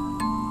 Huh?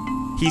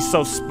 He's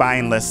so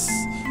spineless.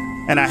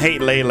 And I hate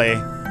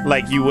Leyley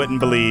like you wouldn't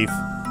believe.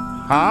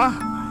 Huh?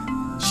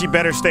 She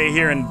better stay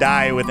here and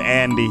die with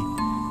Andy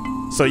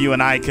so you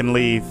and I can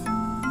leave.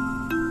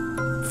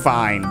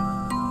 Fine.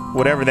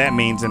 Whatever that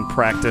means in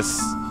practice.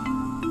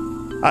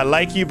 I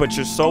like you, but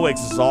you're so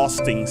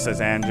exhausting,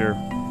 says Andrew.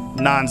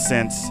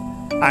 Nonsense.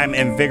 I'm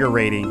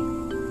invigorating.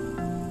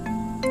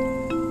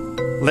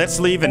 Let's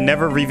leave and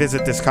never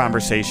revisit this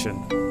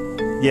conversation.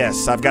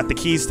 Yes, I've got the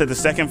keys to the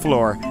second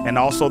floor and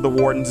also the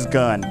warden's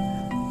gun.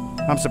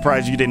 I'm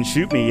surprised you didn't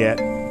shoot me yet.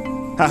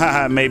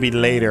 Haha, maybe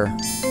later.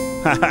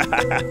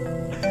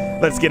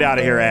 Let's get out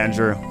of here,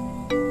 Andrew.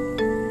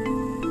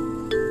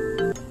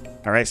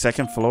 All right,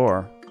 second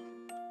floor.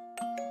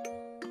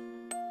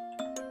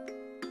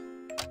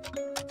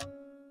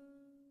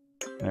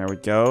 There we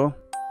go.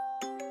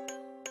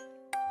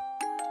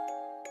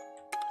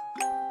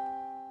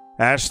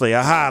 Ashley,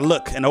 aha,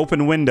 look, an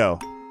open window.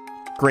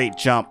 Great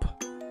jump.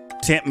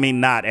 Tempt me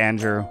not,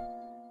 Andrew.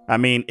 I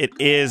mean, it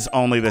is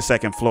only the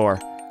second floor.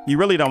 You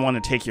really don't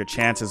want to take your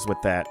chances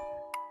with that.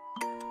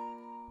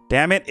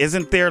 Damn it,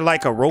 isn't there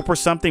like a rope or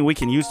something we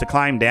can use to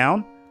climb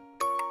down?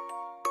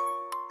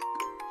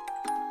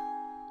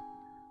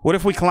 What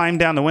if we climb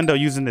down the window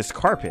using this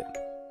carpet?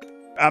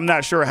 I'm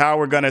not sure how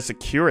we're gonna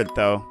secure it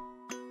though.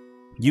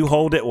 You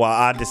hold it while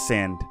I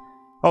descend.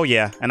 Oh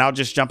yeah, and I'll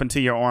just jump into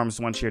your arms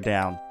once you're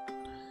down.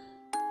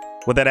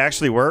 Would that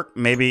actually work?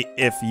 Maybe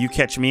if you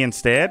catch me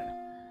instead?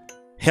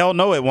 Hell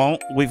no, it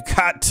won't. We've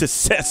got to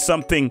set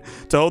something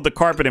to hold the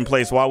carpet in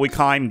place while we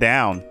climb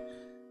down.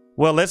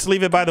 Well, let's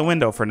leave it by the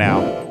window for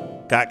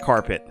now. Got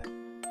carpet.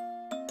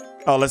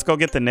 Oh, let's go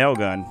get the nail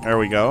gun. There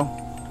we go.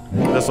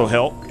 This will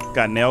help.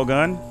 Got nail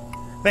gun.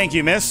 Thank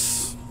you,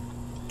 miss.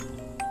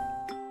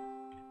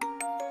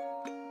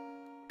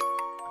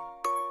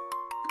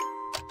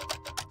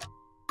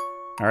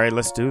 All right,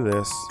 let's do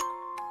this.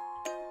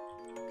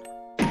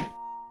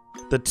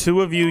 The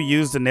two of you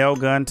use the nail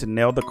gun to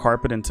nail the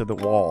carpet into the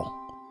wall.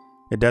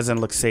 It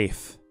doesn't look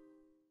safe.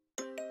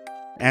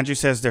 Andrew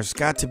says there's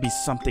got to be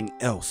something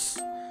else.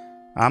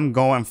 I'm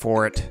going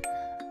for it.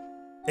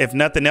 If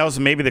nothing else,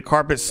 maybe the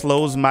carpet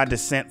slows my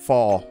descent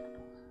fall.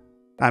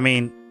 I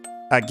mean,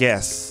 I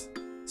guess.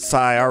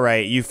 Sigh, all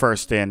right, you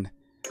first then.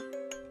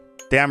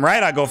 Damn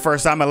right I go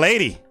first, I'm a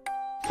lady.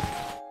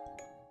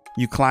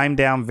 You climb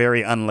down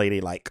very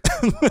unladylike.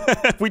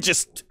 We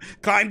just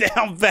climb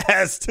down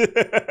fast.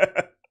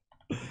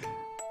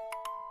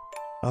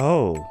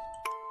 Oh.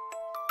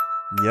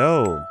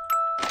 Yo.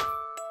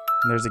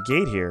 There's a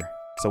gate here.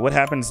 So what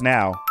happens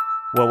now?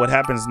 Well, what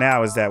happens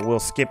now is that we'll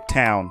skip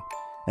town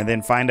and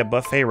then find a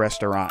buffet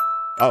restaurant.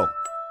 Oh.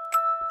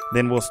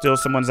 Then we'll steal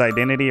someone's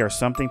identity or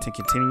something to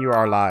continue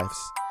our lives.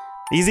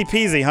 Easy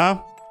peasy,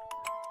 huh?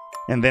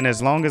 And then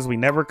as long as we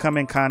never come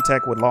in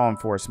contact with law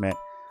enforcement,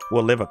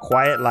 we'll live a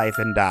quiet life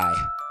and die.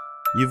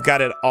 You've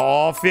got it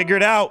all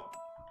figured out.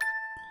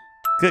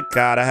 Good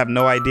God, I have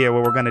no idea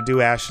what we're gonna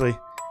do, Ashley.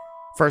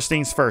 First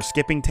things first,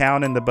 skipping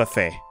town and the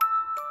buffet.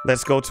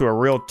 Let's go to a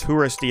real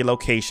touristy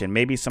location.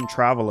 Maybe some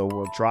traveler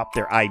will drop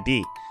their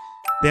ID.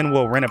 Then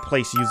we'll rent a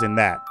place using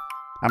that.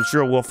 I'm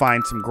sure we'll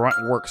find some grunt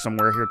work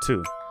somewhere here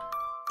too.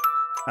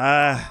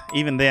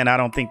 Even then, I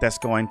don't think that's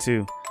going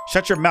to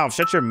Shut your mouth.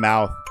 Shut your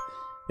mouth.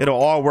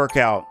 It'll all work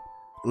out.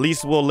 At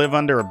least we'll live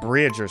under a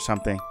bridge or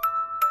something.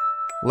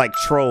 Like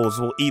trolls,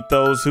 we'll eat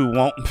those who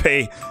won't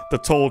pay the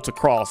toll to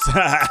cross.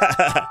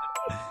 How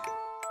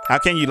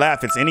can you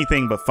laugh? It's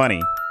anything but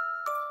funny.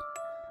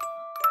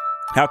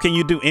 How can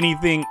you do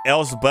anything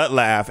else but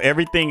laugh?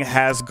 Everything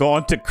has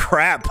gone to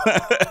crap.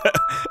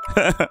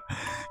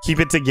 Keep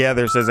it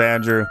together, says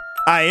Andrew.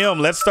 I am.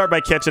 Let's start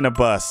by catching a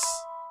bus.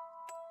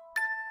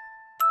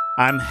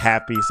 I'm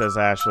happy, says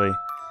Ashley.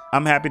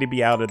 I'm happy to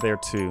be out of there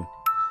too.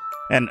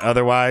 And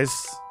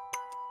otherwise,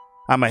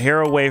 I'm a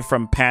hair away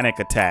from panic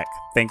attack.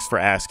 Thanks for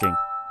asking.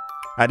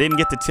 I didn't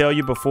get to tell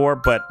you before,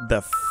 but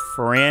the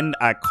friend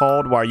I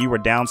called while you were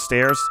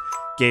downstairs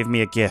gave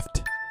me a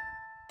gift.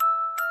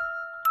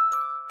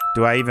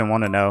 Do I even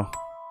want to know?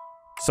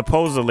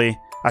 Supposedly,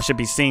 I should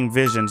be seeing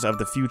visions of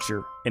the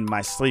future in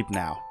my sleep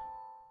now.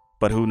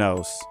 But who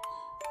knows?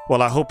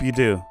 Well, I hope you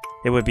do.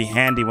 It would be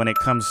handy when it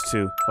comes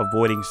to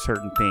avoiding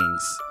certain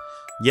things.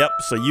 Yep,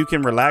 so you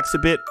can relax a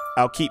bit.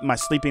 I'll keep my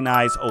sleeping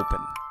eyes open.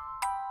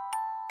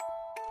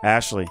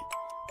 Ashley,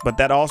 but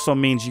that also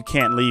means you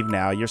can't leave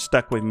now. You're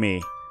stuck with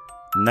me.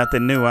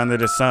 Nothing new under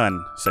the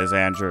sun, says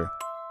Andrew.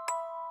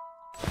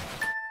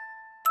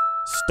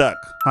 Stuck,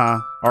 huh?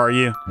 Are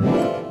you?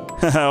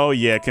 Oh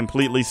yeah,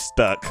 completely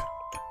stuck.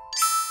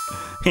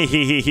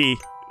 You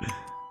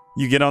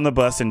get on the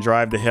bus and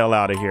drive the hell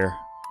out of here.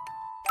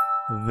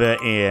 The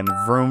end.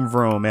 Vroom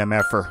vroom,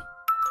 MFer.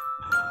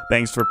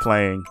 Thanks for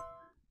playing.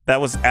 That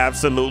was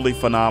absolutely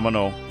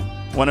phenomenal.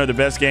 One of the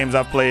best games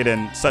I've played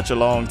in such a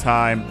long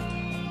time,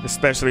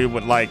 especially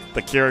with like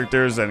the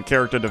characters and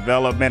character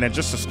development and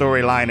just the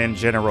storyline in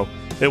general.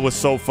 It was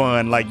so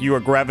fun. Like you were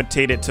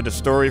gravitated to the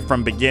story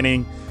from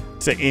beginning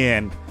to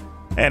end.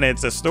 And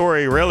it's a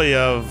story really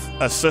of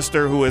a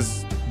sister who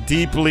is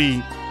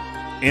deeply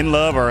in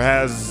love or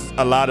has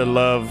a lot of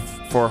love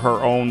for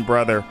her own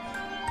brother,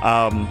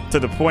 to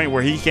the point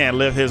where he can't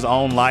live his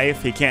own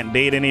life. He can't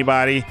date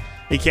anybody.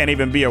 He can't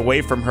even be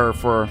away from her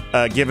for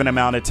a given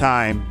amount of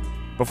time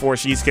before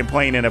she's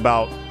complaining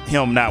about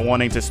him not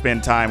wanting to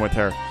spend time with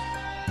her.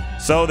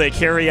 So they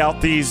carry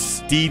out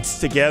these deeds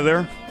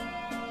together.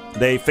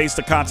 They face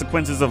the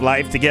consequences of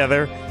life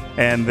together,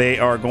 and they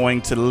are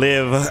going to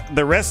live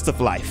the rest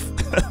of life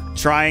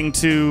trying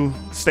to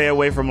stay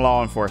away from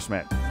law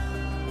enforcement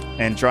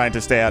and trying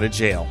to stay out of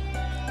jail.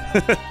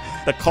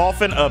 The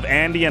coffin of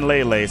Andy and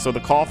Leyley. So the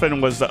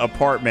coffin was the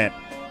apartment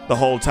the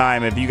whole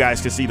time. If you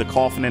guys can see the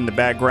coffin in the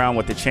background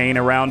with the chain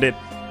around it,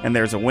 and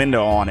there's a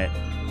window on it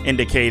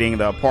indicating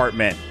the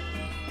apartment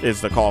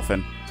is the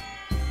coffin.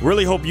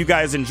 Really hope you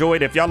guys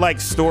enjoyed. If y'all like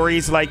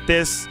stories like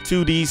this,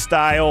 2D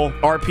style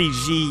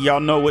RPG, y'all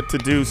know what to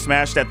do.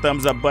 Smash that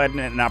thumbs up button,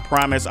 and I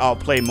promise I'll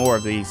play more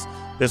of these.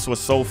 This was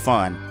so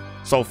fun.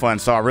 So fun.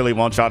 So I really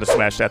want y'all to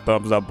smash that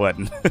thumbs up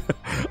button.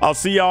 I'll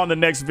see y'all in the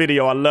next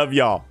video. I love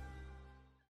y'all.